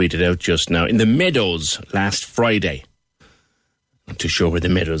to read it out just now. In the Meadows last Friday, not too sure where the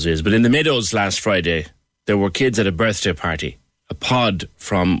Meadows is, but in the Meadows last Friday, there were kids at a birthday party, a pod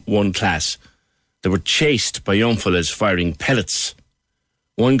from one class. They were chased by young fellas firing pellets.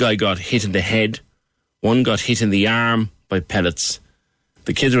 One guy got hit in the head, one got hit in the arm by pellets.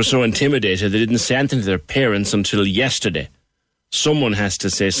 The kids were so intimidated they didn't say anything to their parents until yesterday. Someone has to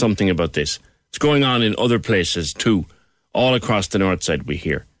say something about this. It's going on in other places too. All across the north side we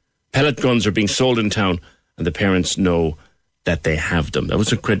hear. Pellet guns are being sold in town and the parents know that they have them. That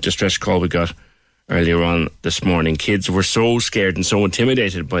was a distress call we got earlier on this morning. Kids were so scared and so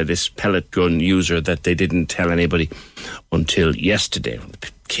intimidated by this pellet gun user that they didn't tell anybody until yesterday.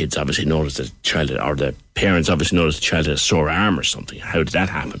 The kids obviously noticed the child, or the parents obviously noticed the child had a sore arm or something. How did that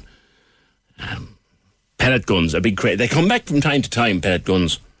happen? Pellet guns, a big craze. They come back from time to time, pellet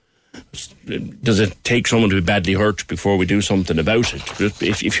guns. Does it take someone to be badly hurt before we do something about it?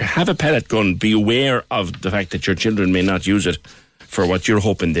 If you have a pellet gun, be aware of the fact that your children may not use it for what you're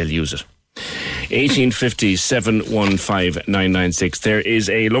hoping they'll use it. 1850 715 996. There is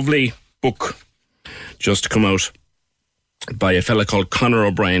a lovely book just come out by a fella called Conor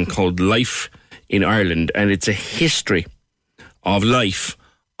O'Brien called Life in Ireland, and it's a history of life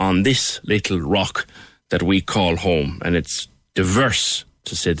on this little rock that we call home, and it's diverse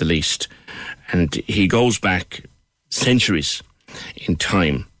to say the least, and he goes back centuries in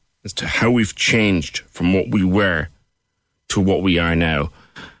time as to how we've changed from what we were to what we are now.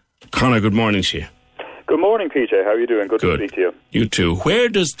 Conor, good morning to you. Good morning, PJ. How are you doing? Good to speak to you. You too. Where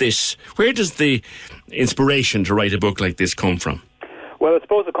does the inspiration to write a book like this come from? Well, I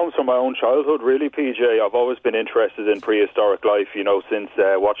suppose it comes from my own childhood, really, PJ. I've always been interested in prehistoric life, since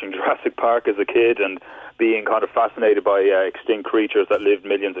watching Jurassic Park as a kid and being kind of fascinated by extinct creatures that lived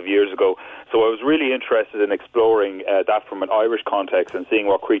millions of years ago. So I was really interested in exploring that from an Irish context and seeing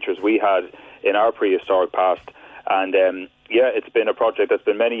what creatures we had in our prehistoric past. And it's been a project that's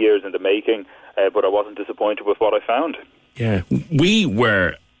been many years in the making, but I wasn't disappointed with what I found. Yeah, we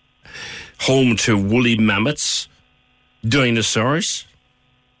were home to woolly mammoths, dinosaurs,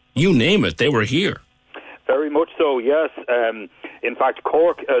 you name it, they were here. Very much so, yes. In fact,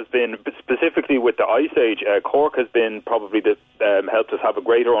 Cork has been, specifically with the Ice Age, Cork has been probably helped us have a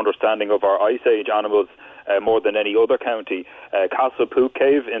greater understanding of our Ice Age animals more than any other county. Castlepook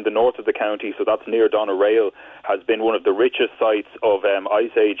Cave in the north of the county, so that's near Doneraile, has been one of the richest sites of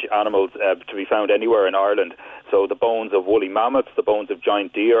Ice Age animals to be found anywhere in Ireland. So the bones of woolly mammoths, the bones of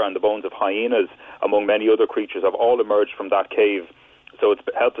giant deer and the bones of hyenas, among many other creatures, have all emerged from that cave. So it's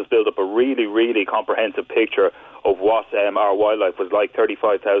helped us build up a really, really comprehensive picture of what our wildlife was like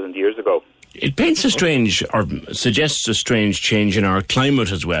 35,000 years ago. It paints a strange, or suggests a strange change in our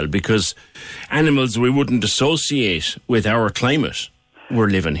climate as well, because animals we wouldn't associate with our climate were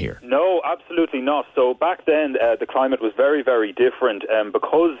living here. No, absolutely not. So back then, the climate was very, very different,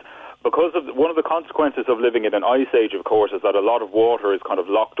 because of one of the consequences of living in an ice age, of course, is that a lot of water is kind of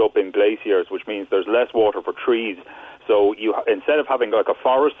locked up in glaciers, which means there's less water for trees. So instead of having like a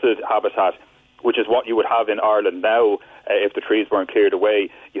forested habitat, which is what you would have in Ireland now if the trees weren't cleared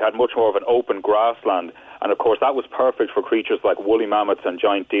away, you had much more of an open grassland. And of course that was perfect for creatures like woolly mammoths and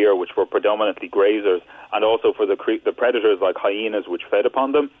giant deer, which were predominantly grazers, and also for the predators like hyenas, which fed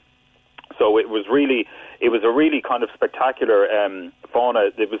upon them. So it was a really kind of spectacular fauna.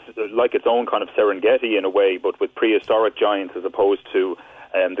 It was like its own kind of Serengeti in a way, but with prehistoric giants as opposed to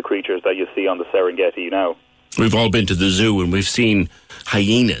the creatures that you see on the Serengeti now. We've all been to the zoo and we've seen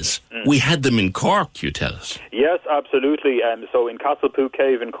hyenas. We had them in Cork, you tell us. Yes, absolutely. So in Castlepook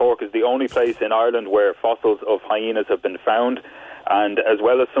Cave in Cork is the only place in Ireland where fossils of hyenas have been found, and as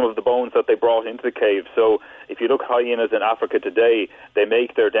well as some of the bones that they brought into the cave. So if you look at hyenas in Africa today, they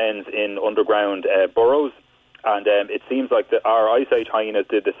make their dens in underground burrows, and it seems like our Ice Age hyenas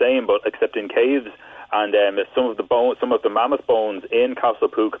did the same, but except in caves. And some of the mammoth bones in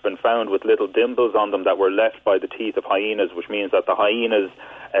Castlepook have been found with little dimples on them that were left by the teeth of hyenas, which means that the hyenas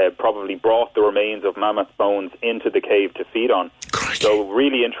probably brought the remains of mammoth bones into the cave to feed on. So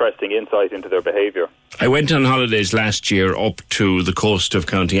really interesting insight into their behaviour. I went on holidays last year up to the coast of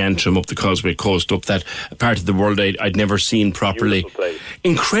County Antrim, up the Causeway Coast, up that part of the world I'd never seen properly. Place.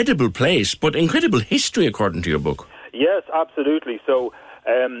 Incredible place, but incredible history according to your book. Yes, absolutely. So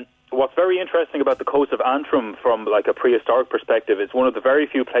what's very interesting about the coast of Antrim from like a prehistoric perspective, it's one of the very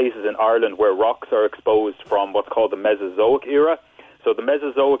few places in Ireland where rocks are exposed from what's called the Mesozoic era. So the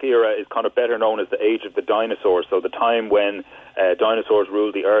Mesozoic era is kind of better known as the age of the dinosaurs, so the time when dinosaurs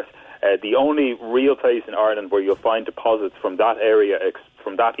ruled the earth. The only real place in Ireland where you'll find deposits from that area,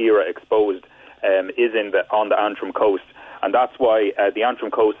 from that era exposed, is on the Antrim coast, and that's why the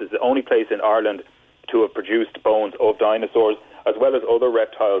Antrim coast is the only place in Ireland to have produced bones of dinosaurs, as well as other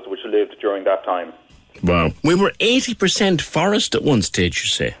reptiles which lived during that time. Wow. We were 80% forest at one stage, you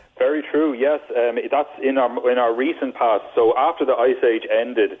say? Very true, yes. That's in our recent past. So after the Ice Age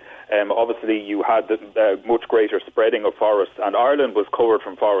ended, obviously you had the much greater spreading of forests, and Ireland was covered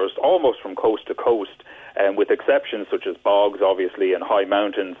from forest almost from coast to coast, with exceptions such as bogs, obviously, and high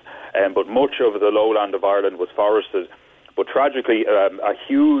mountains, but much of the lowland of Ireland was forested. But tragically, a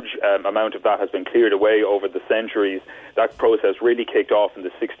huge amount of that has been cleared away over the centuries. That process really kicked off in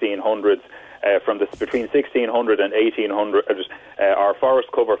the 1600s. Between 1600 and 1800, our forest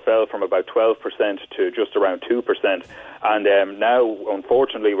cover fell from about 12% to just around 2%. And now,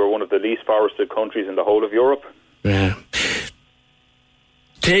 unfortunately, we're one of the least forested countries in the whole of Europe. Yeah.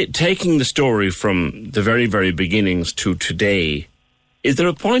 Taking the story from the very, very beginnings to today, is there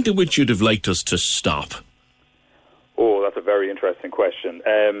a point at which you'd have liked us to stop? Oh, that's a very interesting question.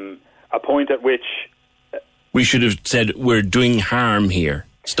 A point at which we should have said, we're doing harm here.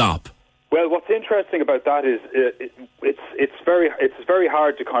 Stop. Well, what's interesting about that is it's very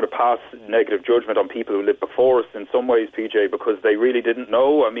hard to kind of pass negative judgment on people who lived before us in some ways, PJ, because they really didn't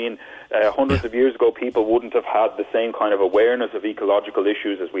know. I mean, hundreds of years ago, people wouldn't have had the same kind of awareness of ecological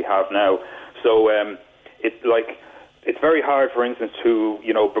issues as we have now. So it's very hard, for instance, to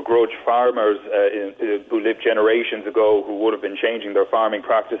begrudge farmers who lived generations ago who would have been changing their farming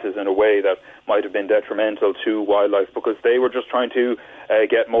practices in a way that might have been detrimental to wildlife, because they were just trying to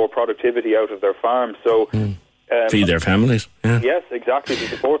get more productivity out of their farm. So feed their families. Yeah. Yes, exactly. To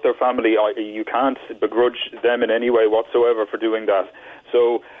support their family, you can't begrudge them in any way whatsoever for doing that.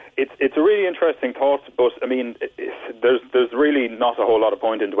 So it's a really interesting thought, but I mean, there's really not a whole lot of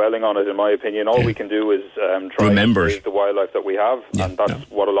point in dwelling on it, in my opinion. All we can do is try and save the wildlife that we have, and that's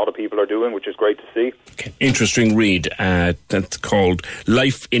what a lot of people are doing, which is great to see. Okay. Interesting read. That's called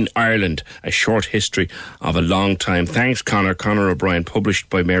Life in Ireland, a short history of a long time. Thanks, Conor. Conor O'Brien, published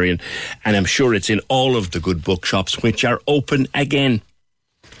by Marion, and I'm sure it's in all of the good bookshops, which are open again.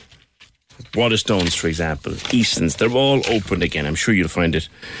 Waterstones, for example, Easton's, they're all open again. I'm sure you'll find it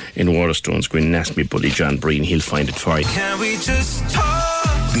in Waterstones. Go and ask me buddy John Breen, he'll find it for you. Can we just talk?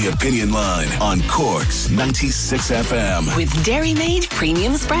 The Opinion Line on Cork's 96 FM. With Dairy Made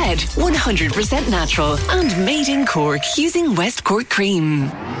Premium Spread, 100% natural and made in Cork using West Cork cream.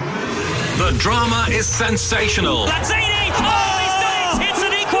 The drama is sensational. Lazzini! Oh, he's done it! It's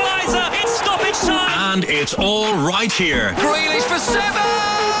an equaliser! It's stoppage time! And it's all right here. Grealish for 7!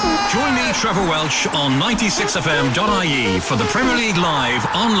 Join me, Trevor Welch, on 96fm.ie for the Premier League Live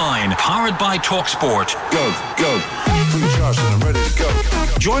online, powered by TalkSport. Go. Free charge and I'm ready to go.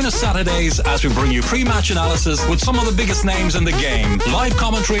 Join us Saturdays as we bring you pre-match analysis with some of the biggest names in the game, live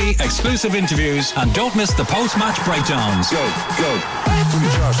commentary, exclusive interviews, and don't miss the post-match breakdowns. Go. Free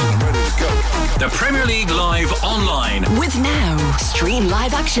charge and I'm ready to go. The Premier League Live online. With Now. Stream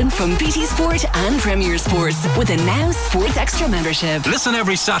live action from BT Sport and Premier Sports with a Now Sports Extra membership. Listen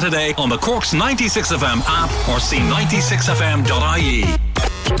every Saturday on the Cork's 96FM app or see 96fm.ie.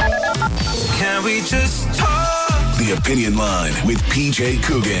 Can we just talk? The Opinion Line with PJ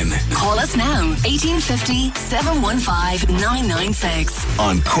Coogan. Call us now, 1850 715 996.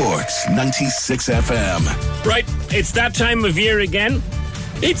 On Cork's 96 FM. Right, it's that time of year again.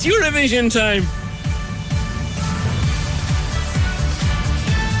 It's Eurovision time.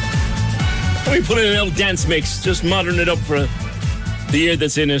 We put in an old dance mix, just modern it up for the year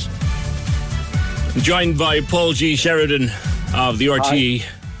that's in it. Joined by Paul G. Sheridan of the RTE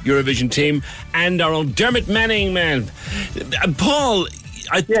Eurovision team and our own Dermot Manning, man. Paul,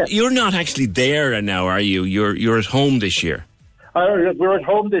 you're not actually there now, are you? You're at home this year. We're at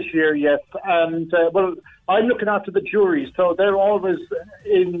home this year, yes. And, well, I'm looking after the juries, so they're always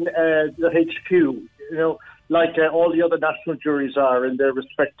in the HQ, you know, like all the other national juries are in their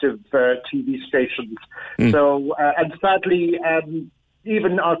respective TV stations. So, and sadly,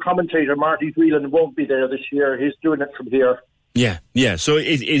 even our commentator, Marty Whelan, won't be there this year. He's doing it from here. Yeah. So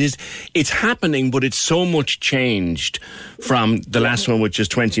it's happening, but it's so much changed from the last one, which is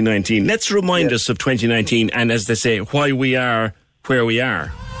 2019. Let's remind us of 2019 and, as they say, why we are where we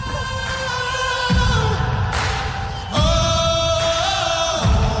are.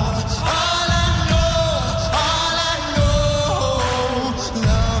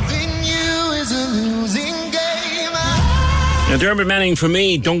 Now, Dermot Manning, for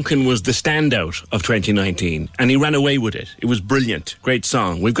me, Duncan was the standout of 2019, and he ran away with it. It was brilliant. Great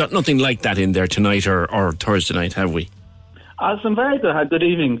song. We've got nothing like that in there tonight or Thursday night, have we? Some very good. Good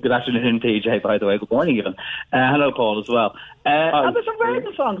evening, good afternoon, PJ, by the way. Good morning, even. Hello, Paul, as well. And there's some very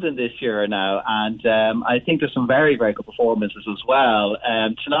good songs in this year now, and I think there's some very, very good performances as well.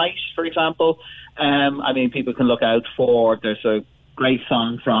 Tonight, for example, I mean, people can look out for, there's a great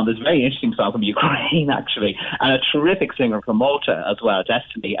song there's a very interesting song from Ukraine, actually, and a terrific singer from Malta as well,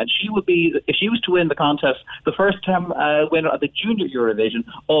 Destiny. And she would be, if she was to win the contest, the first time winner of the Junior Eurovision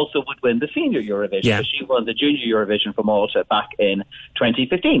also would win the Senior Eurovision. Yeah. So she won the Junior Eurovision for Malta back in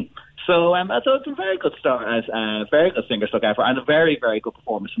 2015. So it's a very good start, very good singer to look out for, and a very, very good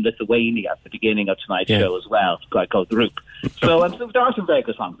performance from Lithuania at the beginning of tonight's show as well, called The Group. So there are some very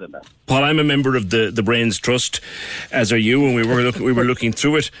good songs in there. Paul, I'm a member of the Brains Trust, as are you, and we were looking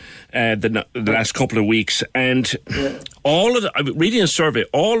through it the last couple of weeks, and reading a survey,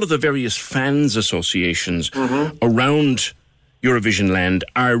 all of the various fans associations around Eurovision land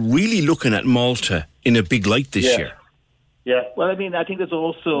are really looking at Malta in a big light this year. Yeah, well, I mean, I think there's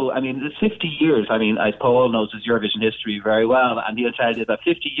also, there's 50 years. I mean, as Paul knows his Eurovision history very well, and he'll tell you that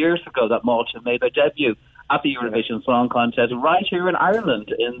 50 years ago that Malta made their debut at the Eurovision Song Contest right here in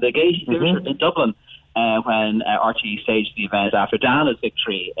Ireland, in the Gaiety Theatre in Dublin, when RTE staged the event after Dana's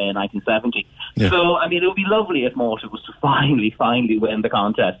victory in 1970. Yeah. So, it would be lovely if Malta was to finally win the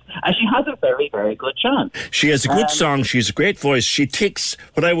contest. And she has a very, very good chance. She has a good song. She has a great voice. She ticks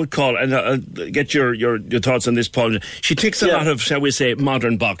what I would call, and I'll get your thoughts on this, Paul. She ticks a lot of, shall we say,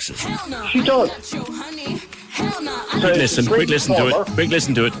 modern boxes. She does. Quick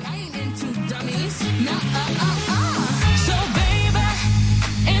listen to it.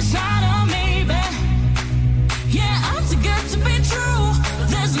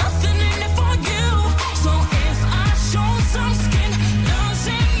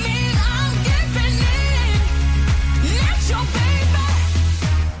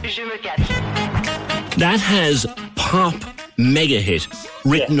 That has pop mega hit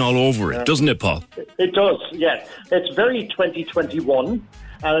written all over it, doesn't it, Paul? It does, yes. It's very 2021.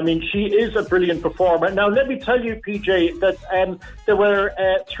 And she is a brilliant performer. Now, let me tell you, PJ, that there were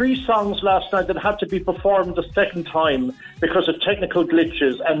 3 songs last night that had to be performed a second time because of technical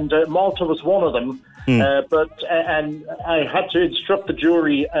glitches, and Malta was one of them. But I had to instruct the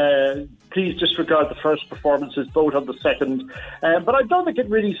jury, please disregard the first performances, vote on the second. But I don't think it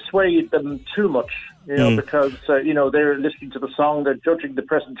really swayed them too much, because, they're listening to the song, they're judging the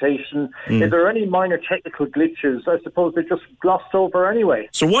presentation. If there are any minor technical glitches, I suppose they just glossed over anyway.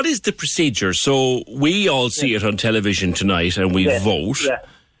 So what is the procedure? So we all see it on television tonight and we vote. Yeah.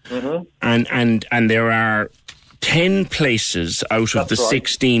 Mm-hmm. And there are 10 places out of the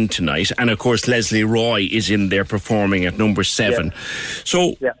 16 tonight, and of course Leslie Roy is in there performing at number 7. Yeah.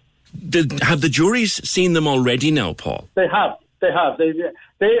 So have the juries seen them already now, Paul? They have.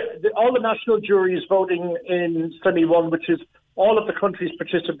 All the national juries voting in semi-1, which is all of the countries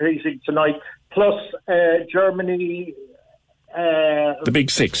participating tonight, plus Germany. The big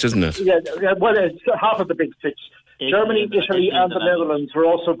 6, isn't it? Yeah, well, it's half of the big 6. Germany, Italy, and the Netherlands were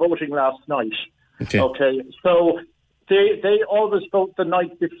also voting last night. Okay, so they always vote the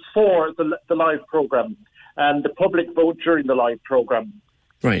night before the live programme, and the public vote during the live programme.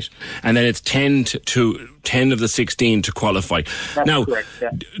 Right, and then it's 10 of the 16 to qualify. That's now, correct, yeah.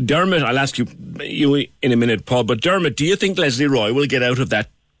 Dermot, I'll ask you in a minute, Paul, but Dermot, do you think Leslie Roy will get out of that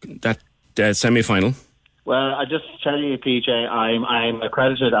semi-final? Well, I just tell you, PJ, I'm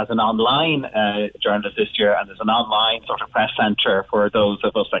accredited as an online journalist this year, and there's an online sort of press centre for those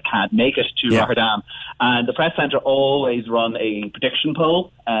of us that can't make it to Rotterdam. And the press centre always run a prediction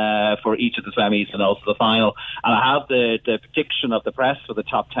poll for each of the semis and also the final. And I have the prediction of the press for the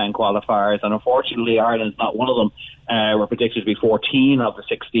top 10 qualifiers, and unfortunately Ireland's not one of them. We're predicted to be 14 of the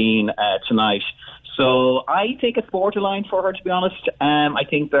 16 tonight. So I think it's borderline for her, to be honest. I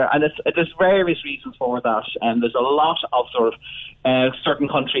think there's various reasons for that. There's a lot of sort of certain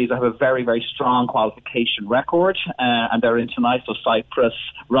countries that have a very, very strong qualification record, and they're in tonight. So Cyprus,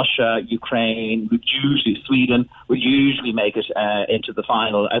 Russia, Ukraine, Sweden would usually make it into the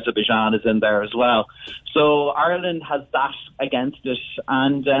final. Azerbaijan is in there as well. So Ireland has that against it.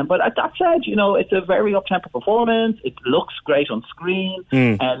 And but that said, it's a very up-tempo performance. It looks great on screen.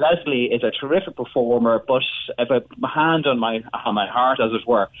 Leslie is a terrific performer, but if I put my hand on my heart, as it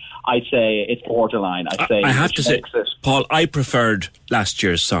were, I'd say it's borderline. I have to say, Paul, I preferred last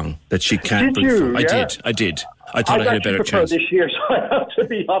year's song that she can't bring forward. I did. I thought I had a better chance this year, so I have to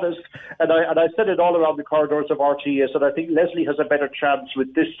be honest. And I said it all around the corridors of RTS, and I think Leslie has a better chance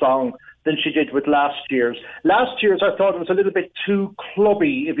with this song than she did with last year's. Last year's, I thought it was a little bit too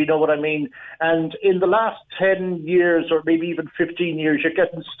clubby, if you know what I mean. And in the last 10 years, or maybe even 15 years, you're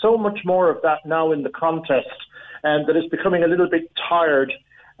getting so much more of that now in the contest, and that it's becoming a little bit tired.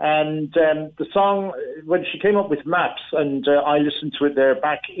 And the song, when she came up with Maps, and I listened to it there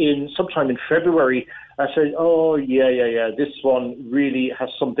back sometime in February, I said, oh, yeah, this one really has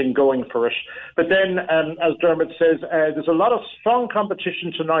something going for it. But then, as Dermot says, there's a lot of strong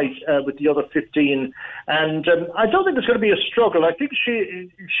competition tonight with the other 15. And I don't think it's going to be a struggle. I think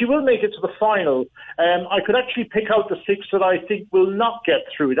she will make it to the final. I could actually pick out the 6 that I think will not get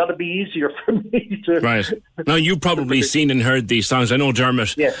through. That'll be easier for me to... Right. Now, you've probably seen and heard these songs. I know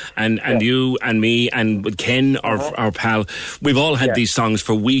Dermot and you and me and with Ken, our pal, we've all had these songs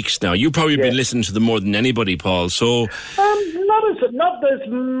for weeks now. You've probably been listening to them more than anybody, Paul. So not as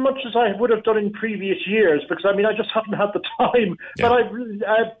much as I would have done in previous years, because I just haven't had the time. Yeah.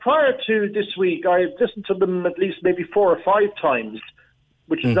 But prior to this week, I've listened to them at least maybe 4 or 5 times,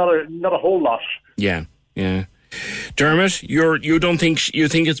 which is not a whole lot. Yeah. Dermot, you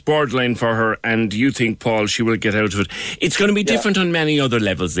think it's borderline for her, and you think, Paul, she will get out of it. It's going to be different on many other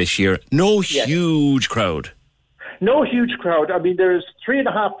levels this year. No huge crowd. No huge crowd. There's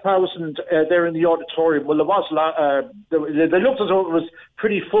 3,500 there in the auditorium. Well, there was. They looked as though it was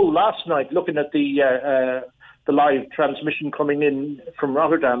pretty full last night. Looking at the live transmission coming in from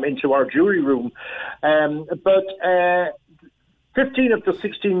Rotterdam into our jury room, but 15 of the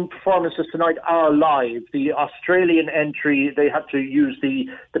 16 performances tonight are live. The Australian entry, they had to use the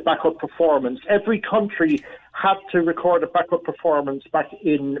backup performance. Every country had to record a backup performance back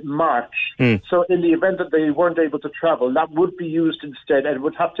in March. So in the event that they weren't able to travel, that would be used instead, and it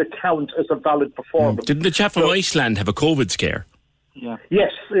would have to count as a valid performance. Didn't the chap from Iceland have a COVID scare? Yeah.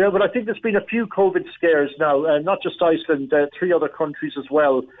 Yes, but I think there's been a few COVID scares now, not just Iceland, 3 other countries as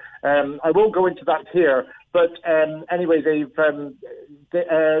well. I won't go into that here, but anyway,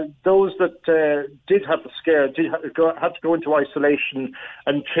 those that did have the scare had to go into isolation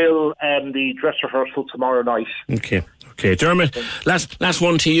until the dress rehearsal tomorrow night. Okay, Dermot. Last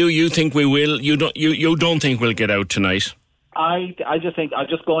one to you. You think we will? You don't think we'll get out tonight? I just think, I'm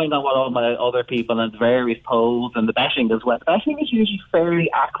just going on what all my other people and various polls and the betting as well. The betting is usually fairly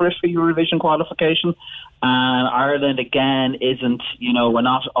accurate for Eurovision qualification. And Ireland, again, isn't, we're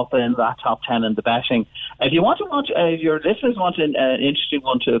not up in that top 10 in the betting. If you want to watch, if your listeners want an interesting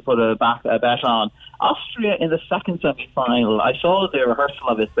one to put a bet on, Austria in the second semi-final. I saw the rehearsal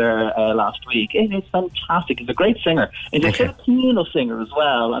of it there last week. It is fantastic. He's a great singer. He's a Filipino singer as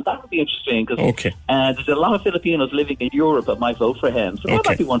well, and that would be interesting because there's a lot of Filipinos living in Europe that might vote for him. So that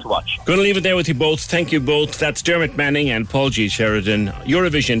might be one to watch. Going to leave it there with you both. Thank you both. That's Dermot Manning and Paul G. Sheridan.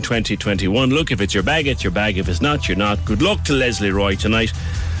 Eurovision 2021. Look, if it's your bag, it's your bag. If it's not, you're not. Good luck to Leslie Roy tonight.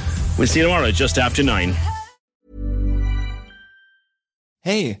 We'll see you tomorrow just after 9.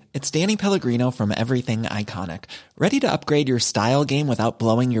 Hey, it's Danny Pellegrino from Everything Iconic. Ready to upgrade your style game without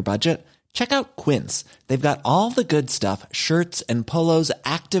blowing your budget? Check out Quince. They've got all the good stuff, shirts and polos,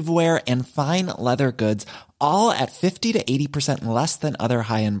 activewear, and fine leather goods, all at 50 to 80% less than other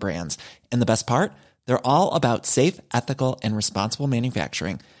high-end brands. And the best part? They're all about safe, ethical, and responsible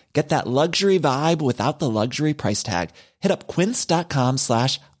manufacturing. Get that luxury vibe without the luxury price tag. Hit up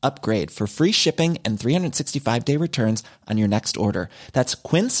quince.com/upgrade for free shipping and 365-day returns on your next order. That's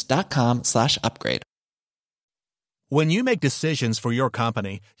quince.com/upgrade. When you make decisions for your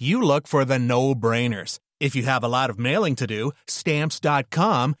company, you look for the no-brainers. If you have a lot of mailing to do,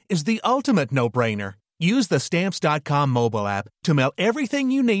 Stamps.com is the ultimate no-brainer. Use the Stamps.com mobile app to mail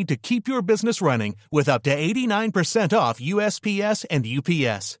everything you need to keep your business running with up to 89% off USPS and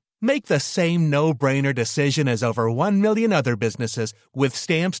UPS. Make the same no-brainer decision as over 1 million other businesses with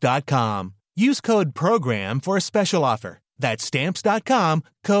Stamps.com. Use code PROGRAM for a special offer. That's Stamps.com,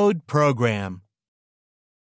 code PROGRAM.